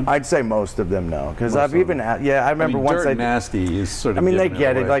you're doing? I'd say most of them know, because I've even, I remember once Dirt Nasty is sort of. I mean, they giving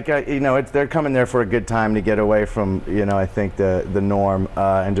get it. away. Like, you know, they're coming there for a good time to get away from, you know, I think the norm,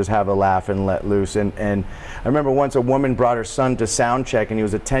 and just have a laugh and let loose. And I remember once a woman brought her son to sound check, and he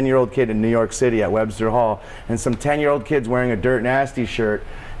was a 10-year-old kid in New York City at Webster Hall, and some 10-year-old kid's wearing a Dirt Nasty shirt.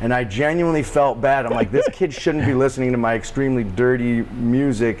 And I genuinely felt bad. I'm like, this kid shouldn't be listening to my extremely dirty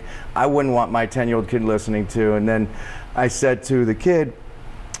music. I wouldn't want my 10-year-old kid listening to. And then I said to the kid,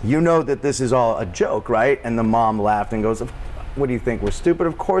 you know that this is all a joke, right? And the mom laughed and goes, what do you think, we're stupid?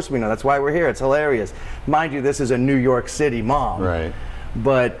 Of course we know. That's why we're here. It's hilarious. Mind you, this is a New York City mom. Right.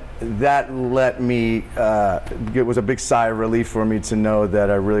 But that let me, it was a big sigh of relief for me to know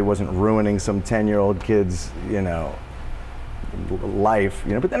that I really wasn't ruining some 10-year-old kid's, you know, life,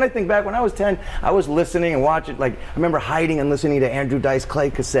 you know. But then I think back when I was 10, I was listening and watching, like, I remember hiding and listening to Andrew Dice Clay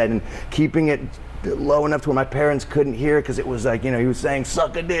cassette and keeping it low enough to where my parents couldn't hear, because it was like, you know, he was saying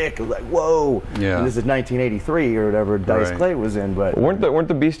suck a dick. It was like, whoa. Yeah. And this is 1983 or whatever Dice Clay was in. But weren't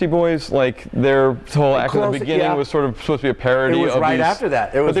the Beastie Boys, like, their whole act in the beginning was sort of supposed to be a parody? It was of right these, after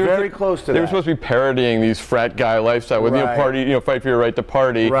that. It was very close to that. They were supposed to be parodying these frat guy lifestyle with, you know, party, you know, fight for your right to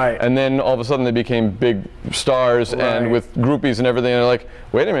party. Right. And then all of a sudden they became big stars and with groupies and everything. And they're like,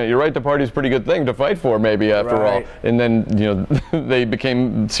 wait a minute, your right to party is a pretty good thing to fight for, maybe, after all. And then, you know, they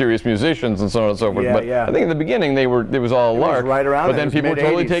became serious musicians and so on and so forth. But I think in the beginning it was all a lark. Right around but then people were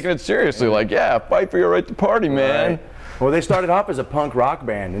totally taking it seriously, like, yeah, fight for your right to party, man. Well, they started off as a punk rock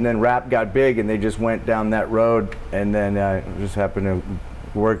band, and then rap got big, and they just went down that road, and then it just happened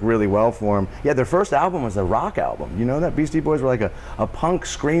to work really well for them. Yeah, their first album was a rock album. You know that? Beastie Boys were like a punk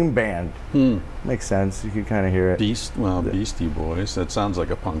scream band. Makes sense. You could kind of hear it. Beastie Boys. That sounds like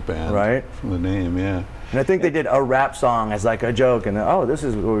a punk band. Right? From the name, yeah. And I think they did a rap song as like a joke, and this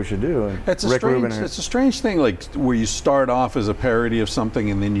is what we should do. And it's a strange thing, like where you start off as a parody of something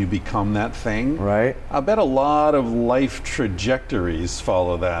and then you become that thing. Right. I bet a lot of life trajectories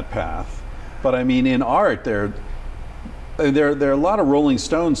follow that path. But I mean, in art, there are a lot of Rolling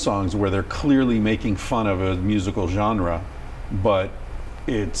Stones songs where they're clearly making fun of a musical genre, but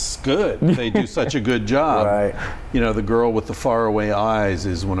it's good. They do such a good job. Right. You know, The Girl with the Faraway Eyes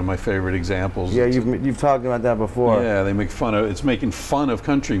is one of my favorite examples. Yeah, you've talked about that before. Yeah, they make fun of, it's making fun of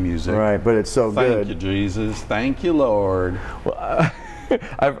country music. Right, but it's so good. Thank you, Jesus. Thank you, Lord. Well,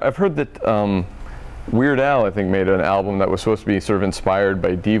 I've heard that Weird Al, I think, made an album that was supposed to be sort of inspired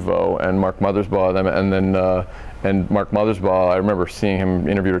by Devo and Mark Mothersbaugh, and then and Mark Mothersbaugh, I remember seeing him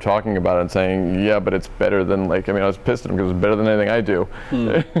interviewed or talking about it and saying, yeah, but it's better than, like, I mean, I was pissed at him because it's better than anything I do.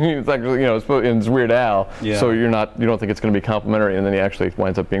 It's like, you know, it's Weird Al, so you don't think it's going to be complimentary, and then he actually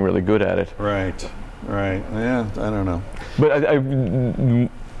winds up being really good at it. Right. Yeah, I don't know.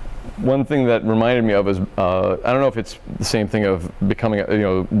 But one thing that reminded me of is, I don't know if it's the same thing of becoming, you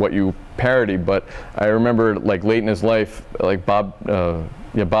know, what you parody, but I remember, like, late in his life, like Bob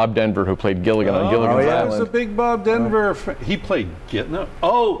Denver, who played Gilligan on Gilligan's Island. He was a big Bob Denver. He played no,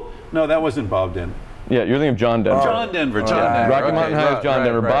 that wasn't Bob Denver. Yeah, you're thinking of John Denver. John Denver. Rocky Mountain High is John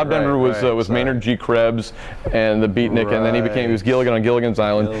Denver. Bob Denver was Maynard G. Krebs and the Beatnik, and then he was Gilligan on Gilligan's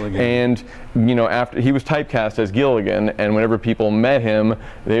Island. And, you know, after he was typecast as Gilligan, and whenever people met him,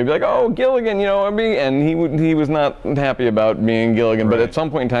 they'd be like, "Oh, Gilligan," you know, and he was not happy about being Gilligan. But at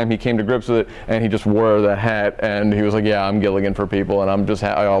some point in time, he came to grips with it, and he just wore the hat, and he was like, "Yeah, I'm Gilligan for people, and I'm just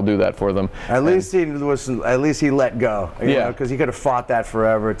I'll do that for them." At least he let go. You know, because he could have fought that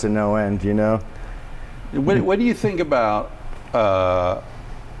forever to no end. You know. What do you think about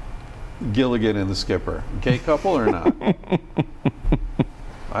Gilligan and the Skipper? Gay couple or not?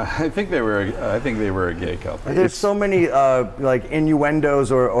 I think they were a gay couple. There's so many like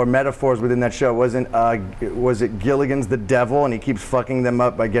innuendos or metaphors within that show. Was it Gilligan's the devil, and he keeps fucking them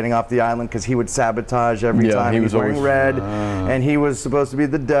up by getting off the island because he would sabotage every time. He was wearing red, and he was supposed to be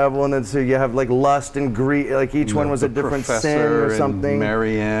the devil, and then so you have like lust and greed. Like each one was a different sin or something.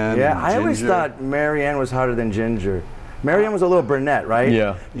 Marianne. Yeah, I always thought Marianne was hotter than Ginger. Marianne was a little brunette, right?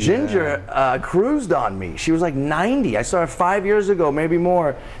 Yeah. Ginger cruised on me. She was like 90. I saw her 5 years ago, maybe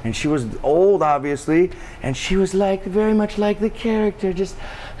more. And she was old, obviously. And she was like, very much like the character, just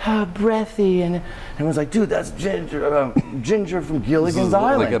breathy. And I was like, dude, that's Ginger, Ginger from Gilligan's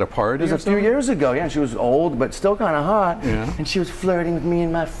Island. Like at a party? It was a few years ago. Yeah, she was old, but still kind of hot. Yeah. And she was flirting with me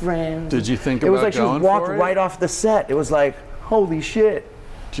and my friends. Did you think it about was like going she walked for it? right off the set. It was like, holy shit.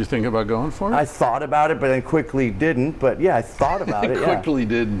 Did you think about going for it? I thought about it, but then quickly didn't. But yeah, I thought about it. Quickly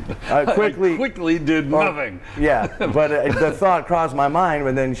didn't. Quickly did nothing. Yeah, but the thought crossed my mind,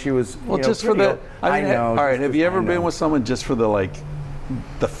 but then she was. Well, just for the. I know. All right. Have you ever been with someone just for the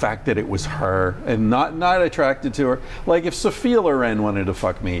fact that it was her and not attracted to her? Like if Sophia Loren wanted to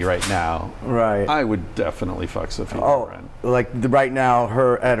fuck me right now, right? I would definitely fuck Sophia Loren. Like right now,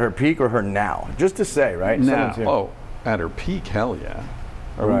 her at her peak or her now? Just to say, right? Now. At her peak, hell yeah.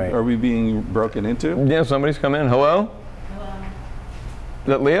 Are we being broken into? Yeah, somebody's come in. Hello? Hello. Is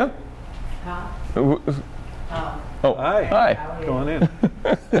that Leah? Huh? Oh, hi. Go on in.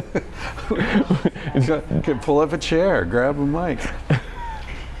 Can pull up a chair, grab a mic.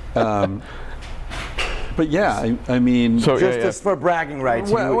 But yeah, I mean, so just for bragging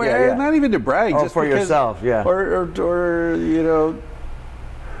rights. Not even to brag, just for yourself, yeah. Or you know.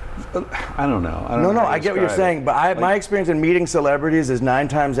 I don't know. No, I get what you're saying, but my experience in meeting celebrities is 9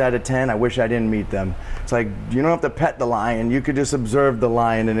 times out of 10, I wish I didn't meet them. It's like, you don't have to pet the lion, you could just observe the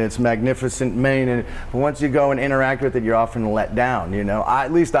lion and its magnificent mane, but once you go and interact with it, you're often let down, you know?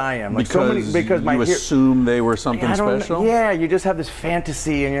 At least I am. Like because you assume they were something special? Yeah, you just have this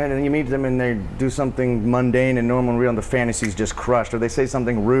fantasy, and then you meet them and they do something mundane and normal and real, and the fantasy's just crushed, or they say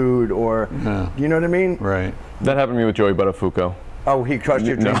something rude, or, you know what I mean? Right. That happened to me with Joey Buttafuoco. Oh, he crushed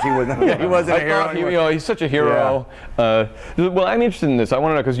your dreams. He wasn't a hero. He's such a hero. Yeah. Well, I'm interested in this. I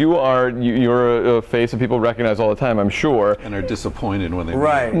want to know because you're a face that people recognize all the time, I'm sure. And are disappointed when they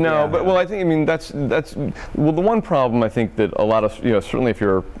right. No, but that's well, the one problem I think that a lot of certainly if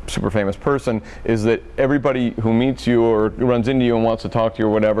you're a super famous person is that everybody who meets you or runs into you and wants to talk to you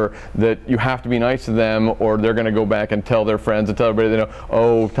or whatever, that you have to be nice to them or they're going to go back and tell their friends and tell everybody they know,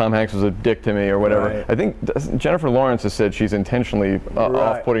 oh, Tom Hanks was a dick to me or whatever. Right. I think Jennifer Lawrence has said she's intentionally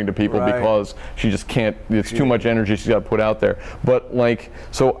off-putting to people because she just can't, it's too much energy she's got to put out there. But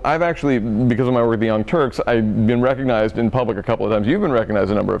so I've actually, because of my work with the Young Turks, I've been recognized in public a couple of times. You've been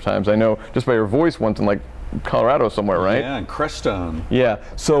recognized a number of times. I know just by your voice once in Colorado somewhere, right? Yeah, in Crestone. Yeah.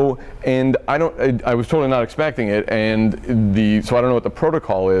 So, and I was totally not expecting it, and so I don't know what the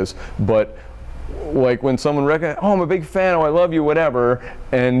protocol is, but when someone recognizes, oh, I'm a big fan, oh, I love you, whatever,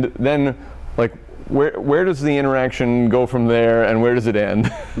 and then where does the interaction go from there, and where does it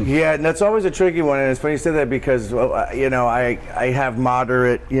end? Yeah, and that's always a tricky one, and it's funny you say that because I have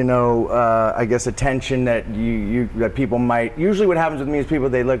moderate I guess attention that that people might. Usually, what happens with me is people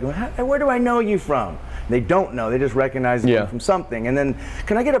they look, where do I know you from? They don't know. They just recognize me from something. And then,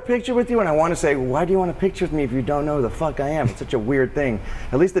 can I get a picture with you? And I want to say, why do you want a picture with me if you don't know who the fuck I am? It's such a weird thing.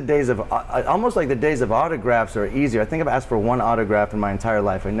 At least the days of, almost like the days of autographs are easier. I think I've asked for one autograph in my entire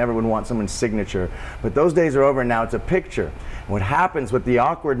life. I never would want someone's signature. But those days are over and now it's a picture. What happens, what the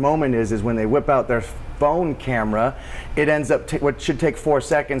awkward moment is when they whip out their phone camera, it ends up, what should take 4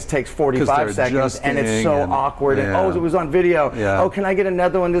 seconds takes 45 seconds, and it's so awkward. And, oh, it was on video. Yeah. Oh, can I get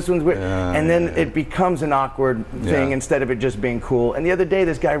another one? This one's weird. And then it becomes an awkward thing instead of it just being cool. And the other day,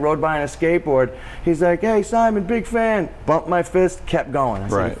 this guy rode by on a skateboard. He's like, hey, Simon, big fan. Bumped my fist, kept going. I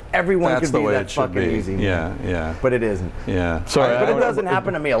said, if everyone could be that fucking easy. Yeah. But it isn't. Yeah. Sorry, but it doesn't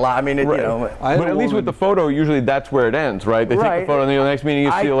happen to me a lot. I mean, but at least with the photo, usually that's where it ends, right? They take the photo, and then the next meeting,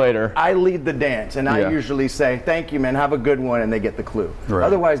 you see you later. I lead the dance, and I usually say, thank you, man, have a good one, and they get the clue. Right.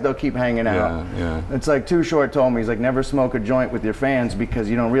 Otherwise, they'll keep hanging out. It's like Too Short told me, he's like, never smoke a joint with your fans because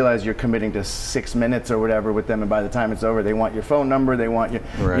you don't realize you're committing to 6 minutes minutes or whatever with them, and by the time it's over, they want your phone number, they want you,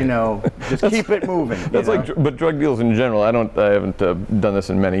 Right. you know, just keep it moving. That's but drug deals in general. I haven't done this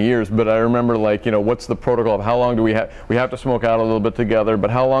in many years, but I remember, like, you know, what's the protocol of how long do we have to smoke out a little bit together, but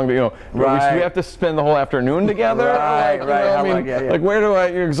how long do, you know, Right. we have to spend the whole afternoon together? Right, Like, right. You know, How I mean, long- yeah. like, where do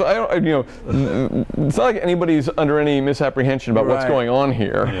I don't, you know, it's not like anybody's under any misapprehension about what's Right. going on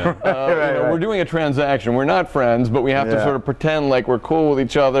here. Yeah. You know, right. We're doing a transaction. We're not friends, but we have to Yeah. sort of pretend like we're cool with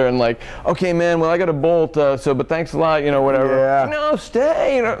each other and like, okay, man, well, I got to bolt, but thanks a lot, you know, whatever. Yeah. No,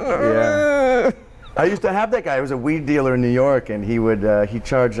 stay. You know. Yeah. I used to have that guy. He was a weed dealer in New York, and he would he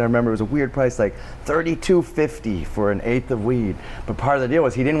charged. I remember it was a weird price, like $32.50 for an eighth of weed. But part of the deal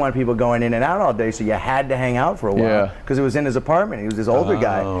was he didn't want people going in and out all day, so you had to hang out for a while Yeah. because it was in his apartment. He was this older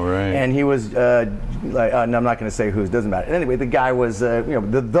guy, right. and he was no, I'm not going to say who. It doesn't matter. Anyway, the guy was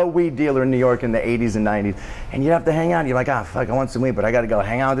the weed dealer in New York in the 80s and 90s, and you have to hang out. You're like, fuck, I want some weed, but I got to go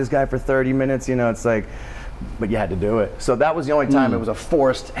hang out with this guy for 30 minutes. You know, it's like. But you had to do it. So that was the only time it was a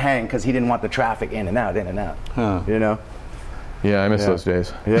forced hang because he didn't want the traffic in and out, Huh. You know? Yeah, I miss Yeah. those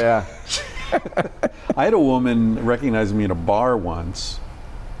days. Yeah. I had a woman recognize me in a bar once,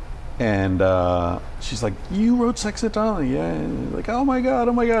 and she's like, "You wrote Sex at Dawn?" Yeah. Like, oh my god,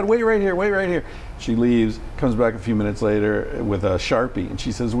 wait right here. She leaves, comes back a few minutes later with a Sharpie, and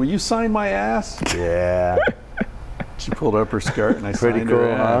she says, "Will you sign my ass?" Yeah. She pulled up her skirt, and I Pretty signed cool,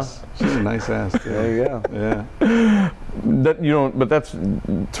 her huh? ass. She's a nice ass, too. There you go. Yeah. That you don't, but that's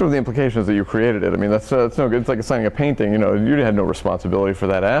sort of the implications that you created it. I mean, that's no good. It's like signing a painting. You know, you had no responsibility for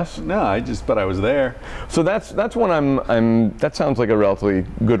that ass. No, but I was there. So that's one that sounds like a relatively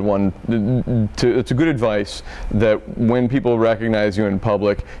good one. It's a good advice that when people recognize you in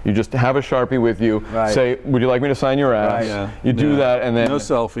public, you just have a Sharpie with you. Right. Say, "Would you like me to sign your ass?" Right. Yeah. You do Yeah. that, and then No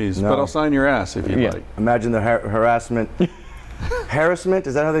selfies, No. but I'll sign your ass if you'd Yeah. like. Imagine the harassment. Harassment?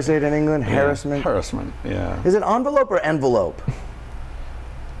 Is that how they say it in England? Harassment? Harassment, yeah. Is it envelope or envelope?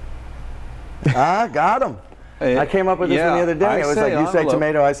 Got him. I came up with this one the other day. It was like, you say envelope.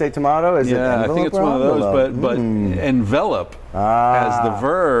 tomato, I say tomato. Is it Yeah, I envelope think it's or one of those, envelope? but envelop as the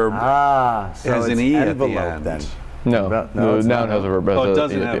verb So has an it's E at the envelope end. then. no, No, the it's noun not. has a verb. Oh, it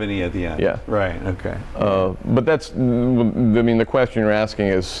doesn't have an E at the end. Yeah. Right, okay. But that's, I mean, the question you're asking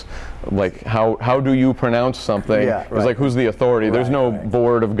is, like, how do you pronounce something? Yeah, It's right. like, who's the authority? There's Right, no right.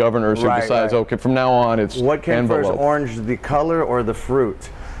 board of governors who Right, decides, right. okay, from now on it's What came envelope. first, orange, the color or the fruit?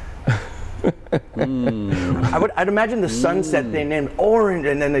 I'd imagine the sunset they named orange,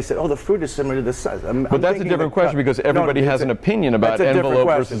 and then they said, "Oh, the fruit is similar to the sun." But that's a different question because everybody has an opinion about that's a different envelope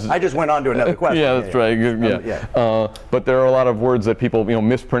question. versus. I just went on to another question. Yeah, that's right. Yeah. But there are a lot of words that people,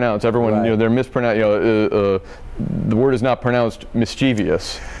 mispronounce. Everyone, Right. they're mispronounced. The word is not pronounced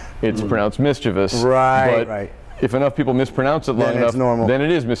mischievous; it's pronounced mischievous. Right, But right. if enough people mispronounce it long Then it's enough, normal. then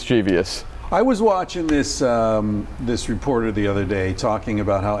it is mischievous. I was watching this reporter the other day talking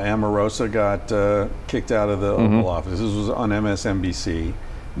about how Omarosa got kicked out of the Oval Office. This was on MSNBC.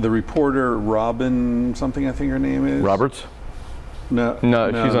 The reporter, Robin something, I think her name is. Roberts? No,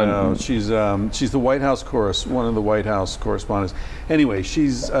 she's on- she's the White House one of the White House correspondents. Anyway,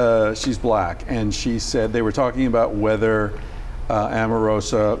 she's black, and she said they were talking about whether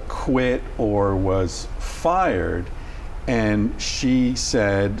Omarosa quit or was fired, and she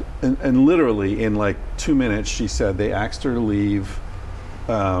said, and literally in like 2 minutes, she said they asked her to leave,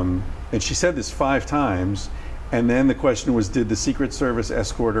 and she said this 5 times. And then the question was, did the Secret Service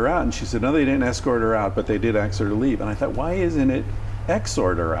escort her out? And she said, no, they didn't escort her out, but they did ask her to leave. And I thought, why isn't it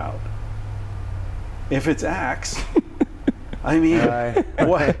exhort her out? If it's axe, I mean, Right.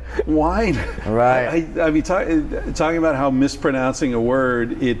 why? Right. I mean, talking about how mispronouncing a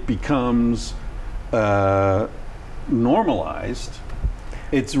word, it becomes normalized.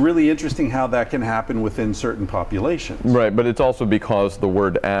 It's really interesting how that can happen within certain populations. Right, but it's also because the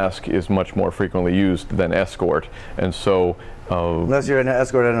word ask is much more frequently used than escort, and so. Unless you're an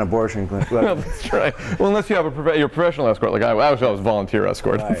escort at an abortion clinic. That's right. Well, unless you have your professional escort, like I was volunteer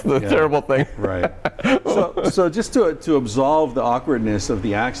escort. Right. That's the terrible thing. Right. So just to absolve the awkwardness of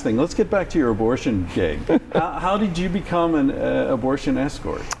the axe thing, let's get back to your abortion gig. How did you become an abortion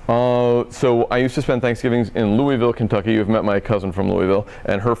escort? So I used to spend Thanksgivings in Louisville, Kentucky. You've met my cousin from Louisville,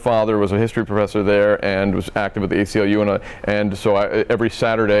 and her father was a history professor there and was active with the ACLU, and so every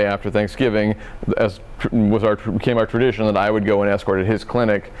Saturday after Thanksgiving, became our tradition that I would go and escort at his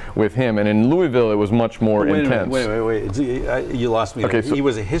clinic with him. And in Louisville, it was much more intense. Wait. You lost me. Okay, there. He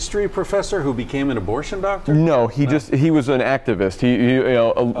was a history professor who became an abortion doctor? No, he was an activist.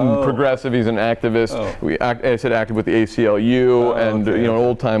 Progressive. He's an activist. I said active with the ACLU and an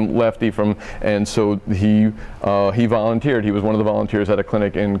old time time lefty and so he volunteered. He was one of the volunteers at a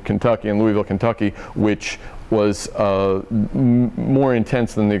clinic in Kentucky, in Louisville, Kentucky, which was more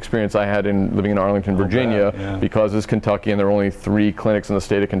intense than the experience I had in living in Arlington, Virginia, because it's Kentucky and there are only 3 clinics in the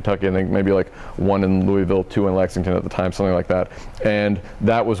state of Kentucky. I think maybe like 1 in Louisville, 2 in Lexington at the time, something like that. And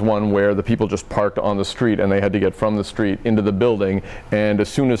that was one where the people just parked on the street and they had to get from the street into the building. And as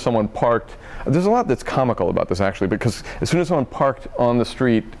soon as someone parked, there's a lot that's comical about this actually, because as soon as someone parked on the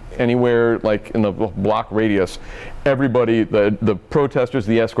street anywhere like in the block radius, everybody, the protesters,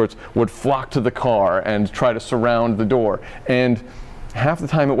 the escorts, would flock to the car and try to surround the door. And half the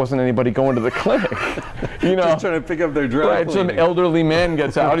time it wasn't anybody going to the clinic. You know, just trying to pick up their dry cleaning. Some elderly man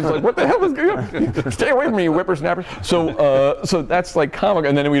gets out. He's like, "What the hell is going on? Stay away from me, you whippersnappers!" So that's like comical.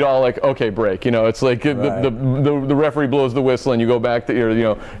 And then we'd all like, "Okay, break." You know, it's like the referee blows the whistle and you go back to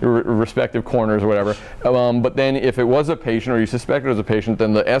your respective corners or whatever. But then if it was a patient or you suspected it was a patient,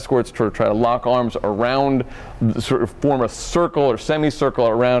 then the escorts try to lock arms around, sort of form a circle or semicircle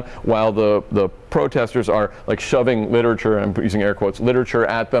around, while the protesters are like shoving literature, I'm using air quotes, literature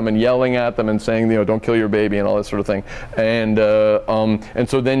at them and yelling at them and saying, don't kill your baby and all that sort of thing. And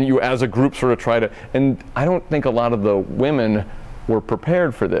so then you as a group sort of try to, and I don't think a lot of the women were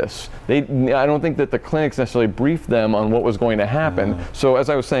prepared for this. I don't think that the clinics necessarily briefed them on what was going to happen. So as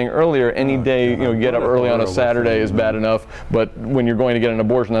I was saying earlier, any day get up early on a Saturday is bad enough, but when you're going to get an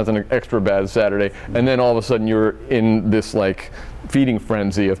abortion, that's an extra bad Saturday. And then all of a sudden you're in this like feeding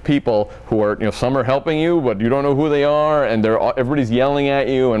frenzy of people who are, some are helping you, but you don't know who they are, and everybody's yelling at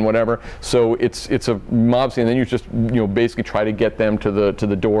you and whatever. So it's a mob scene, and then you just basically try to get them to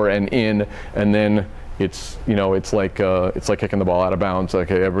the door and in, and then it's like kicking the ball out of bounds.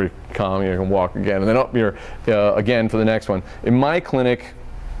 Like, okay, every calm, you can walk again, and then up you're again for the next one. In my clinic,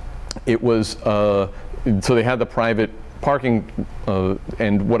 it was so they had the private parking,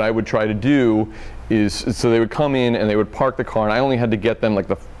 and what I would try to do is, so they would come in and they would park the car, and I only had to get them like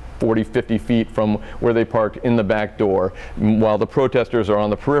the 40, 50 feet from where they parked in the back door, while the protesters are on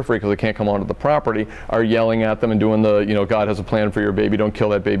the periphery because they can't come onto the property, are yelling at them and doing the, God has a plan for your baby, don't kill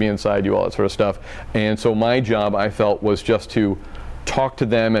that baby inside you, all that sort of stuff. And so my job, I felt, was just to talk to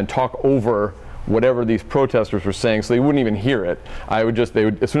them and talk over whatever these protesters were saying, so they wouldn't even hear it. They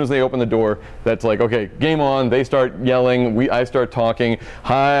would, as soon as they open the door, that's like, okay, game on. They start yelling. I start talking.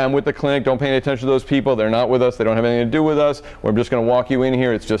 Hi, I'm with the clinic. Don't pay any attention to those people. They're not with us. They don't have anything to do with us. We're just going to walk you in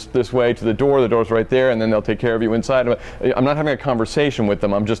here. It's just this way to the door. The door's right there, and then they'll take care of you inside. I'm not having a conversation with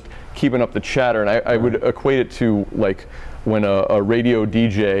them. I'm just keeping up the chatter, and I would equate it to like when a radio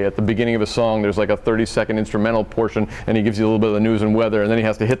DJ at the beginning of a song, there's like a 30-second instrumental portion, and he gives you a little bit of the news and weather, and then he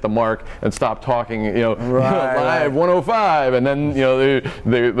has to hit the mark and stop talking, live 105, and then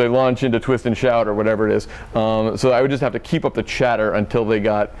they launch into Twist and Shout or whatever it is. So I would just have to keep up the chatter until they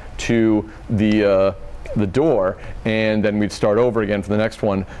got to the door, and then we'd start over again for the next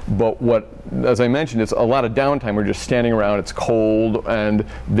one. But as I mentioned, it's a lot of downtime. We're just standing around, it's cold, and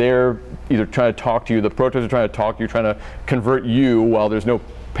they're either trying to talk to you, the protesters are trying to talk to you, trying to convert you while there's no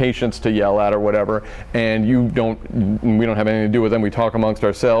patients to yell at or whatever, and we don't have anything to do with them. We talk amongst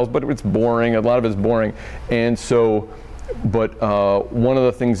ourselves, but it's boring. A lot of it's boring. And so, but one of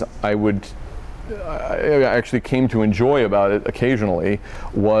the things I actually came to enjoy about it occasionally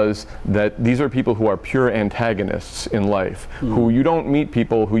was that these are people who are pure antagonists in life, who you don't meet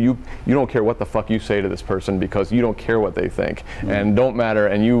people who you don't care what the fuck you say to this person because you don't care what they think and don't matter,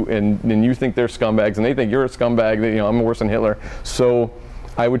 and you think they're scumbags and they think you're a scumbag, I'm worse than Hitler. So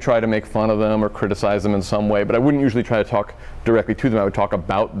I would try to make fun of them or criticize them in some way, but I wouldn't usually try to talk directly to them. I would talk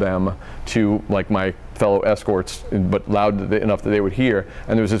about them to like my fellow escorts, but loud enough that they would hear.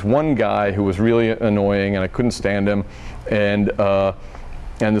 And there was this one guy who was really annoying, and I couldn't stand him. And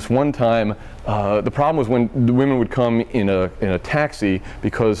this one time, the problem was when the women would come in a taxi,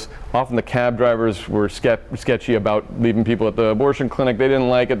 because often the cab drivers were sketchy about leaving people at the abortion clinic. They didn't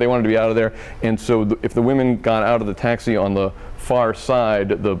like it. They wanted to be out of there. And so if the women got out of the taxi on the far side,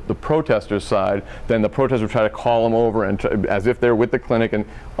 the protesters' side, then the protesters would try to call them over and as if they're with the clinic. And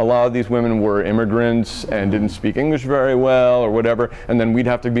a lot of these women were immigrants and didn't speak English very well or whatever. And then we'd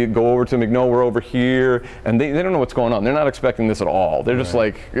have to go over to them, no, we're over here. And they don't know what's going on. They're not expecting this at all. They're just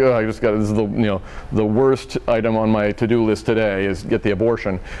like, this is the worst item on my to-do list today is get the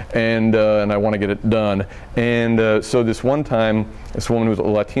abortion. And I want to get it done. And so this one time, this woman who's a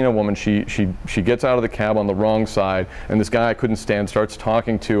Latina woman, she gets out of the cab on the wrong side, and this guy I couldn't stand starts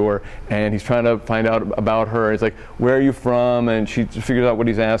talking to her, and he's trying to find out about her. He's like, "Where are you from?" And she figures out what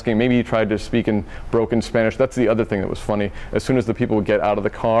he's asking. Maybe he tried to speak in broken Spanish. That's the other thing that was funny. As soon as the people would get out of the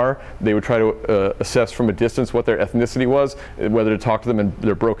car, they would try to assess from a distance what their ethnicity was, whether to talk to them in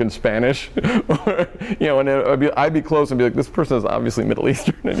their broken Spanish, or, and I'd be close and be like, "This person is obviously Middle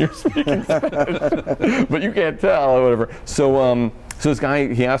Eastern, and you're speaking Spanish, but you can't tell," or whatever. So this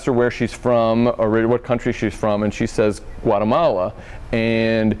guy, he asked her where she's from, or what country she's from, and she says Guatemala.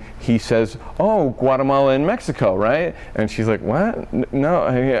 And he says, "Oh, Guatemala and Mexico, right?" And she's like, "What? No."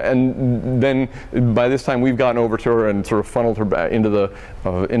 And then by this time we've gotten over to her and sort of funneled her back into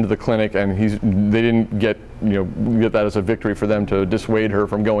the clinic, and they didn't get that as a victory for them to dissuade her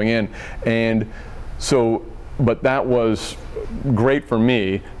from going in. And so, but that was great for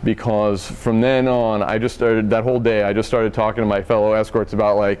me, because from then on, that whole day, I just started talking to my fellow escorts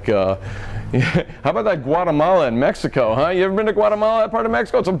about, like, how about that Guatemala and Mexico, huh? You ever been to Guatemala, that part of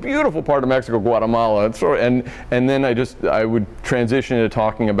Mexico? It's a beautiful part of Mexico, Guatemala. And then I would transition into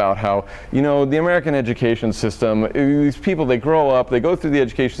talking about how, the American education system, these people, they grow up, they go through the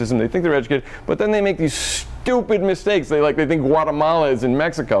education system, they think they're educated, but then they make these stupid mistakes. They think Guatemala is in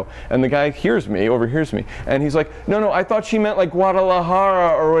Mexico. And the guy overhears me, and he's like, no, I thought she meant like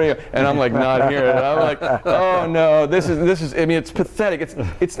Guadalajara or whatever. And I'm like, not here. And I'm like, oh no, this is, I mean, it's pathetic.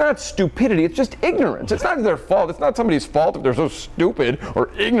 It's not stupidity, it's just ignorance. It's not their fault. It's not somebody's fault if they're so stupid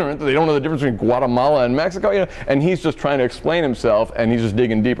or ignorant that they don't know the difference between Guatemala and Mexico. And he's just trying to explain himself, and he's just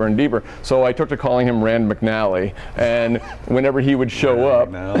digging deeper and deeper. So I took to calling him Rand McNally. And whenever he would show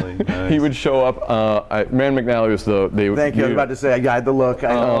up, nice. he would show up, Rand McNally was Thank you. I was about to say, I had the look.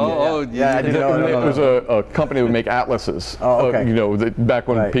 I know. Yeah, I didn't know. It was a company that would make atlases. Oh, okay. Back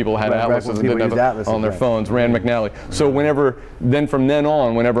when people had atlases and didn't have it on their phones. Rand McNally. So from then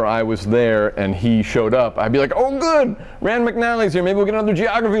on, whenever I was there and he showed up, I'd be like, "Oh, good, Rand McNally's here. Maybe we'll get another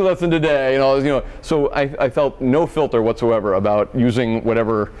geography lesson today." So I felt no filter whatsoever about using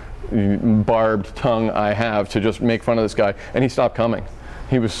whatever barbed tongue I have to just make fun of this guy, and he stopped coming.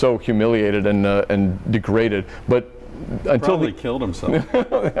 He was so humiliated and degraded, but until he killed himself.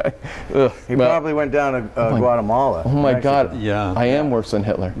 He probably went down to Guatemala. Oh my God! Yeah, I am worse than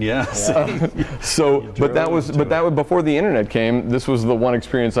Hitler. Yeah. But that was before the internet came. This was the one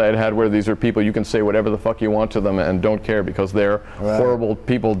experience I had where these are people you can say whatever the fuck you want to them and don't care, because they're horrible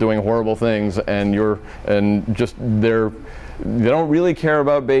people doing horrible things, and they don't really care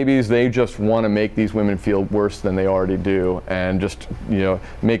about babies. They just want to make these women feel worse than they already do, and just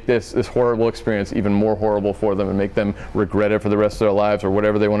make this horrible experience even more horrible for them, and make them regret it for the rest of their lives, or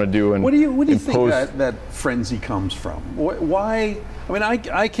whatever they want to do. And what do you think that frenzy comes from? Why? I mean,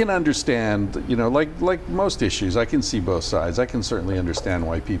 I can understand. Like most issues, I can see both sides. I can certainly understand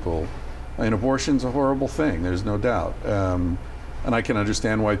why people. I mean, abortion's a horrible thing. There's no doubt. And I can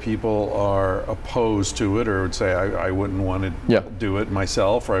understand why people are opposed to it, or would say, I wouldn't want to do it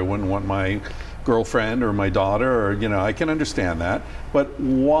myself, or I wouldn't want my girlfriend or my daughter, or, I can understand that. But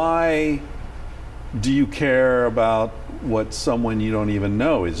why do you care about what someone you don't even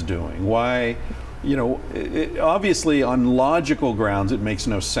know is doing? Why? Obviously on logical grounds it makes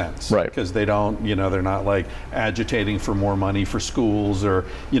no sense, right? Because they don't, they're not like agitating for more money for schools, or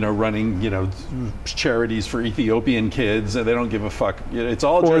running, charities for Ethiopian kids, and they don't give a fuck. It's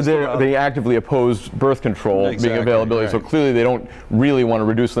all or just they actively oppose birth control being availability, right. So clearly they don't really want to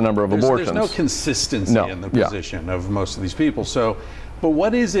reduce the number of abortions. There's no consistency in the position of most of these people. So, but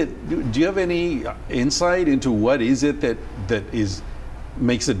what is it? Do you have any insight into what is it that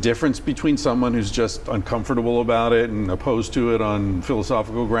makes a difference between someone who's just uncomfortable about it and opposed to it on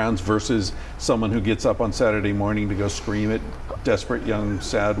philosophical grounds versus someone who gets up on Saturday morning to go scream at desperate young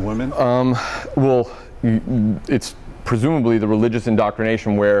sad women? Well, it's presumably the religious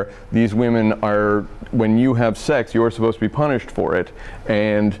indoctrination where these women are, when you have sex, you're supposed to be punished for it,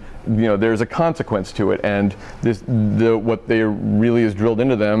 and there's a consequence to it, and what they really is drilled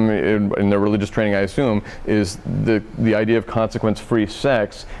into them in their religious training, I assume, is the idea of consequence-free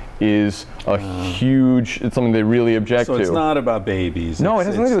sex is it's something they really object to. So it's not about babies. No, it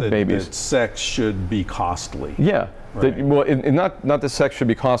has nothing to do with babies. That sex should be costly. Yeah. Right. Not that sex should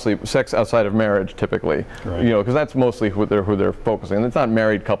be costly. Sex outside of marriage, typically, right. Because that's mostly who they're focusing. And it's not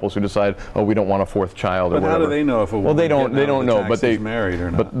married couples who decide, we don't want a fourth child. But or how whatever. do they know if a woman? Well, they don't know, but they married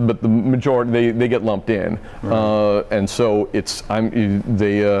or not. But the majority they get lumped in, right. And so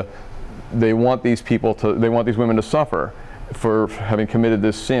they want these women to suffer for having committed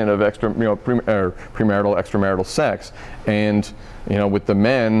this sin of premarital, extramarital sex, and with the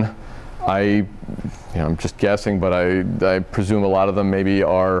men, I'm just guessing, but I presume a lot of them maybe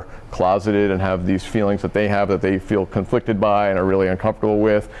are closeted and have these feelings that they have that they feel conflicted by and are really uncomfortable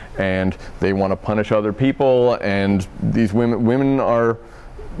with, and they want to punish other people. And these women are,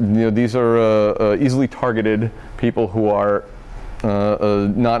 these are easily targeted people who are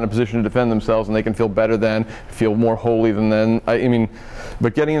not in a position to defend themselves, and they can feel better than, feel more holy than them. I mean,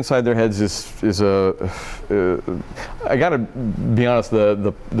 but getting inside their heads is I gotta be honest,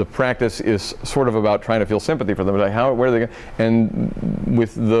 the practice is sort of about trying to feel sympathy for them. Like where are they going? And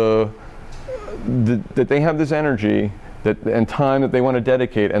with that they have this energy and time that they want to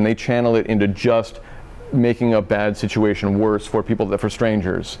dedicate, and they channel it into just making a bad situation worse for for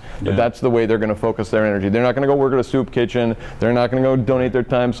strangers. Yeah. That's the way they're going to focus their energy. They're not going to go work at a soup kitchen. They're not going to go donate their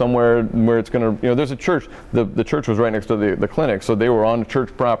time somewhere where it's going to, there's a church. The church was right next to the clinic, so they were on church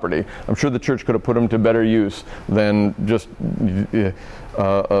property. I'm sure the church could have put them to better use than just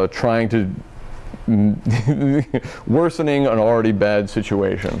trying to worsening an already bad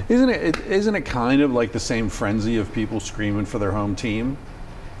situation. Isn't it kind of like the same frenzy of people screaming for their home team?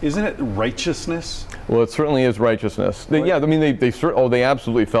 Isn't it righteousness? Well, it certainly is righteousness. They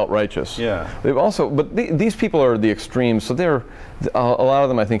absolutely felt righteous. Yeah. They've also, but these people are the extremes. So a lot of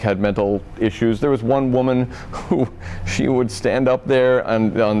them, I think, had mental issues. There was one woman who she would stand up there,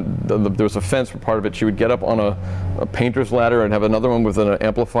 and there was a fence for part of it. She would get up on a painter's ladder and have another one with an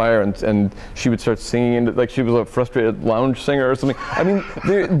amplifier, and she would start singing like she was a frustrated lounge singer or something. I mean,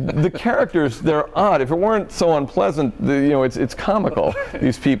 the characters, they're odd. If it weren't so unpleasant, it's comical.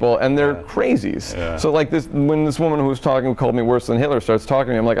 These people, and they're crazies. Yeah. So like when this woman who called me worse than Hitler starts talking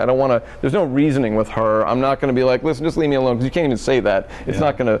to me, I'm like, I don't want to. There's no reasoning with her. I'm not going to be like, listen, just leave me alone, because you can't even say that. It's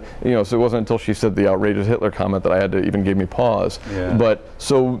not going to, so it wasn't until she said the outrageous Hitler comment that I had to even give me pause. Yeah. But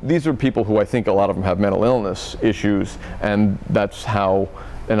so these are people who I think a lot of them have mental illness issues, and that's how.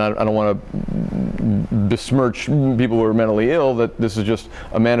 And I don't want to besmirch people who are mentally ill. That this is just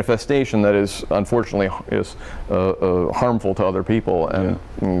a manifestation that is unfortunately harmful to other people. And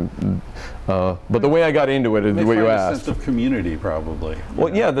but the way I got into it is what you asked. A sense of community, probably.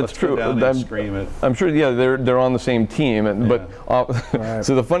 Well, yeah, that's true. I'm sure. Yeah, they're on the same team. But right.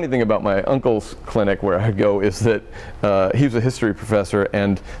 So the funny thing about my uncle's clinic where I go is that he was a history professor,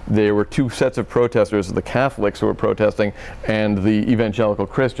 and there were two sets of protesters: the Catholics who were protesting, and the evangelical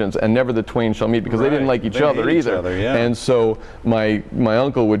Christians, and never the twain shall meet, because they didn't like each other either. And so my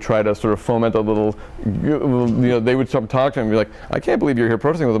uncle would try to sort of foment a little. They would talk to him and be like, "I can't believe you're here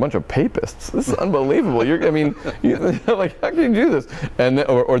protesting with a bunch of papists. This is unbelievable. Like, how can you do this?" And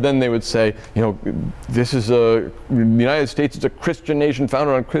or then they would say, this is the United States is a Christian nation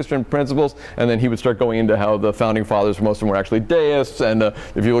founded on Christian principles. And then he would start going into how the founding fathers, most of them were actually deists. And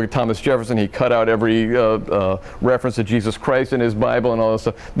if you look at Thomas Jefferson, he cut out every reference to Jesus Christ in his Bible and all this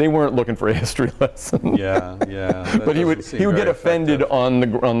stuff. They weren't looking for a history lesson. Yeah. But he would get offended on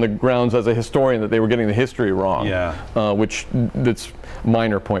the grounds as a historian that they were getting the history wrong. Yeah. Which that's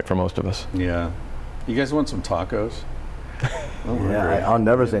minor point for most of us. Yeah. You guys want some tacos? I'll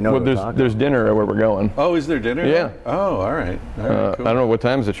never say no. Well, there's dinner where we're going. Oh, is there dinner? Yeah. Oh, all right. Cool. I don't know what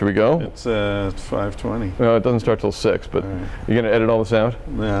time is it. Should we go? It's 5:20. No, it doesn't start till 6. But you're gonna edit all this out?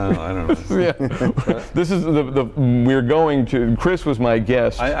 No, I don't know. Yeah. This is we're going to. Chris was my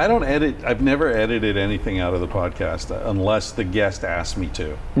guest. I don't edit. I've never edited anything out of the podcast unless the guest asked me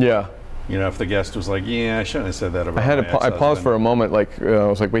to. Yeah. If the guest was like, "Yeah, I shouldn't have said that about." I paused for a moment, like I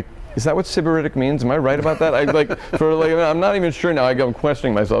was like, "Wait, is that what Sybaritic means? Am I right about that?" I'm not even sure now. I'm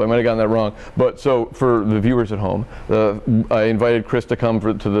questioning myself. I might have gotten that wrong. But so for the viewers at home, I invited Chris to come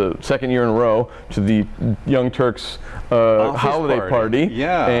to the second year in a row to the Young Turks holiday party.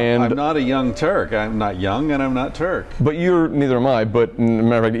 Yeah, and I'm not a Young Turk. I'm not young, and I'm not Turk. But neither am I. But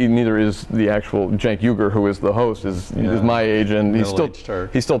matter of fact, neither is the actual Cenk Uygur, who is the host. Is my age, and he's still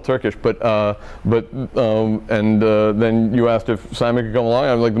Turkish. But then you asked if Simon could come along.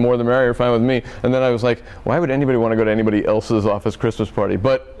 I'm like, the more the merrier, fine with me. And then I was like, why would anybody want to go to anybody else's office Christmas party?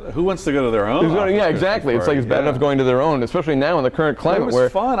 But who wants to go to their own? Yeah, exactly. It's like it's bad enough going to their own, especially now in the current climate. It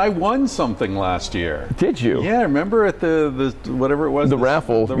was fun. I won something last year. Did you? Yeah, remember at the whatever it was? The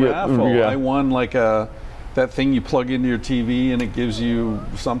raffle. The raffle. Yeah. I won like that thing you plug into your TV and it gives you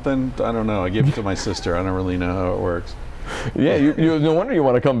something. I don't know. I gave it to my sister. I don't really know how it works. Yeah, you no wonder you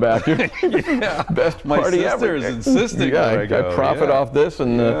want to come back. Yeah. Best My party sister ever. is insisting Yeah, that I go. I profit Yeah. off this,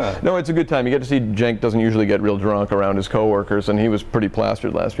 and no, it's a good time. You get to see Cenk doesn't usually get real drunk around his coworkers, and he was pretty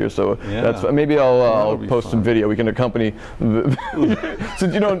plastered last year. So Yeah. that's maybe I'll be post some fun. video. We can accompany.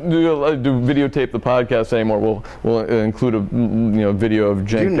 Since you don't do videotape the podcast anymore, we'll include a video of Cenk.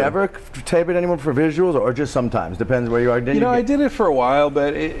 Do you never tape it anymore for visuals, or just sometimes? Depends where you are. Didn't You know, I get- did it for a while,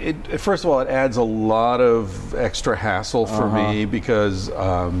 but it first of all, it adds a lot of extra hassle for me because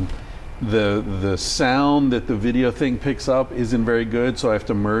the sound that the video thing picks up isn't very good, so I have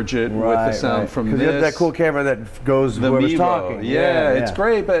to merge it with the sound from 'Cause this. you have that cool camera that goes the whoever's Mevo. talking. Yeah, it's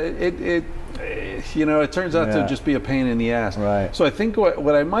great, but it it turns out Yeah. to just be a pain in the ass. Right. So I think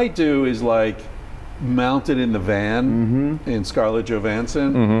what I might do is like mount it in the van in Scarlett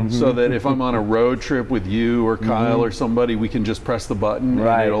Johansson, so that if I'm on a road trip with you or Kyle or somebody, we can just press the button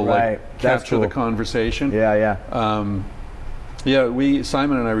Right, and it'll right. like That's capture the cool. conversation. Yeah.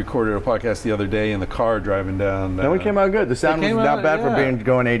 Simon and I recorded a podcast the other day in the car driving down. Then we came out good. The sound was came not out, bad for yeah. being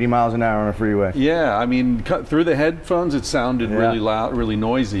going 80 miles an hour on a freeway. Yeah, I mean, through the headphones, it sounded Yeah. really loud, really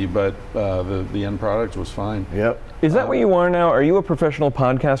noisy, but the end product was fine. Yep. Is that what you are now? Are you a professional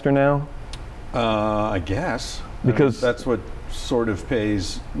podcaster now? I guess Because- that's what sort of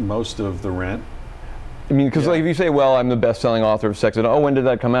pays most of the rent. I mean, because Yeah. like if you say, "Well, I'm the best-selling author of Sex," and when did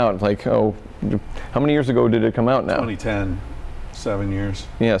that come out? It's like, oh, how many years ago did it come out now? 2010, 7 years.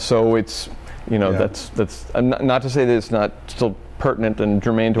 Yeah, so it's Yeah. that's not to say that it's not still pertinent and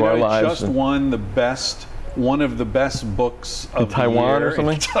germane to You know, our it lives. just won one of the best books of the Taiwan year or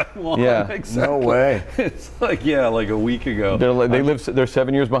something? in Taiwan. Yeah. Exactly. No way. It's like a week ago. They're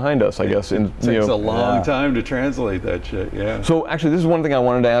 7 years behind us, I guess. It takes a long Yeah. time to translate that shit. Yeah. So actually, this is one thing I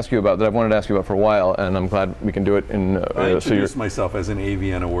wanted to ask you about that I've wanted to ask you about for a while, and I'm glad we can do it in. I so you're, introduced myself as an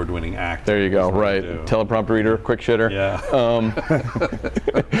AVN award-winning actor. there you go. That's what I Right, do. teleprompter reader, quick shitter. Yeah.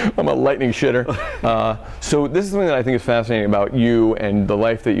 I'm a lightning shitter. So this is something that I think is fascinating about you and the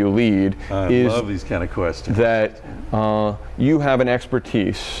life that you lead. I is love these kind of questions. that you have an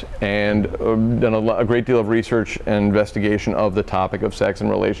expertise and done a great deal of research and investigation of the topic of sex and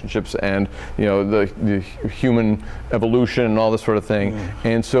relationships and the human evolution and all this sort of thing.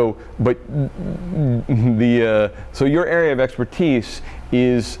 And so, but so your area of expertise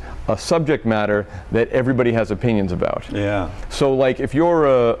is a subject matter that everybody has opinions about. Yeah. So, like, if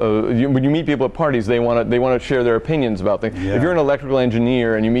you're when you meet people at parties, they want to share their opinions about things. Yeah. If you're an electrical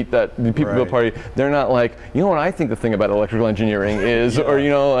engineer and you meet the people at a Right. party, they're not like, you know what I think the thing about electrical engineering is, or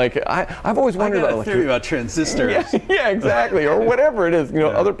like I've always I wondered got about a theory about transistors. yeah, exactly, or whatever it is.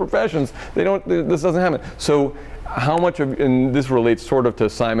 Other professions, they don't. This doesn't happen. So. How much of, and this relates sort of to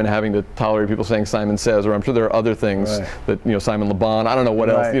Simon having to tolerate people saying Simon says, or I'm sure there are other things Right. that, Simon Le Bon, I don't know what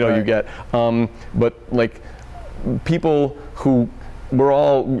else, Right, you right. get. But like people who,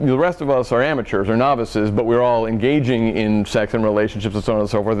 the rest of us are amateurs or novices, but we're all engaging in sex and relationships and so on and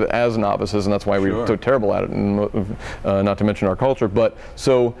so forth as novices, and that's why we're Sure. so terrible at it, and not to mention our culture. But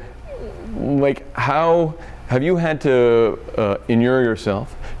so, like, how have you had to inure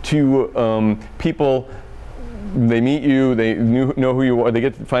yourself to people? They meet you, they know who you are, they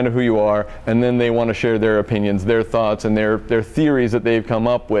get to find out who you are, and then they want to share their opinions, their thoughts, and their theories that they've come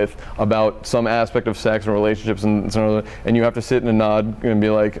up with about some aspect of sex and relationships, and you have to sit and nod and be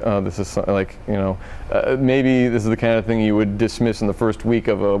like, oh, this is like, maybe this is the kind of thing you would dismiss in the first week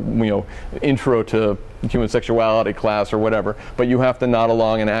of a intro to human sexuality class or whatever, but you have to nod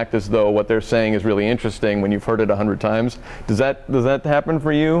along and act as though what they're saying is really interesting when you've heard it 100 times. Does that happen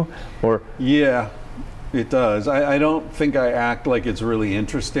for you, or? Yeah, it does. I don't think I act like it's really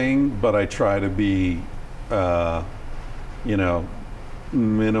interesting, but I try to be,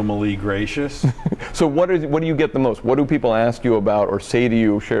 minimally gracious. So what do you get the most? What do people ask you about or say to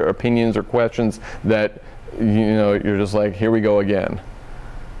you, share opinions or questions that you're just like, here we go again?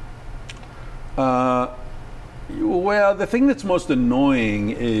 Well, the thing that's most annoying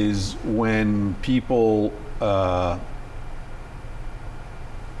is when people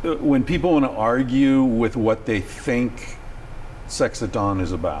want to argue with what they think Sex at Dawn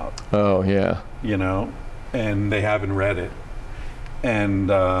is about. Oh yeah. And they haven't read it. And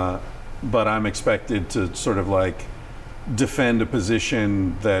but I'm expected to sort of like defend a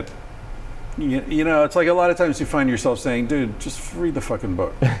position that it's like a lot of times you find yourself saying, dude, just read the fucking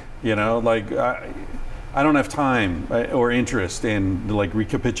book. Like I don't have time or interest in like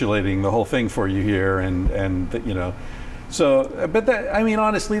recapitulating the whole thing for you here, and So, but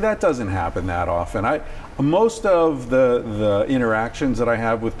honestly, that doesn't happen that often. Most of the interactions that I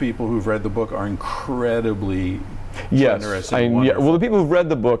have with people who've read the book are incredibly generous and wonderful. Well, the people who've read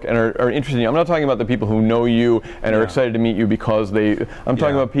the book and are interested in you, I'm not talking about the people who know you and are excited to meet you because I'm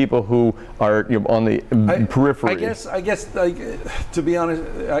talking about people who are on the periphery. I guess, like, to be honest,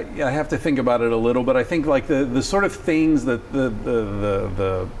 I have to think about it a little, but I think like the sort of things that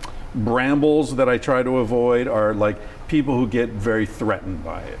the brambles that I try to avoid are like people who get very threatened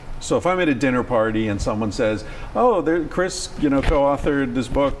by it. So if I'm at a dinner party and someone says, "Oh, Chris, co-authored this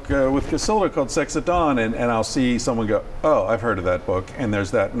book with Casilda called Sex at Dawn," and I'll see someone go, "Oh, I've heard of that book," and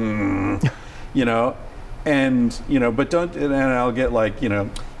there's that, but don't, and I'll get like,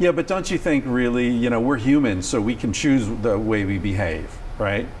 yeah, but don't you think really, we're humans, so we can choose the way we behave,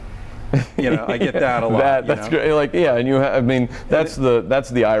 right? I get that a lot. That's great. Like, yeah, and that's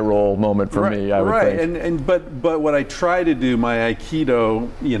the eye roll moment for me. I would think. But what I try to do, my Aikido,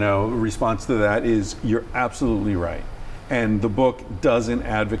 response to that is, you're absolutely right, and the book doesn't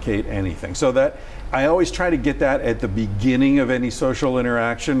advocate anything. So that I always try to get that at the beginning of any social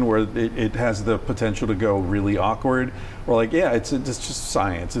interaction where it has the potential to go really awkward, or like, yeah, it's just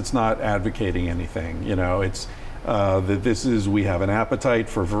science. It's not advocating anything. It's. That we have an appetite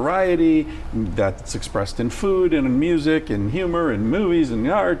for variety that's expressed in food and in music and humor and movies and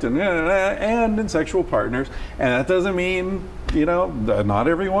art and in sexual partners, and that doesn't mean not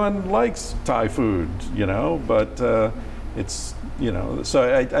everyone likes Thai food, but it's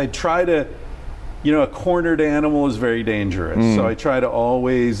so I try to. A cornered animal is very dangerous. So I try to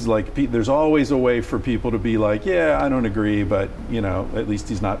always, there's always a way for people to be like, yeah, I don't agree, but at least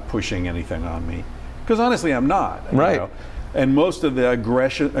he's not pushing anything on me. Because honestly, I'm not. Right. And most of the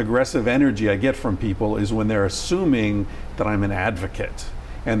aggressive energy I get from people is when they're assuming that I'm an advocate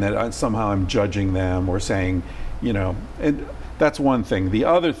and that somehow I'm judging them or saying, and that's one thing. The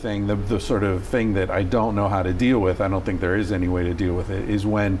other thing, the sort of thing that I don't know how to deal with, I don't think there is any way to deal with it, is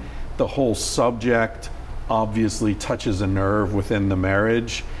when the whole subject obviously touches a nerve within the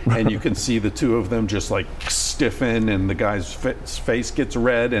marriage and you can see the two of them just like stiffen and the guy's face gets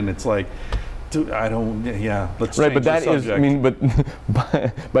red and it's like, let's right, change but that the subject.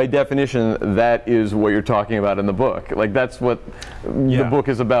 but by definition, that is what you're talking about in the book. Like, that's what the book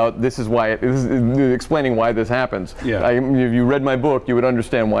is about. This is why this is explaining why this happens. Yeah. If you read my book, you would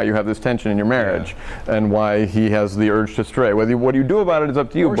understand why you have this tension in your marriage and why he has the urge to stray. What you do about it is up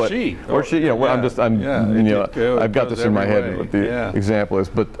to you. Or she. I've got this in my head what the example is.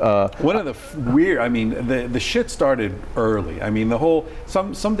 But one of the weird, the shit started early. The whole,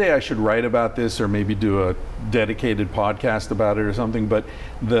 someday I should write about this or maybe do a dedicated podcast about it or something, but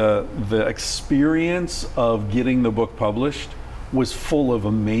the experience of getting the book published was full of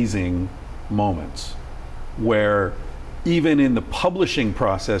amazing moments where even in the publishing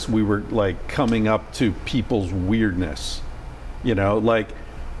process we were like coming up to people's weirdness, like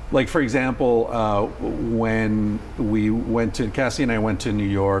for example, when Cassie and I went to New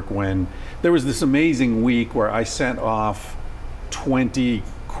York, when there was this amazing week where I sent off 20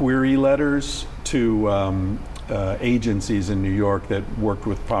 query letters to agencies in New York that worked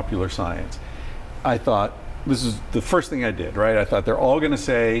with popular science. I thought, this is the first thing I did, right? I thought they're all going to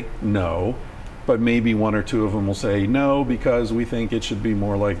say no, but maybe one or two of them will say no because we think it should be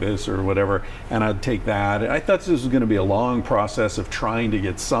more like this or whatever, and I'd take that. And I thought this was going to be a long process of trying to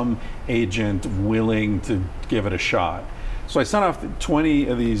get some agent willing to give it a shot. So I sent off 20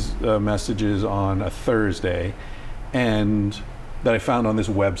 of these messages on a Thursday, and that I found on this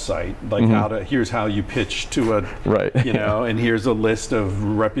website, like here's how you pitch to a, and here's a list of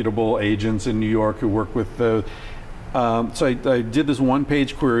reputable agents in New York who work with the, so I did this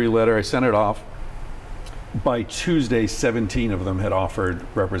one-page query letter, I sent it off. By Tuesday, 17 of them had offered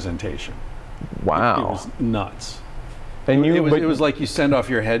representation. Wow. It was nuts. And it was like you send off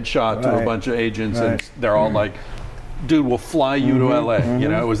your headshot to a bunch of agents and they're all like, dude, we'll fly you to LA.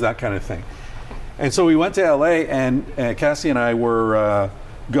 It was that kind of thing. And so we went to LA, and Cassie and I were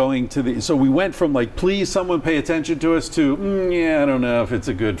going to so we went from like, please someone pay attention to us, to I don't know if it's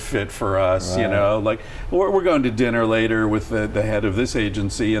a good fit for us, like we're going to dinner later with the head of this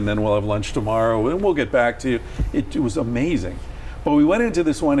agency, and then we'll have lunch tomorrow and we'll get back to you. It was amazing. But we went into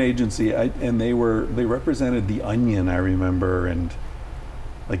this one agency and they represented The Onion, I remember, and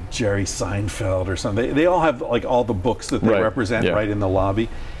like Jerry Seinfeld or something. They all have like all the books that they represent right in the lobby.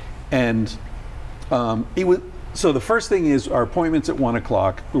 And it was, so the first thing is our appointment's at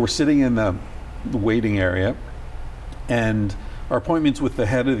 1:00. We're sitting in the waiting area, and our appointment's with the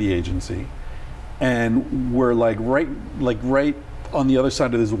head of the agency, and we're like right on the other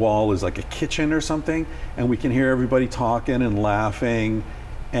side of this wall is like a kitchen or something, and we can hear everybody talking and laughing,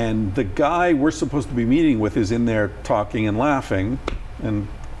 and the guy we're supposed to be meeting with is in there talking and laughing, and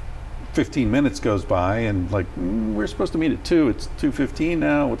 15 minutes goes by, and like, we're supposed to meet at 2. It's 2:15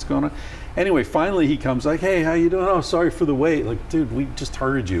 now. What's going on? Anyway, finally he comes like, hey, how you doing? Oh, sorry for the wait. Like, dude, we just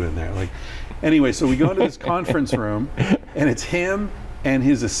heard you in there. Like, anyway, so we go into this conference room, and it's him and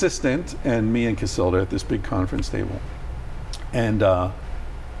his assistant and me and Casilda at this big conference table. And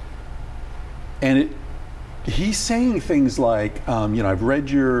he's saying things like, I've read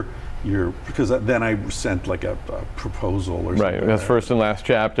your because then I sent like a proposal or something. Right, that's first and last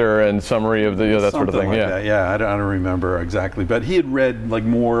chapter and summary of the that sort of thing. Like yeah, that. Yeah. I don't remember exactly, but he had read like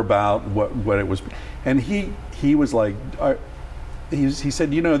more about what it was, and he was like, he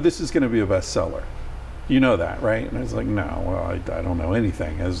said, this is going to be a bestseller. You know that, right? And I was like, no, well, I don't know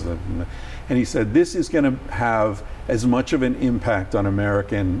anything. And he said, this is going to have as much of an impact on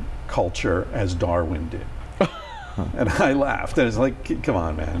American culture as Darwin did. And I laughed, and it's like, come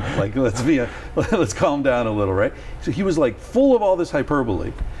on, man, like let's calm down a little, right? So he was like full of all this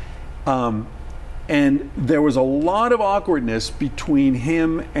hyperbole, and there was a lot of awkwardness between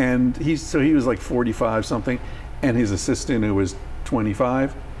him and he was like 45 something, and his assistant who was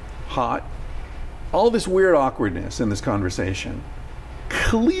 25, hot. All this weird awkwardness in this conversation.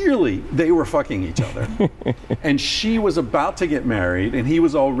 Clearly, they were fucking each other. And she was about to get married, and he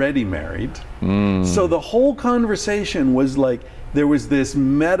was already married. So the whole conversation was like, there was this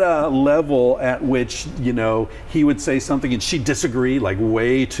meta level at which, he would say something and she'd disagree like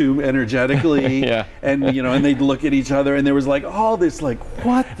way too energetically. Yeah. And, and they'd look at each other, and there was like all this like,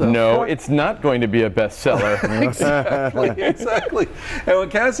 what the fuck? It's not going to be a bestseller. Exactly. And when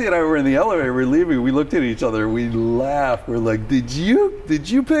Cassie and I were in the elevator, we were leaving, we looked at each other, we laughed. We're like, did you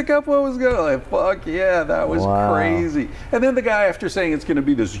pick up what was going on? Like, fuck yeah, that was crazy. And then the guy, after saying it's going to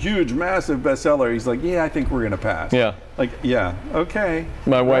be this huge, massive bestseller, he's like, yeah, I think we're going to pass. Yeah. Like, yeah, okay.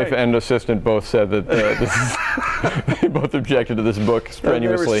 My wife and assistant both said that they both objected to this book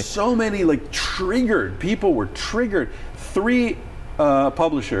strenuously. There were so many people were triggered. 3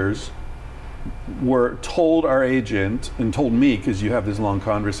 publishers were told our agent and told me, because you have this long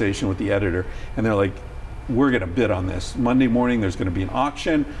conversation with the editor, and they're like, we're going to bid on this. Monday morning there's going to be an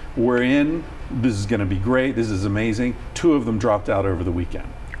auction. We're in. This is going to be great. This is amazing. 2 of them dropped out over the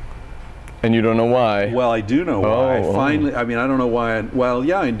weekend. And you don't know why? Well, I do know why. Finally, I mean, I don't know why. I do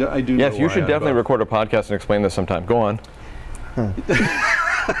know why. Yes, you should definitely record a podcast and explain this sometime. Go on.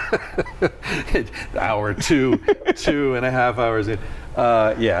 Hour 2.5 hours in.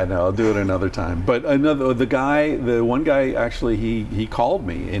 I'll do it another time. But the one guy actually, he called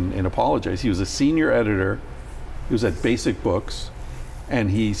me and apologized. He was a senior editor. He was at Basic Books,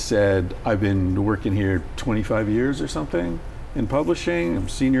 and he said, I've been working here 25 years or something in publishing. I'm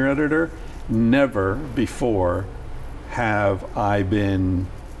senior editor. Never before have I been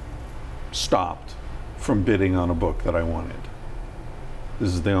stopped from bidding on a book that I wanted. This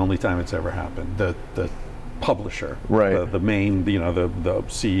is the only time it's ever happened. The publisher, right, the main, the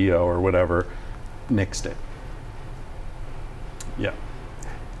CEO or whatever, nixed it. Yeah.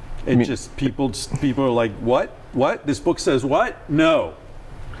 People are like, what? This book says what? No.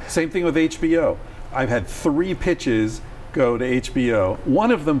 Same thing with HBO. I've had 3 pitches go to HBO.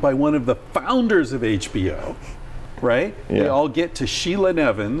 One of them by one of the founders of HBO, right? Yeah. They all get to Sheila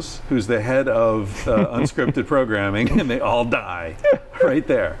Nevins, who's the head of unscripted programming, and they all die right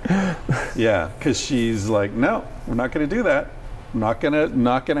there. Yeah, because she's like, no, we're not going to do that. I'm not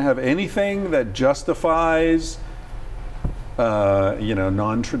gonna have anything that justifies,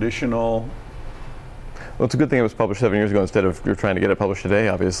 non-traditional. Well, it's a good thing it was published 7 years ago instead of you're trying to get it published today,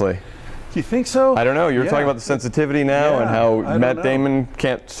 obviously. Do you think so? I don't know. You're talking about the sensitivity now and how Matt Damon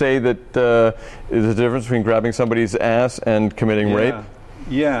can't say that there's a difference between grabbing somebody's ass and committing rape.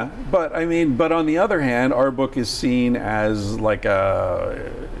 Yeah, but on the other hand, our book is seen as like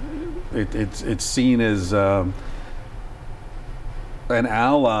it's seen as an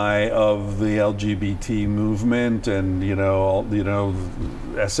ally of the LGBT movement, and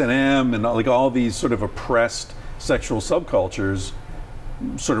S&M and like all these sort of oppressed sexual subcultures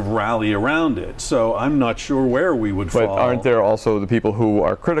sort of rally around it. So I'm not sure where we would fall. But aren't there also the people who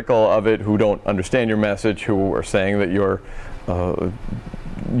are critical of it, who don't understand your message, who are saying that you're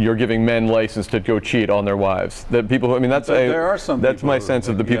giving men license to go cheat on their wives? That people who, there are some. That's my sense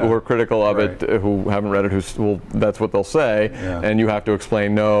of the people who are critical of it, who haven't read it, that's what they'll say, and you have to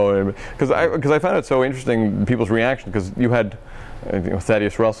explain no. Because I found it so interesting, people's reaction, because you had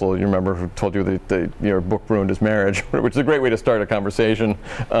Thaddeus Russell, you remember, who told you that your book ruined his marriage, which is a great way to start a conversation.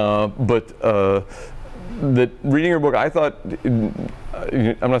 But that reading your book, I thought, I'm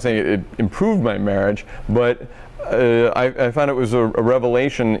not saying it improved my marriage, but I found it was a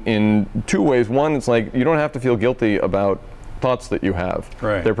revelation in 2 ways. One, it's like you don't have to feel guilty about thoughts that you have.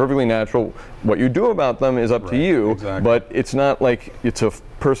 Right. They're perfectly natural. What you do about them is up to you, exactly. but it's not like it's a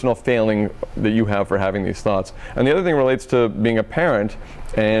personal failing that you have for having these thoughts. And the other thing relates to being a parent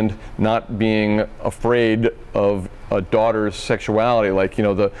and not being afraid of a daughter's sexuality. Like, you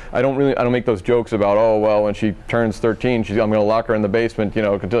know, I don't make those jokes about, oh, well, when she turns 13, I'm going to lock her in the basement, you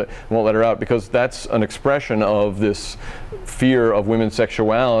know, won't let her out, because that's an expression of this fear of women's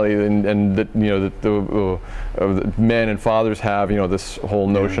sexuality, and that, you know, that the men and fathers have, you know, this whole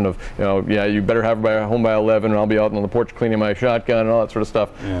notion of, you know, yeah, you better have her home by 11, and I'll be out on the porch cleaning my shotgun and all that sort of stuff.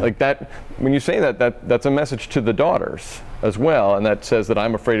 Yeah. Like that, when you say that's a message to the daughters as well, and that says that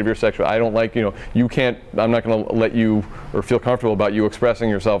I'm afraid of your sexuality. I don't like, you know, you can't, I'm not going to let you or feel comfortable about you expressing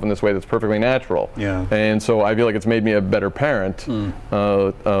yourself in this way that's perfectly natural. Yeah. And so I feel like it's made me a better parent. In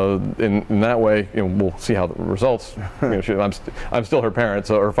that way, you know, we'll see how the results. You know, I'm still her parent,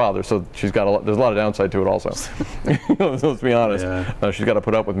 so her father, so she's got there's a lot of downside to it also. Let's be honest. Yeah. She's got to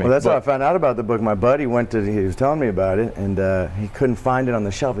put up with me. Well, that's how I found out about the book. My buddy he was telling me about it, and he couldn't find it on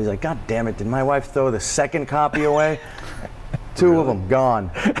the shelf. He's like, God damn it, did my wife throw the second copy away? Two of them gone.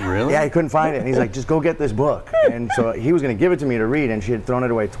 Really? Yeah, he couldn't find it. And he's like, just go get this book. And so he was going to give it to me to read, and she had thrown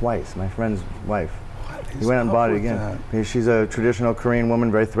it away twice, my friend's wife. He went out and bought it again. She's a traditional Korean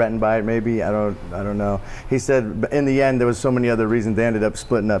woman, very threatened by it, maybe. I don't know. He said in the end there was so many other reasons they ended up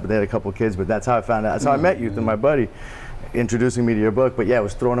splitting up. They had a couple kids, but that's how I found out. That's how I met you, through my buddy introducing me to your book. But yeah, it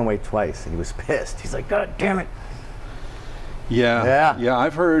was thrown away twice, and he was pissed. He's like, God damn it. Yeah.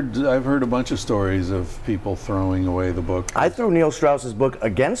 I've heard a bunch of stories of people throwing away the book. I threw Neil Strauss's book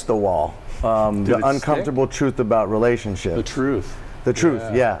against the wall. The Uncomfortable Truth About Relationships. The Truth. The Truth,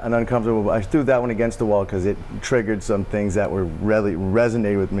 yeah, an uncomfortable. I threw that one against the wall because it triggered some things that were really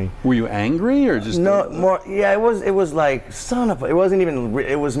resonated with me. Were you angry or just no more? Yeah, it was like son of. It wasn't even.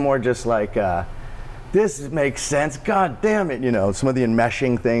 It was more just like. This makes sense. God damn it! You know, some of the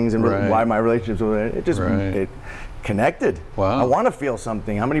enmeshing things and why my relationships with it. It just it connected. Wow. I want to feel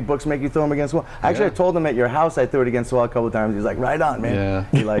something. How many books make you throw them against the wall? Actually, I told him at your house I threw it against the wall a couple of times. He's like, right on, man. Yeah.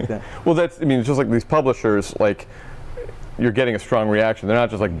 He liked that. Well, it's just like these publishers, like, you're getting a strong reaction. They're not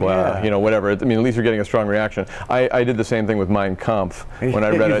just like blah, you know, whatever. At least you're getting a strong reaction. I did the same thing with Mein Kampf when I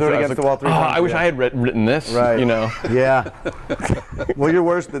read it. You threw it against the wall 3 times. I wish I had written this. Right. You know. Yeah. Well, you're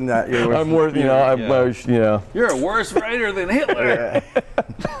worse than that. I'm worse. You know. You're a worse writer than Hitler.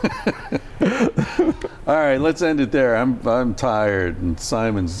 All right, let's end it there. I'm tired, and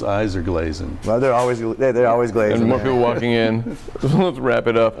Simon's eyes are glazing. Well, they're always glazing. And more people walking in. Let's wrap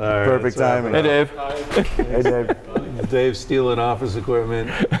it up. Right, perfect timing. Hey, Dave. Hey, Dave. Dave's stealing office equipment.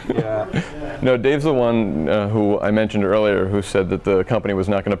 Yeah. No, Dave's the one who I mentioned earlier who said that the company was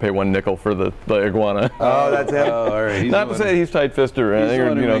not going to pay 1 nickel for the iguana. Oh, that's him. Oh, all right. Not to say he's tight-fisted or anything, or,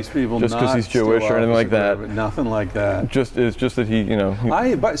 you know, just because he's Jewish or anything like that. Nothing like that. It's just that he, you know.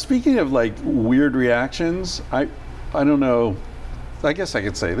 But speaking of like weird reactions, I don't know. I guess I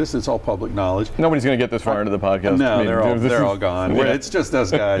could say this. It's all public knowledge. Nobody's going to get this far into the podcast. No, they're all gone. Yeah. It's just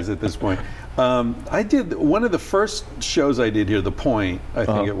us guys at this point. I did one of the first shows I did here, The Point, I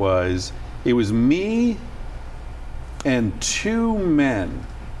think it was me and 2 men.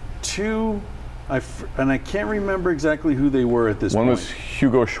 And I can't remember exactly who they were at this point. One was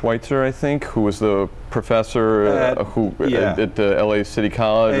Hugo Schweitzer, I think, who was the professor at the LA City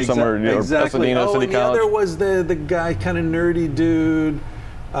College or somewhere, or Pasadena City and College. The other was the guy, kind of nerdy dude.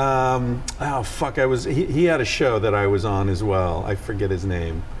 He had a show that I was on as well. I forget his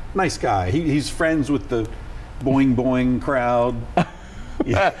name. Nice guy. He's friends with the Boing Boing crowd.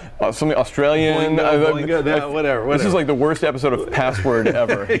 Yeah. Something Australian. Whatever. This is like the worst episode of Password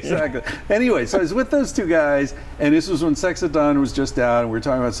ever. Exactly. Anyway, so I was with those 2 guys, and this was when Sex at Dawn was just out, and we were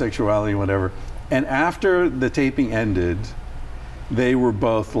talking about sexuality and whatever. And after the taping ended, they were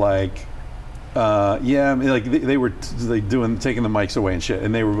both like, they were taking the mics away and shit,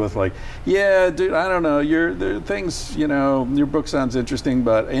 and they were both like, yeah, dude, I don't know, your book sounds interesting,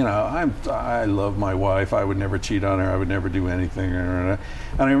 but you know, I love my wife, I would never cheat on her, I would never do anything, and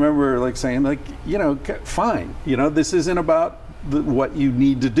I remember like saying like, you know, fine, you know, this isn't about what you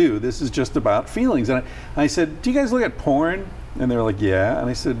need to do, this is just about feelings. And I said, do you guys look at porn? And they were like, yeah. And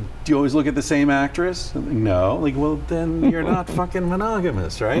I said, do you always look at the same actress? And like, no. Like, well, then you're not fucking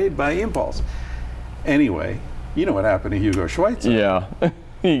monogamous, right? By impulse. Anyway, you know what happened to Hugo Schweitzer? Yeah.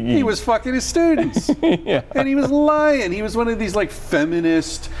 He was fucking his students. Yeah. And he was lying. He was one of these, like,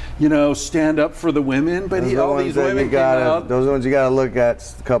 feminist, you know, stand up for the women. But all these women came out. Those are the ones you got to look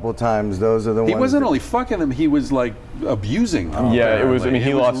at a couple of times. Those are the ones. He wasn't only fucking them, he was, like, abusing them. Yeah, it was,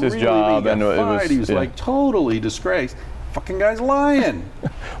 he lost his job. He was like totally disgraced. fucking guy's lying.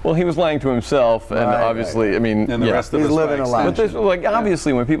 Well, he was lying to himself, and Right, obviously, I mean, And the rest of He's us living by a lie. But there's, like,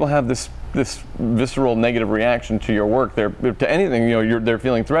 obviously, when people have this visceral negative reaction to your work, they're to anything, they're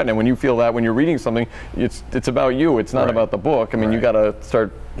feeling threatened. And when you feel that when you're reading something, it's about you. It's not Right. about the book. I mean, you got to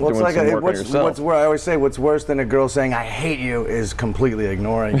start doing some work on yourself. I always say what's worse than a girl saying "I hate you" is completely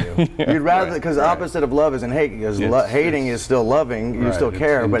ignoring you. You'd rather, because the opposite of love isn't hate. Because hating is still loving. You Right, still it's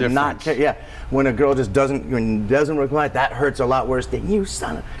care, but not indifference. care. Yeah, when a girl just doesn't reply, that hurts a lot worse than you,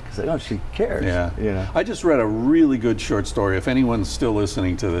 son of. Because oh, she cares. Yeah. You know. I just read a really good short story. If anyone's still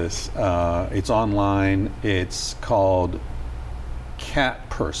listening to this, it's online. It's called Cat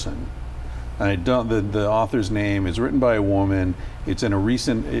Person. I don't. The author's name is written by a woman. It's in a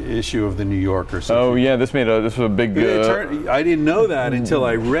recent issue of the New Yorker. So Oh yeah, this was a big. I didn't know that until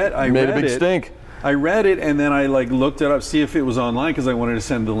I read. Made a big stink. I read it and then I looked it up, see if it was online because I wanted to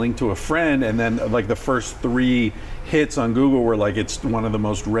send the link to a friend. And then the first 3 hits on Google were it's one of the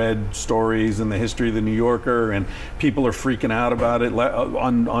most read stories in the history of the New Yorker, and people are freaking out about it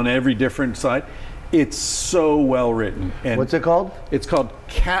on every different site. It's so well written. And What's it called? It's called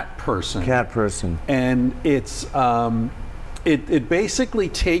Cat Person. Cat Person. And it's it basically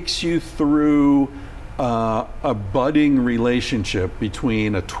takes you through a budding relationship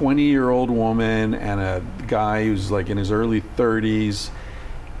between a 20-year-old woman and a guy who's in his early 30s,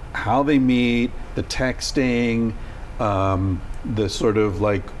 how they meet, the texting, the sort of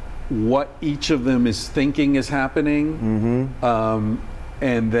what each of them is thinking is happening,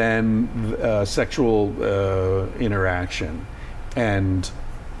 and then sexual interaction. And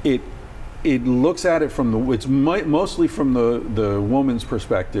it looks at it from it's mostly from the woman's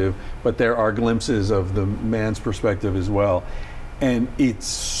perspective, but there are glimpses of the man's perspective as well. And it's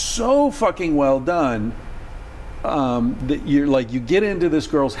so fucking well done that you get into this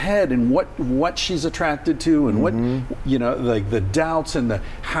girl's head and what she's attracted to, and what the doubts and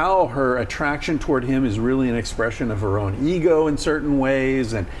how her attraction toward him is really an expression of her own ego in certain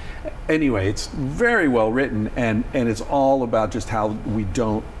ways. And anyway, it's very well written, and it's all about just how we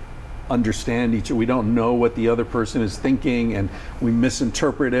don't understand each other. We don't know what the other person is thinking, and we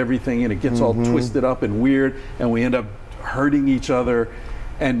misinterpret everything, and it gets all twisted up and weird, and we end up hurting each other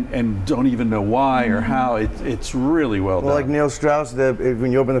and don't even know why or how. It's really well done. Well, like Neil Strauss,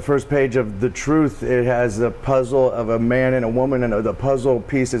 when you open the first page of The Truth, it has the puzzle of a man and a woman, and the puzzle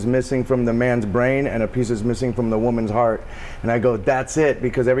piece is missing from the man's brain and a piece is missing from the woman's heart. And I go, that's it,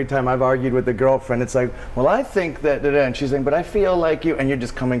 because every time I've argued with a girlfriend, it's like, well, I think that, and she's saying, but I feel like you, and you're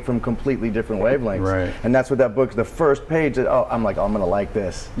just coming from completely different wavelengths. Right. And that's what that book, the first page, I'm like, oh, I'm gonna like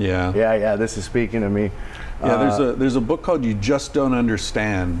this. Yeah. Yeah, this is speaking to me. Yeah, there's a book called You Just Don't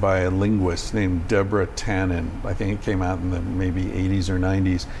Understand by a linguist named Deborah Tannen. I think it came out in the maybe 80s or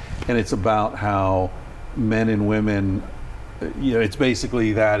 90s. And it's about how men and women, it's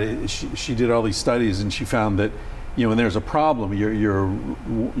basically that. She did all these studies and she found that, when there's a problem,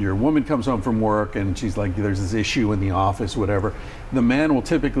 your woman comes home from work and she's like, there's this issue in the office, whatever. The man will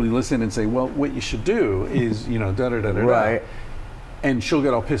typically listen and say, well, what you should do is, da-da-da-da-da. Right. And she'll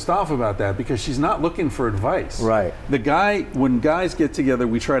get all pissed off about that because she's not looking for advice. Right. When guys get together,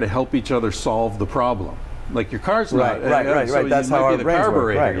 we try to help each other solve the problem. Like your car's not right. So That's you how might our be the brains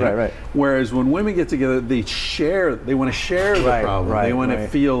work. carburetor. Right. Whereas when women get together, they want to share the problem. They want to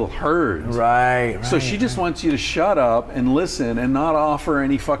feel heard. Right. So she just wants you to shut up and listen and not offer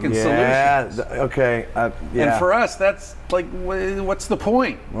any fucking solutions. Okay. And for us, that's what's the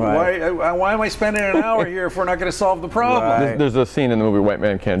point? Right. Why am I spending an hour here if we're not going to solve the problem? Right. There's a scene in the movie White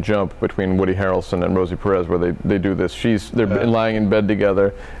Man Can't Jump between Woody Harrelson and Rosie Perez where they do this. They're lying in bed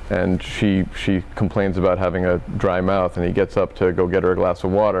together, and she complains about having a dry mouth, and he gets up to go get her a glass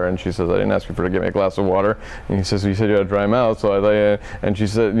of water, and she says, I didn't ask you to get me a glass of water. And he says, you said you had a dry mouth, so and she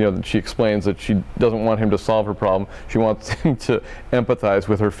said, she explains that she doesn't want him to solve her problem. She wants him to empathize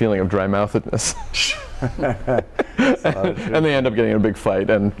with her feeling of dry mouthedness. And they end up getting in a big fight,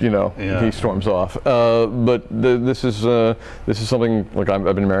 and he storms off. But this is something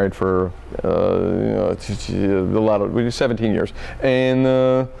I've been married for a lot of 17 years,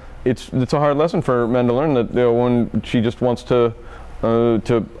 and it's a hard lesson for men to learn that when she just wants to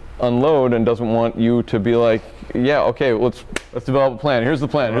unload and doesn't want you to be like, yeah, okay, let's develop a plan. Here's the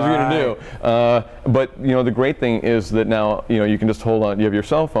plan. Here's what you're gonna do. But the great thing is that now you can just hold on. You have your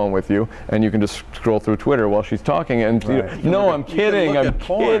cell phone with you, and you can just scroll through Twitter while she's talking. And I'm kidding. I'm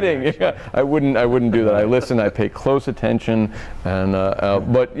kidding. Yeah, I wouldn't do that. I listen. I pay close attention. And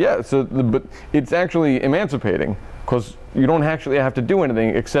but it's actually emancipating because you don't actually have to do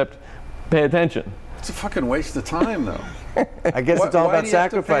anything except pay attention. It's a fucking waste of time, though. I guess it's all about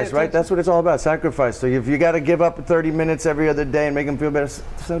sacrifice, right? That's what it's all about, sacrifice. So if you got to give up 30 minutes every other day and make them feel better,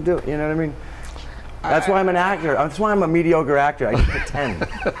 so do it. You know what I mean? That's why I'm an actor. That's why I'm a mediocre actor. I just pretend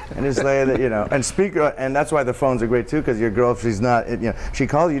and just say that, you know. And speaker, and that's why the phones are great too, because your girl, if she's not, you know, she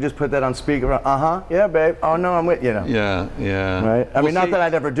calls you, just put that on speaker. Yeah, babe. Oh no, I'm with you know. Yeah. Right. I mean, not that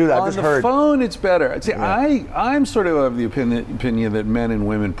I'd ever do that. I just heard. On the phone, it's better. See, I'm sort of the opinion that men and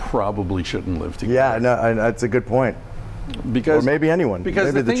women probably shouldn't live together. Yeah, no, that's a good point. Or maybe anyone.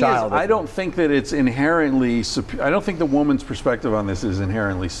 Because maybe the thing child. is, I don't think that it's inherently. I don't think the woman's perspective on this is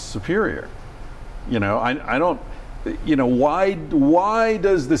inherently superior. You know, I don't. You know, why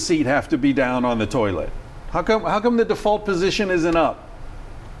does the seat have to be down on the toilet? How come the default position isn't up?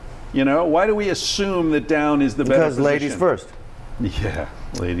 You know, why do we assume that down is the better position? Because ladies first. Yeah,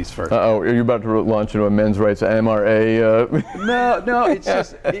 ladies first. Oh, are you about to launch into a men's rights MRA? No, it's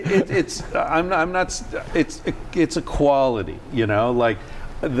just I'm not. It's equality. You know, like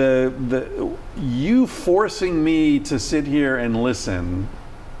the you forcing me to sit here and listen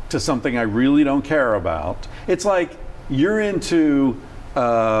to something I really don't care about. It's like you're into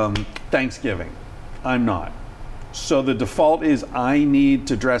Thanksgiving. I'm not. So the default is I need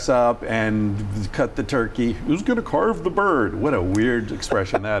to dress up and cut the turkey. Who's going to carve the bird? What a weird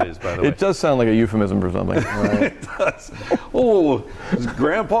expression that is, by the way. It does sound like a euphemism for something. Right? It does. Oh, is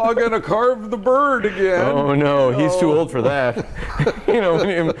Grandpa going to carve the bird again? Oh no, he's too old for that. You know,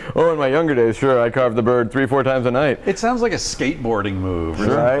 in my younger days, sure, I carved the bird 3-4 times a night. It sounds like a skateboarding move or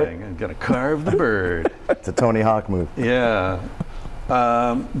something. I'm going to carve the bird. It's a Tony Hawk move. Yeah.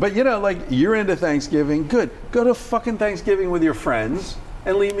 But you know, like, you're into Thanksgiving. Good. Go to fucking Thanksgiving with your friends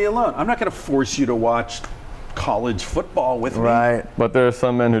and leave me alone. I'm not going to force you to watch college football with me. Right. But there are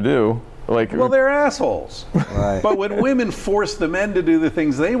some men who do. Like, well, they're assholes. Right. But when women force the men to do the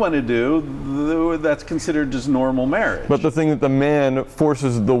things they want to do, that's considered just normal marriage. But the thing that the man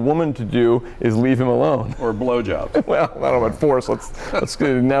forces the woman to do is leave him alone. Or blowjobs. Well, I don't know about force. Let's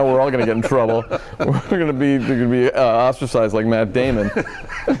now we're all going to get in trouble. We're going to be ostracized like Matt Damon.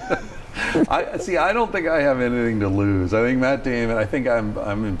 I don't think I have anything to lose. I think Matt Damon. I think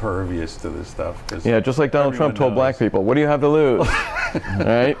I'm impervious to this stuff. Yeah, just like Donald Trump told black people, "What do you have to lose?"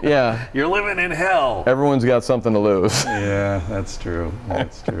 Right? Yeah. You're living in hell. Everyone's got something to lose. Yeah, that's true.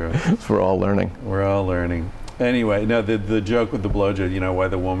 That's true. So we're all learning. We're all learning. Anyway, no, the joke with the blowjob. You know why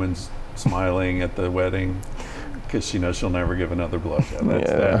the woman's smiling at the wedding? Because she knows she'll never give another blowjob.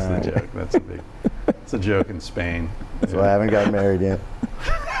 That's the joke. It's a joke in Spain. That's why I haven't gotten married yet.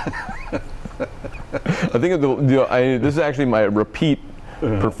 I think this is actually my repeat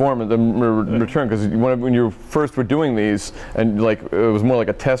performance, return, because when you first were doing these, and like it was more like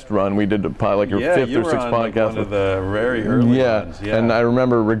a test run. We did like your fifth or sixth podcast. Like one of the very early ones. Yeah, and I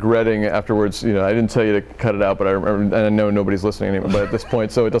remember regretting afterwards. You know, I didn't tell you to cut it out, but I remember, and I know nobody's listening anymore. But at this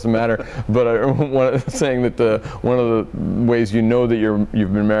point, so it doesn't matter. But I saying that one of the ways you know that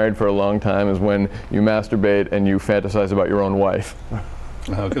you've been married for a long time is when you masturbate and you fantasize about your own wife.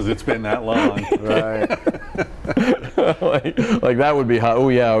 Oh, because it's been that long. Right. like that would be hot. Oh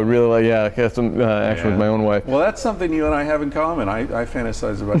yeah, I would really get some action with my own wife. Well, that's something you and I have in common. I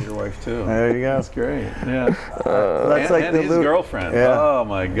fantasize about your wife too. There you go. That's great. Yeah. That's like his girlfriend. Yeah. Oh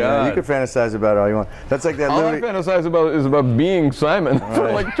my God. Yeah, you can fantasize about it all you want. That's like that. All I fantasize about is about being Simon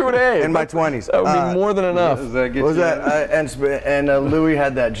for like 2 days. In my 20s. That would be more than enough. Does that get What was you that? And Louis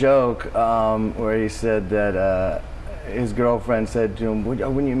had that joke where he said that his girlfriend said to him,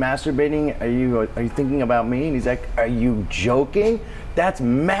 "When you're masturbating, are you thinking about me?" And he's like, "Are you joking? That's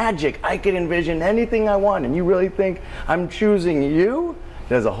magic. I could envision anything I want, and you really think I'm choosing you?"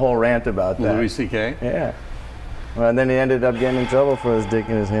 There's a whole rant about that. Louis C.K.? Yeah. Well, and then he ended up getting in trouble for his dick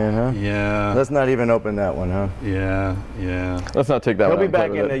in his hand, huh? Yeah. Let's not even open that one, huh? Yeah. Let's not take that one. He'll be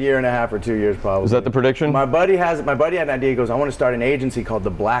back in a year and a half or 2 years, probably. Is that the prediction? My buddy had an idea. He goes, "I want to start an agency called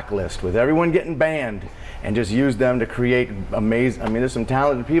The Blacklist with everyone getting banned and just use them to create amazing." I mean, there's some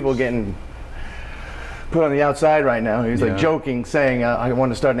talented people getting put on the outside right now. He's like joking, saying, "I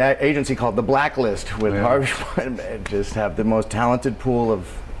want to start an agency called The Blacklist with Harvey Weinstein, just have the most talented pool of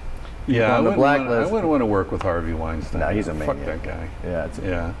Yeah, on the blacklist." I wouldn't want to work with Harvey Weinstein. No, he's a Fuck maniac. that guy.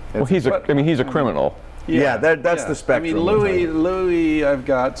 Yeah. Well, he's a criminal. Yeah, that's the spectrum. I mean, Louis, I've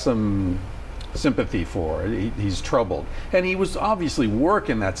got some sympathy for. He's troubled, and he was obviously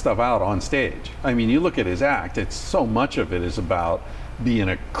working that stuff out on stage. I mean, you look at his act; it's so much of it is about being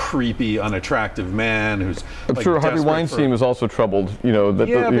a creepy, unattractive man who's. I'm sure Harvey Weinstein was also troubled. You know that.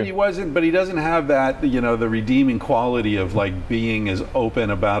 But he wasn't. But he doesn't have that. You know, the redeeming quality of like being as open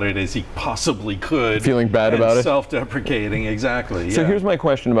about it as he possibly could. Feeling bad about it. Self-deprecating, exactly. So here's my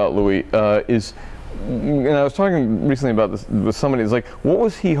question about Louis: is and I was talking recently about this with somebody. It's like, what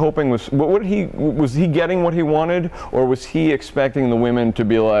was he hoping was he getting what he wanted, or was he expecting the women to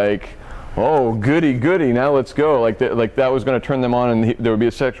be like, oh, goody, goody, now let's go, like that was going to turn them on, and there would be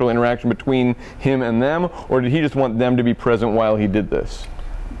a sexual interaction between him and them, or did he just want them to be present while he did this?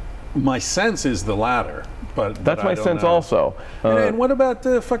 My sense is the latter. But that's my sense also. And what about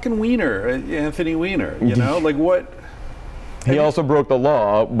the fucking Weiner, Anthony Weiner? You know, like what? He also broke the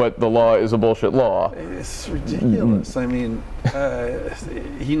law, but the law is a bullshit law. It's ridiculous. I mean,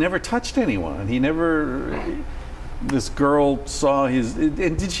 he never touched anyone. This girl saw his.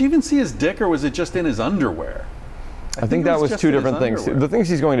 Did she even see his dick, or was it just in his underwear? I think that was two different things. The things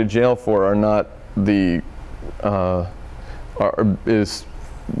he's going to jail for are not the.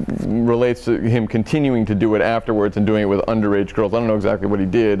 Relates to him continuing to do it afterwards and doing it with underage girls. I don't know exactly what he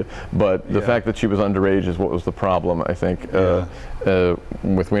did, but the fact that she was underage is what was the problem, I think,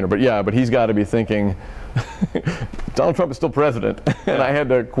 with Weiner. But he's got to be thinking, Donald Trump is still president, and I had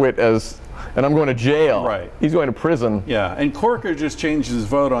to quit and I'm going to jail. Right. He's going to prison. Yeah, and Corker just changed his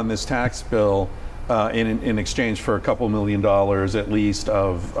vote on this tax bill in exchange for a couple $1 million at least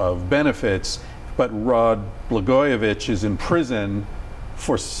of benefits, but Rod Blagojevich is in prison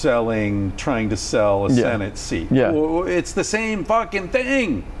for trying to sell a Senate seat. Yeah. It's the same fucking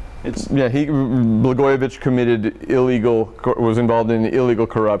thing. Blagojevich was involved in illegal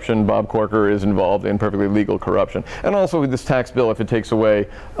corruption. Bob Corker is involved in perfectly legal corruption. And also with this tax bill, if it takes away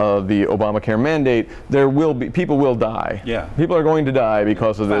the Obamacare mandate, people will die. Yeah. People are going to die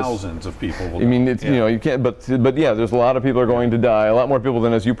because of this. Thousands of people will die. I mean, you can't, but there's a lot of people are going to die. A lot more people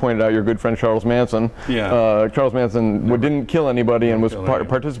than, as you pointed out, your good friend Charles Manson. Yeah. Charles Manson didn't kill anybody and was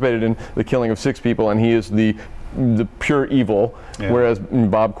participated in the killing of 6 people, and he is the pure evil, whereas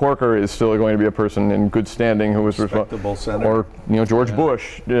Bob Corker is still going to be a person in good standing who was respectable senator. Or George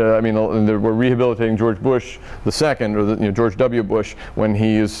Bush. We're rehabilitating George Bush II, or George W. Bush, when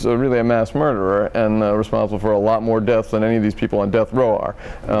he is really a mass murderer and responsible for a lot more deaths than any of these people on death row are.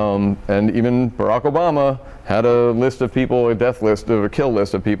 And even Barack Obama had a list of people, a death list, a kill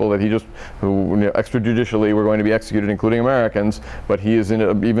list of people that who extrajudicially were going to be executed, including Americans. But he is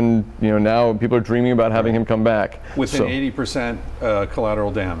now people are dreaming about having him come back with an 80%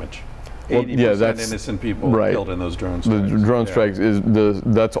 collateral damage. 80% innocent people killed in those drone strikes. The drone strikes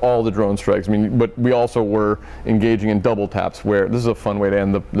that's all the drone strikes. I mean, but we also were engaging in double taps, where this is a fun way to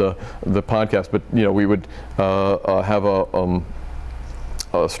end the podcast. But we would have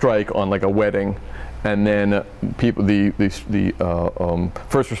a strike on like a wedding. And then people, the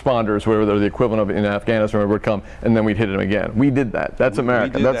first responders, whatever they're the equivalent of in Afghanistan, would come, and then we'd hit them again. We did that. That's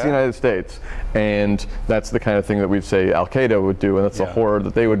America. That's the United States, and that's the kind of thing that we'd say Al Qaeda would do, and that's the horror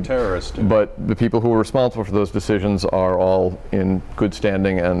that they would. Terrorists do. But the people who were responsible for those decisions are all in good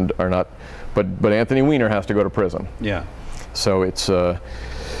standing and are not. But Anthony Weiner has to go to prison. Yeah. So it's a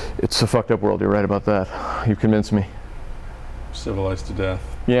fucked up world. You're right about that. You've convinced me. Civilized to death.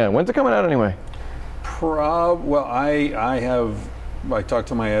 Yeah. When's it coming out anyway? Well, I talked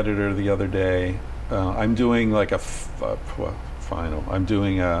to my editor the other day. I'm doing like final. I'm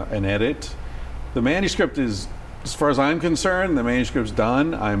doing an edit. The manuscript is, as far as I'm concerned, the manuscript's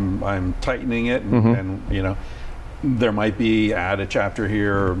done. I'm tightening it, and there might be add a chapter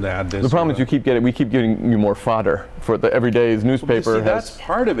here or add this. The problem is we keep getting you more fodder for the everyday's newspaper. Well, that's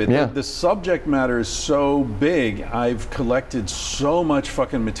part of it. Yeah. The subject matter is so big. I've collected so much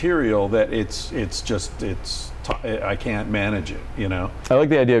fucking material that I can't manage it, I like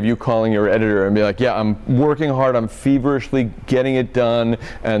the idea of you calling your editor and be like, yeah, I'm working hard, I'm feverishly getting it done,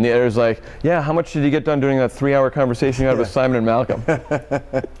 and the editor's like, yeah, how much did you get done during that 3-hour conversation you had with Simon and Malcolm?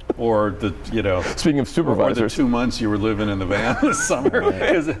 Or speaking of supervisors, or the 2 months you were living in the van this summer.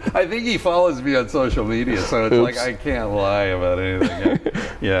 I think he follows me on social media, so it's like I can't lie about anything.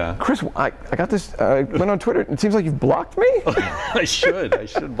 Yeah. Chris, I got this. I went on Twitter. It seems like you've blocked me. I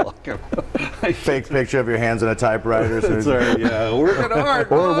should block him. Fake picture of your hands on a typewriter. That's right. Yeah, working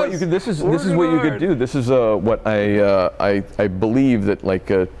hard. Or what you could. This is what you could do. This is what I believe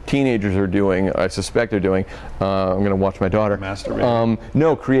that teenagers are doing. I suspect they're doing. I'm going to watch my daughter. Masturbate.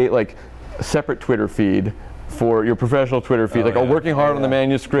 No, create like a separate Twitter feed for your professional Twitter feed, working hard on the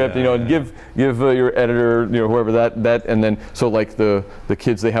manuscript, give your editor, whoever that, and then so like the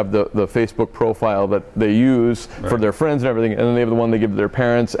kids, they have the Facebook profile that they use for their friends and everything, and then they have the one they give to their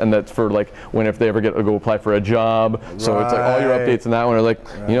parents, and that's for like if they ever go apply for a job. So it's like all your updates in that one are like,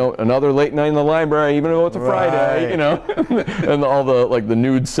 another late night in the library, even though it's a Friday, and all the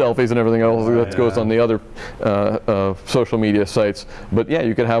nude selfies and everything else that goes on the other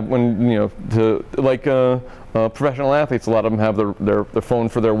professional athletes, a lot of them have their phone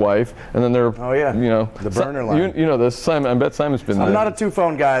for their wife, and then they're the burner line. You know this, Simon. I bet Simon's been there. I'm not a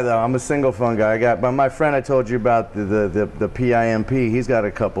 2-phone guy though. I'm a single phone guy. But my friend I told you about the PIMP. He's got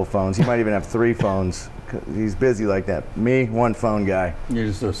a couple phones. He might even have 3 phones. He's busy like that. Me, 1 phone guy. You're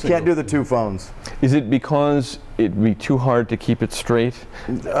just a Can't do the 2 phones. Is it because it'd be too hard to keep it straight?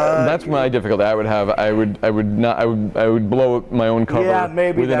 That's my difficulty. I would blow up my own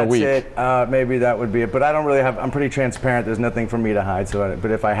cover within a week. It. Maybe that would be it. But I don't really have. I'm pretty transparent. There's nothing for me to hide.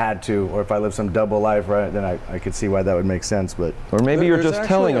 But if I had to, or if I lived some double life, right, then I could see why that would make sense. But or maybe you're just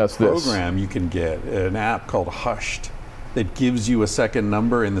telling us this. There's a program you can get, an app called Hushed, that gives you a second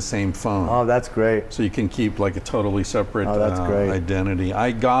number in the same phone. Oh, that's great. So you can keep like a totally separate great. identity.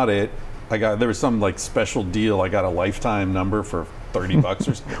 I got it. There was some like special deal. I got a lifetime number for $30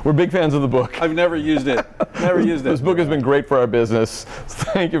 or something. We're big fans of the book. I've never used it. Never used it. This book has been great for our business.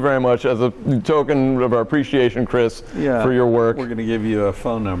 Thank you very much. As a token of our appreciation, Chris, for your work. We're going to give you a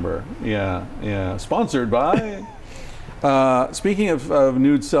phone number. Yeah. Sponsored by. Speaking of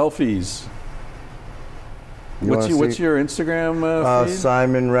nude selfies. What's your Instagram feed?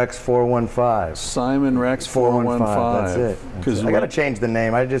 Simon Rex 415. Simon Rex 415. That's it. I got to change the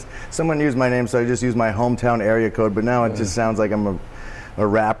name. Someone used my name, so I just used my hometown area code. But now it just sounds like I'm a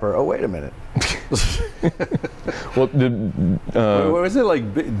rapper. Oh, wait a minute. Well, what was it,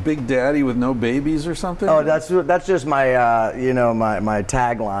 like Big Daddy with no babies or something? Oh, that's just my my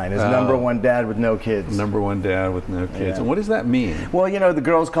tagline is number 1 dad with no kids. Number 1 dad with no kids. And what does that mean? Well, the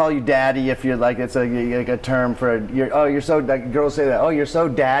girls call you daddy if you're like it's a term for you're so like, girls say that you're so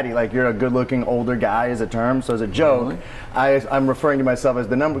daddy, like you're a good-looking older guy is a term. So as a joke, really? I'm referring to myself as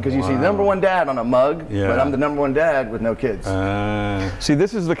the number because you see number 1 dad on a mug, but I'm the number 1 dad with no kids. See,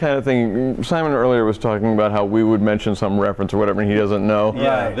 this is the kind of thing Simon earlier was talking about, how we would mention some reference or whatever and he doesn't know.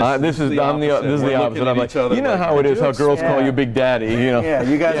 Yeah, this is the opposite. I'm like, you know how it is how girls call you Big Daddy. Yeah,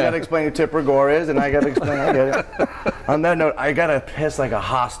 you guys got to explain who Tipper Gore is, and I got to explain. I get it. On that note, I got to piss like a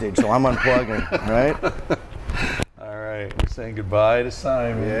hostage, so I'm unplugging. Right. All right, we're saying goodbye to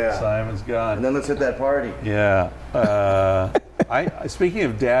Simon. Yeah. Simon's gone. And then let's hit that party. Yeah. Speaking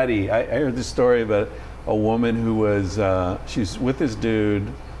of daddy, I heard this story about a woman who was she's with this dude,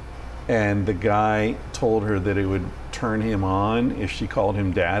 and the guy told her that it would turn him on if she called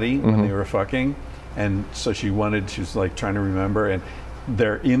him daddy when they were fucking, and so she was like trying to remember, and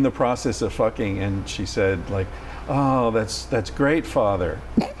they're in the process of fucking, and she said like, "Oh, that's great, father."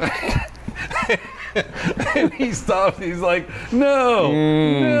 And he stopped. He's like, no,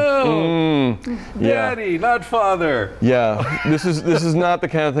 daddy, not father. Yeah, this is not the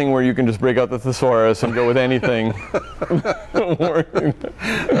kind of thing where you can just break out the thesaurus and go with anything. Oh,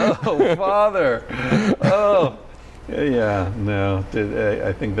 father. Oh, yeah. No,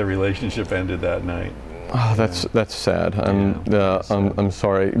 I think the relationship ended that night. Oh, that's sad. I'm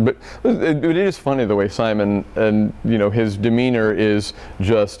sorry, but it is funny the way Simon and his demeanor is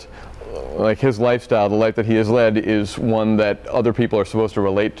just. Like his lifestyle, the life that he has led, is one that other people are supposed to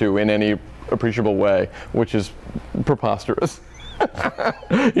relate to in any appreciable way, which is preposterous.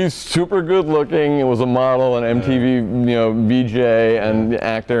 He's super good looking. He was a model, an MTV, VJ, and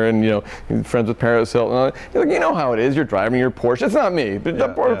actor, and he's friends with Paris Hilton. You're like, you know how it is. You're driving your Porsche. It's not me.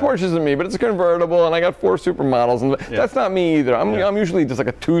 The Porsche isn't me, but it's a convertible, and I got 4 supermodels, and that's not me either. I'm usually just like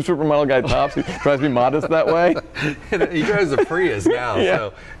a 2 supermodel guy tops. He tries to be modest that way. He drives a Prius now,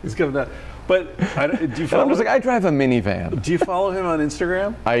 so he's coming down. But do you follow? I'm just like, I drive a minivan. Do you follow him on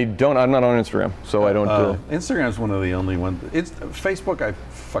Instagram? I don't. I'm not on Instagram, so I don't do. Instagram's one of the only ones. It's Facebook. I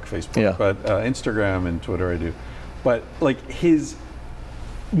fuck Facebook, but Instagram and Twitter I do. But like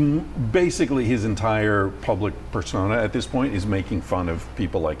basically his entire public persona at this point is making fun of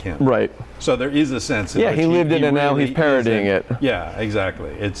people like him. Right. So there is a sense in which he lived it and now he's parodying it. Yeah,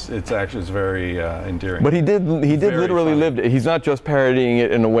 exactly. It's very endearing. But he did literally live it. He's not just parodying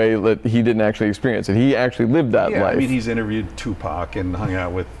it in a way that he didn't actually experience it. He actually lived that life. I mean, he's interviewed Tupac and hung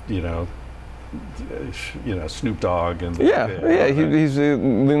out with Snoop Dogg and he's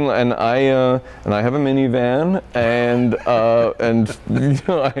and I have a minivan and the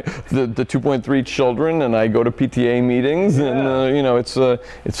 2.3 children, and I go to PTA meetings and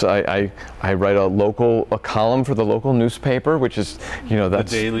I write a column for the local newspaper, which is that's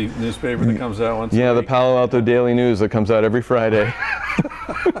the daily newspaper that comes out once a week. The Palo Alto Daily News that comes out every Friday.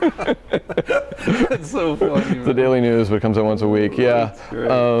 That's so funny. The Daily News, but it comes out once a week. Yeah,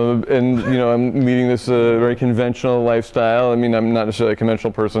 and I'm leading this very conventional lifestyle. I mean, I'm not necessarily a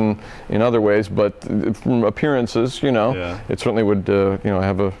conventional person in other ways, but from appearances, it certainly would,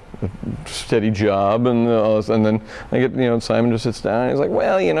 have a steady job and all this. And then I get, Simon just sits down and he's like,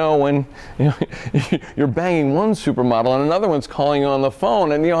 well, when you're banging one supermodel and another one's calling you on the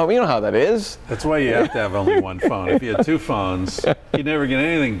phone, and you know how that is. That's why you have to have only one phone. If you had two phones, you'd never get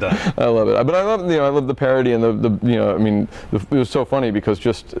anything done. I love it, but I love the parody and it was so funny because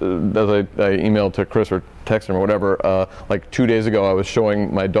just as I emailed to Chris or texted him or whatever, like 2 days ago I was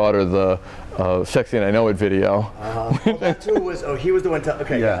showing my daughter the Sexy and I Know It video. That too was. Oh, he was the one.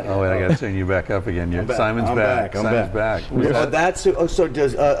 Okay. Yeah. Oh wait, I got to turn you back up again. Simon's back. Simon's back. So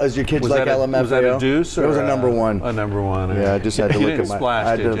does your kids like LMFAO? Was that a deuce or it was a number one? A number one. Yeah, I just had to look at my.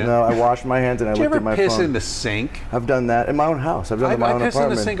 Splash, did you? No, I washed my hands and I looked at my phone. Did you ever piss in the sink? I've done that in my own house. I've done it in my own apartment. I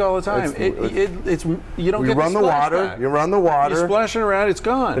piss in the sink all the time. It's you don't get run the water. You run the water. You splash it around. It's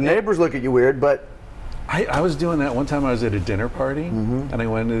gone. The neighbors look at you weird, but. I was doing that one time. I was at a dinner party, and I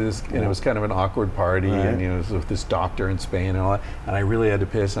went to this, and it was kind of an awkward party, and it was with this doctor in Spain and all that. And I really had to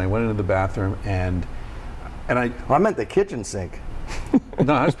piss, and I went into the bathroom, and I. Well, I meant the kitchen sink.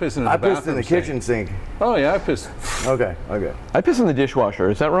 No, I was pissing in the bathroom. I pissed in the kitchen sink. Oh yeah, I pissed. Okay. I piss in the dishwasher.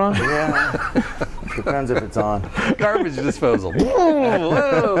 Is that wrong? Yeah. Depends if it's on. Garbage disposal.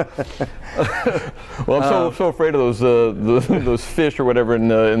 Whoa. Well, I'm so afraid of those fish or whatever in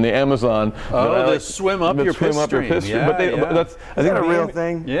the Amazon. They swim up your piss stream. Yeah, but that's I think a real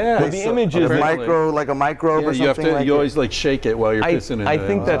thing. Yeah. But the image is like a microbe or something. You always shake it while you're pissing. I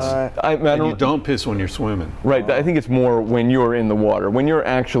think that's. And you don't piss when you're swimming. Right. I think it's more when you're in the water. When you're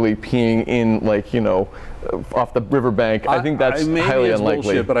actually peeing in, off the riverbank, I think that's highly unlikely.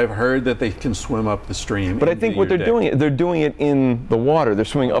 Bullshit, but I've heard that they can swim up the stream. But I think what they're doing it in the water. They're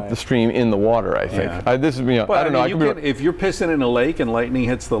swimming up the stream in the water, I think. Yeah. I don't know. If you're pissing in a lake and lightning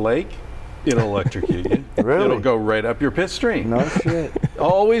hits the lake, it'll electrocute you. Really? It'll go right up your piss stream. No shit.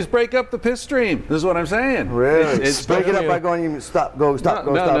 Always break up the piss stream. This is what I'm saying. Really? It's break it up by going stop, go, stop,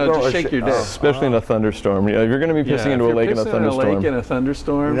 go, stop, go. Just shake your dick. Especially in a thunderstorm. If you're going to be pissing into a lake in a thunderstorm. In a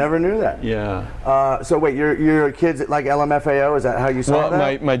thunderstorm. You never knew that. Yeah. So wait, your kids like LMFAO? Is that how you saw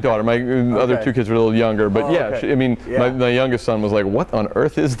that? My daughter. My other two kids were a little younger, but my youngest son was like, "What on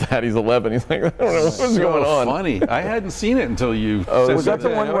earth is that?" He's 11. He's like, "I don't know what's going on." Funny. I hadn't seen it until you. Was that the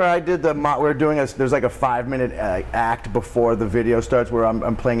one where I did we're doing there's like a 5-minute act before the video starts where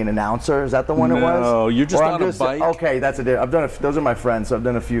I'm playing an announcer? Is that the one it was? No, you're just on a bike. Okay, that's those are my friends, so I've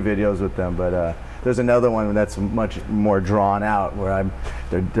done a few videos with them, but there's another one that's much more drawn out where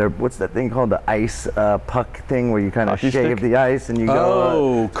they're what's that thing called, the ice puck thing where you kind of shave the ice and you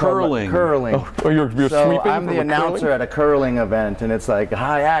go curling. Oh, you're so sweeping. I'm the announcer at a curling event, and it's like,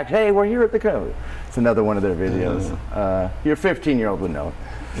 hi, act. Hey, we're here at the curling. It's another one of their videos. Your 15-year-old would know.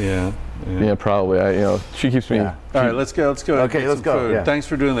 Yeah, probably. She keeps me. All right, let's go. Okay, let's go. Yeah. Thanks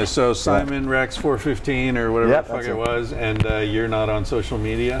for doing this. So Simon Rex 415 or whatever the fuck it was, and you're not on social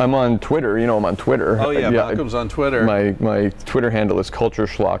media. I'm on Twitter. I'm on Twitter. Oh yeah, Malcolm's on Twitter. My Twitter handle is Culture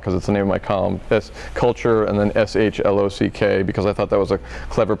Schlock because it's the name of my column. Culture and then SHLOCK because I thought that was a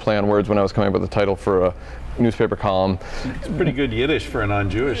clever play on words when I was coming up with the title for a newspaper column. It's pretty good Yiddish for a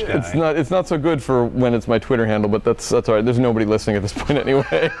non-Jewish guy. It's not so good for when it's my Twitter handle, but that's all right. There's nobody listening at this point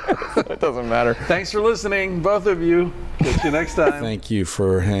anyway. It doesn't matter. Thanks for listening, both of you. Catch you next time. Thank you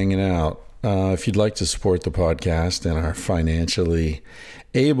for hanging out. If you'd like to support the podcast and are financially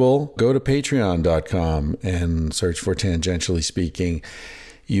able, go to patreon.com and search for Tangentially Speaking.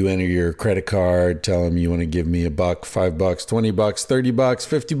 You enter your credit card, tell them you want to give me $1, $5, $20, $30,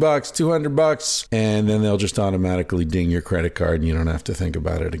 $50, $200, and then they'll just automatically ding your credit card and you don't have to think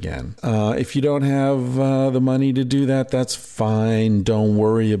about it again. If you don't have the money to do that, that's fine. Don't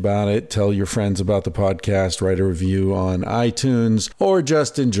worry about it. Tell your friends about the podcast, write a review on iTunes, or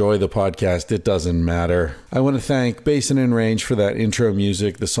just enjoy the podcast. It doesn't matter. I want to thank Basin and Range for that intro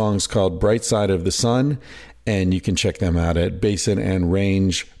music. The song's called Bright Side of the Sun. And you can check them out at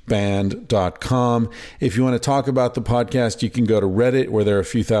basinandrangeband.com. If you want to talk about the podcast, you can go to Reddit, where there are a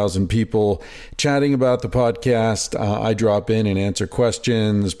few thousand people chatting about the podcast. I drop in and answer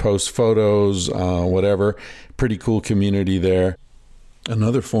questions, post photos, whatever. Pretty cool community there.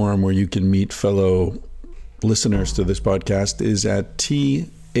 Another forum where you can meet fellow listeners to this podcast is at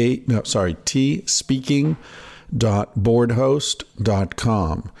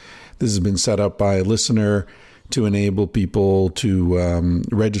tspeaking.boardhost.com. This has been set up by a listener to enable people to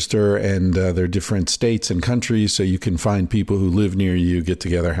register and their different states and countries, so you can find people who live near you, get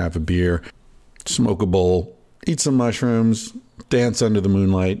together, have a beer, smoke a bowl, eat some mushrooms, dance under the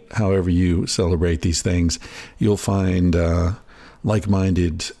moonlight, however you celebrate these things. You'll find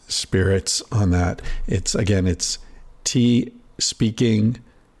like-minded spirits on that. It's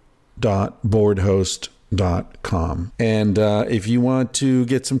tspeaking.boardhost.com. And if you want to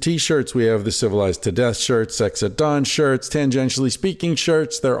get some t-shirts, we have the Civilized to Death shirts, Sex at Dawn shirts, Tangentially Speaking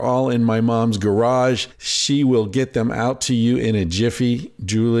shirts. They're all in my mom's garage. She will get them out to you in a jiffy.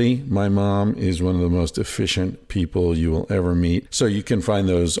 Julie, my mom, is one of the most efficient people you will ever meet. So you can find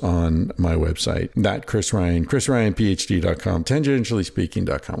those on my website. That Chris Ryan, chrisryanphd.com,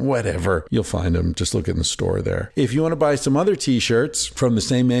 tangentiallyspeaking.com, whatever. You'll find them. Just look in the store there. If you want to buy some other t-shirts from the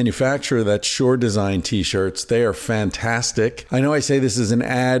same manufacturer, that's Sure Design t-shirts. They are fantastic. I know I say this is an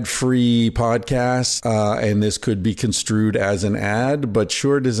ad-free podcast, and this could be construed as an ad, but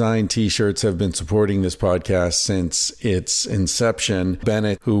Sure Design t-shirts have been supporting this podcast since its inception.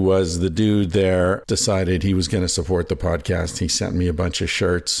 Bennett, who was the dude there, decided he was going to support the podcast. He sent me a bunch of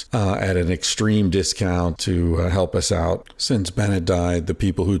shirts at an extreme discount to help us out. Since Bennett died, the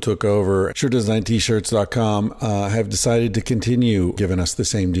people who took over SureDesignT-shirts.com have decided to continue giving us the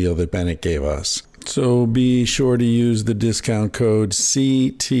same deal that Bennett gave us. So be sure to use the discount code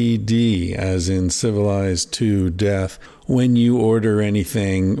CTD, as in Civilized to Death, when you order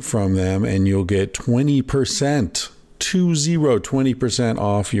anything from them, and you'll get 20%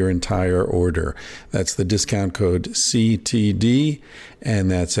 off your entire order. That's the discount code CTD,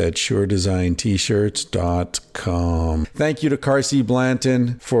 and that's at SureDesignT-shirts.com. Thank you to Carsey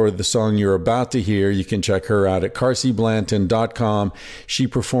Blanton for the song you're about to hear. You can check her out at CarseyBlanton.com. She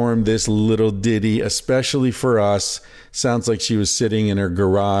performed this little ditty especially for us. Sounds like she was sitting in her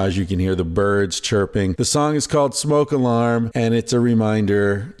garage. You can hear the birds chirping. The song is called Smoke Alarm, and it's a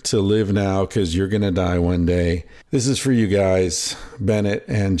reminder to live now because you're going to die one day. This is for you guys, Bennett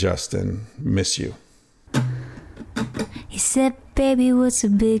and Justin. Miss you. He said, baby, what's a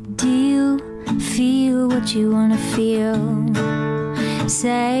big deal? Feel what you wanna feel.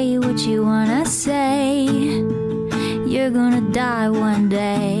 Say what you wanna say. You're gonna die one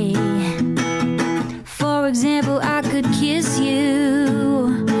day. For example, I could kiss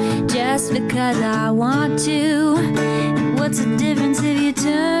you just because I want to. And what's the difference if you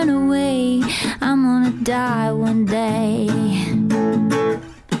turn away? I'm gonna die one day.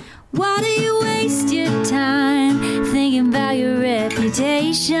 Why do you waste your time thinking about your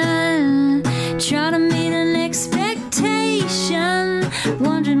reputation? Trying to meet an expectation,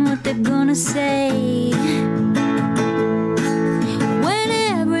 wondering what they're gonna say. When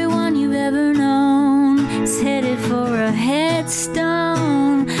everyone you've ever known is headed for a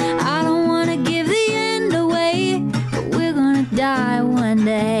headstone. I don't wanna give the end away, but we're gonna die one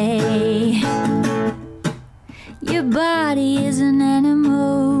day. Your body is an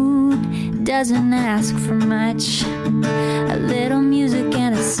animal, doesn't ask for much. A little music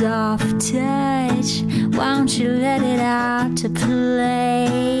and a soft touch. Why don't you let it out to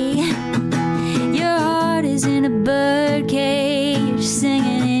play? Your heart is in a bird cage,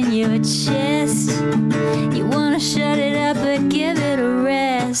 singing in your chest. You wanna shut it up but give it a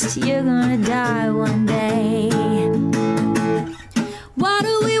rest. You're gonna die one day. Why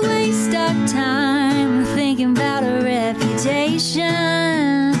do we waste our time thinking about a reputation?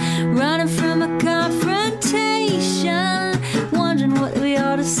 Running from a confrontation, wondering what we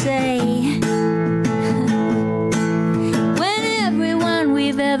ought to say. When everyone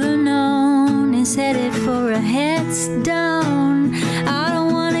we've ever known is headed for a headstone. I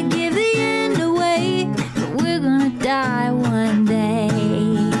don't want to give the end away, but we're gonna die one day.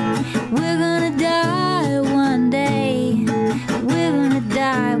 We're gonna die one day. We're gonna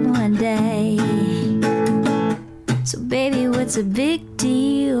die one day. So baby, what's a big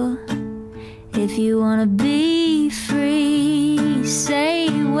deal? If you wanna be free, say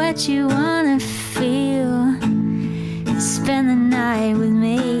what you wanna feel. Spend the night with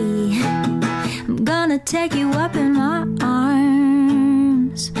me. I'm gonna take you up in my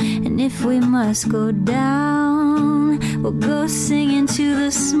arms. And if we must go down, we'll go singing to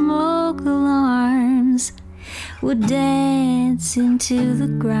the smoke alarms. We'll dance into the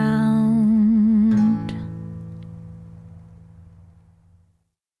ground.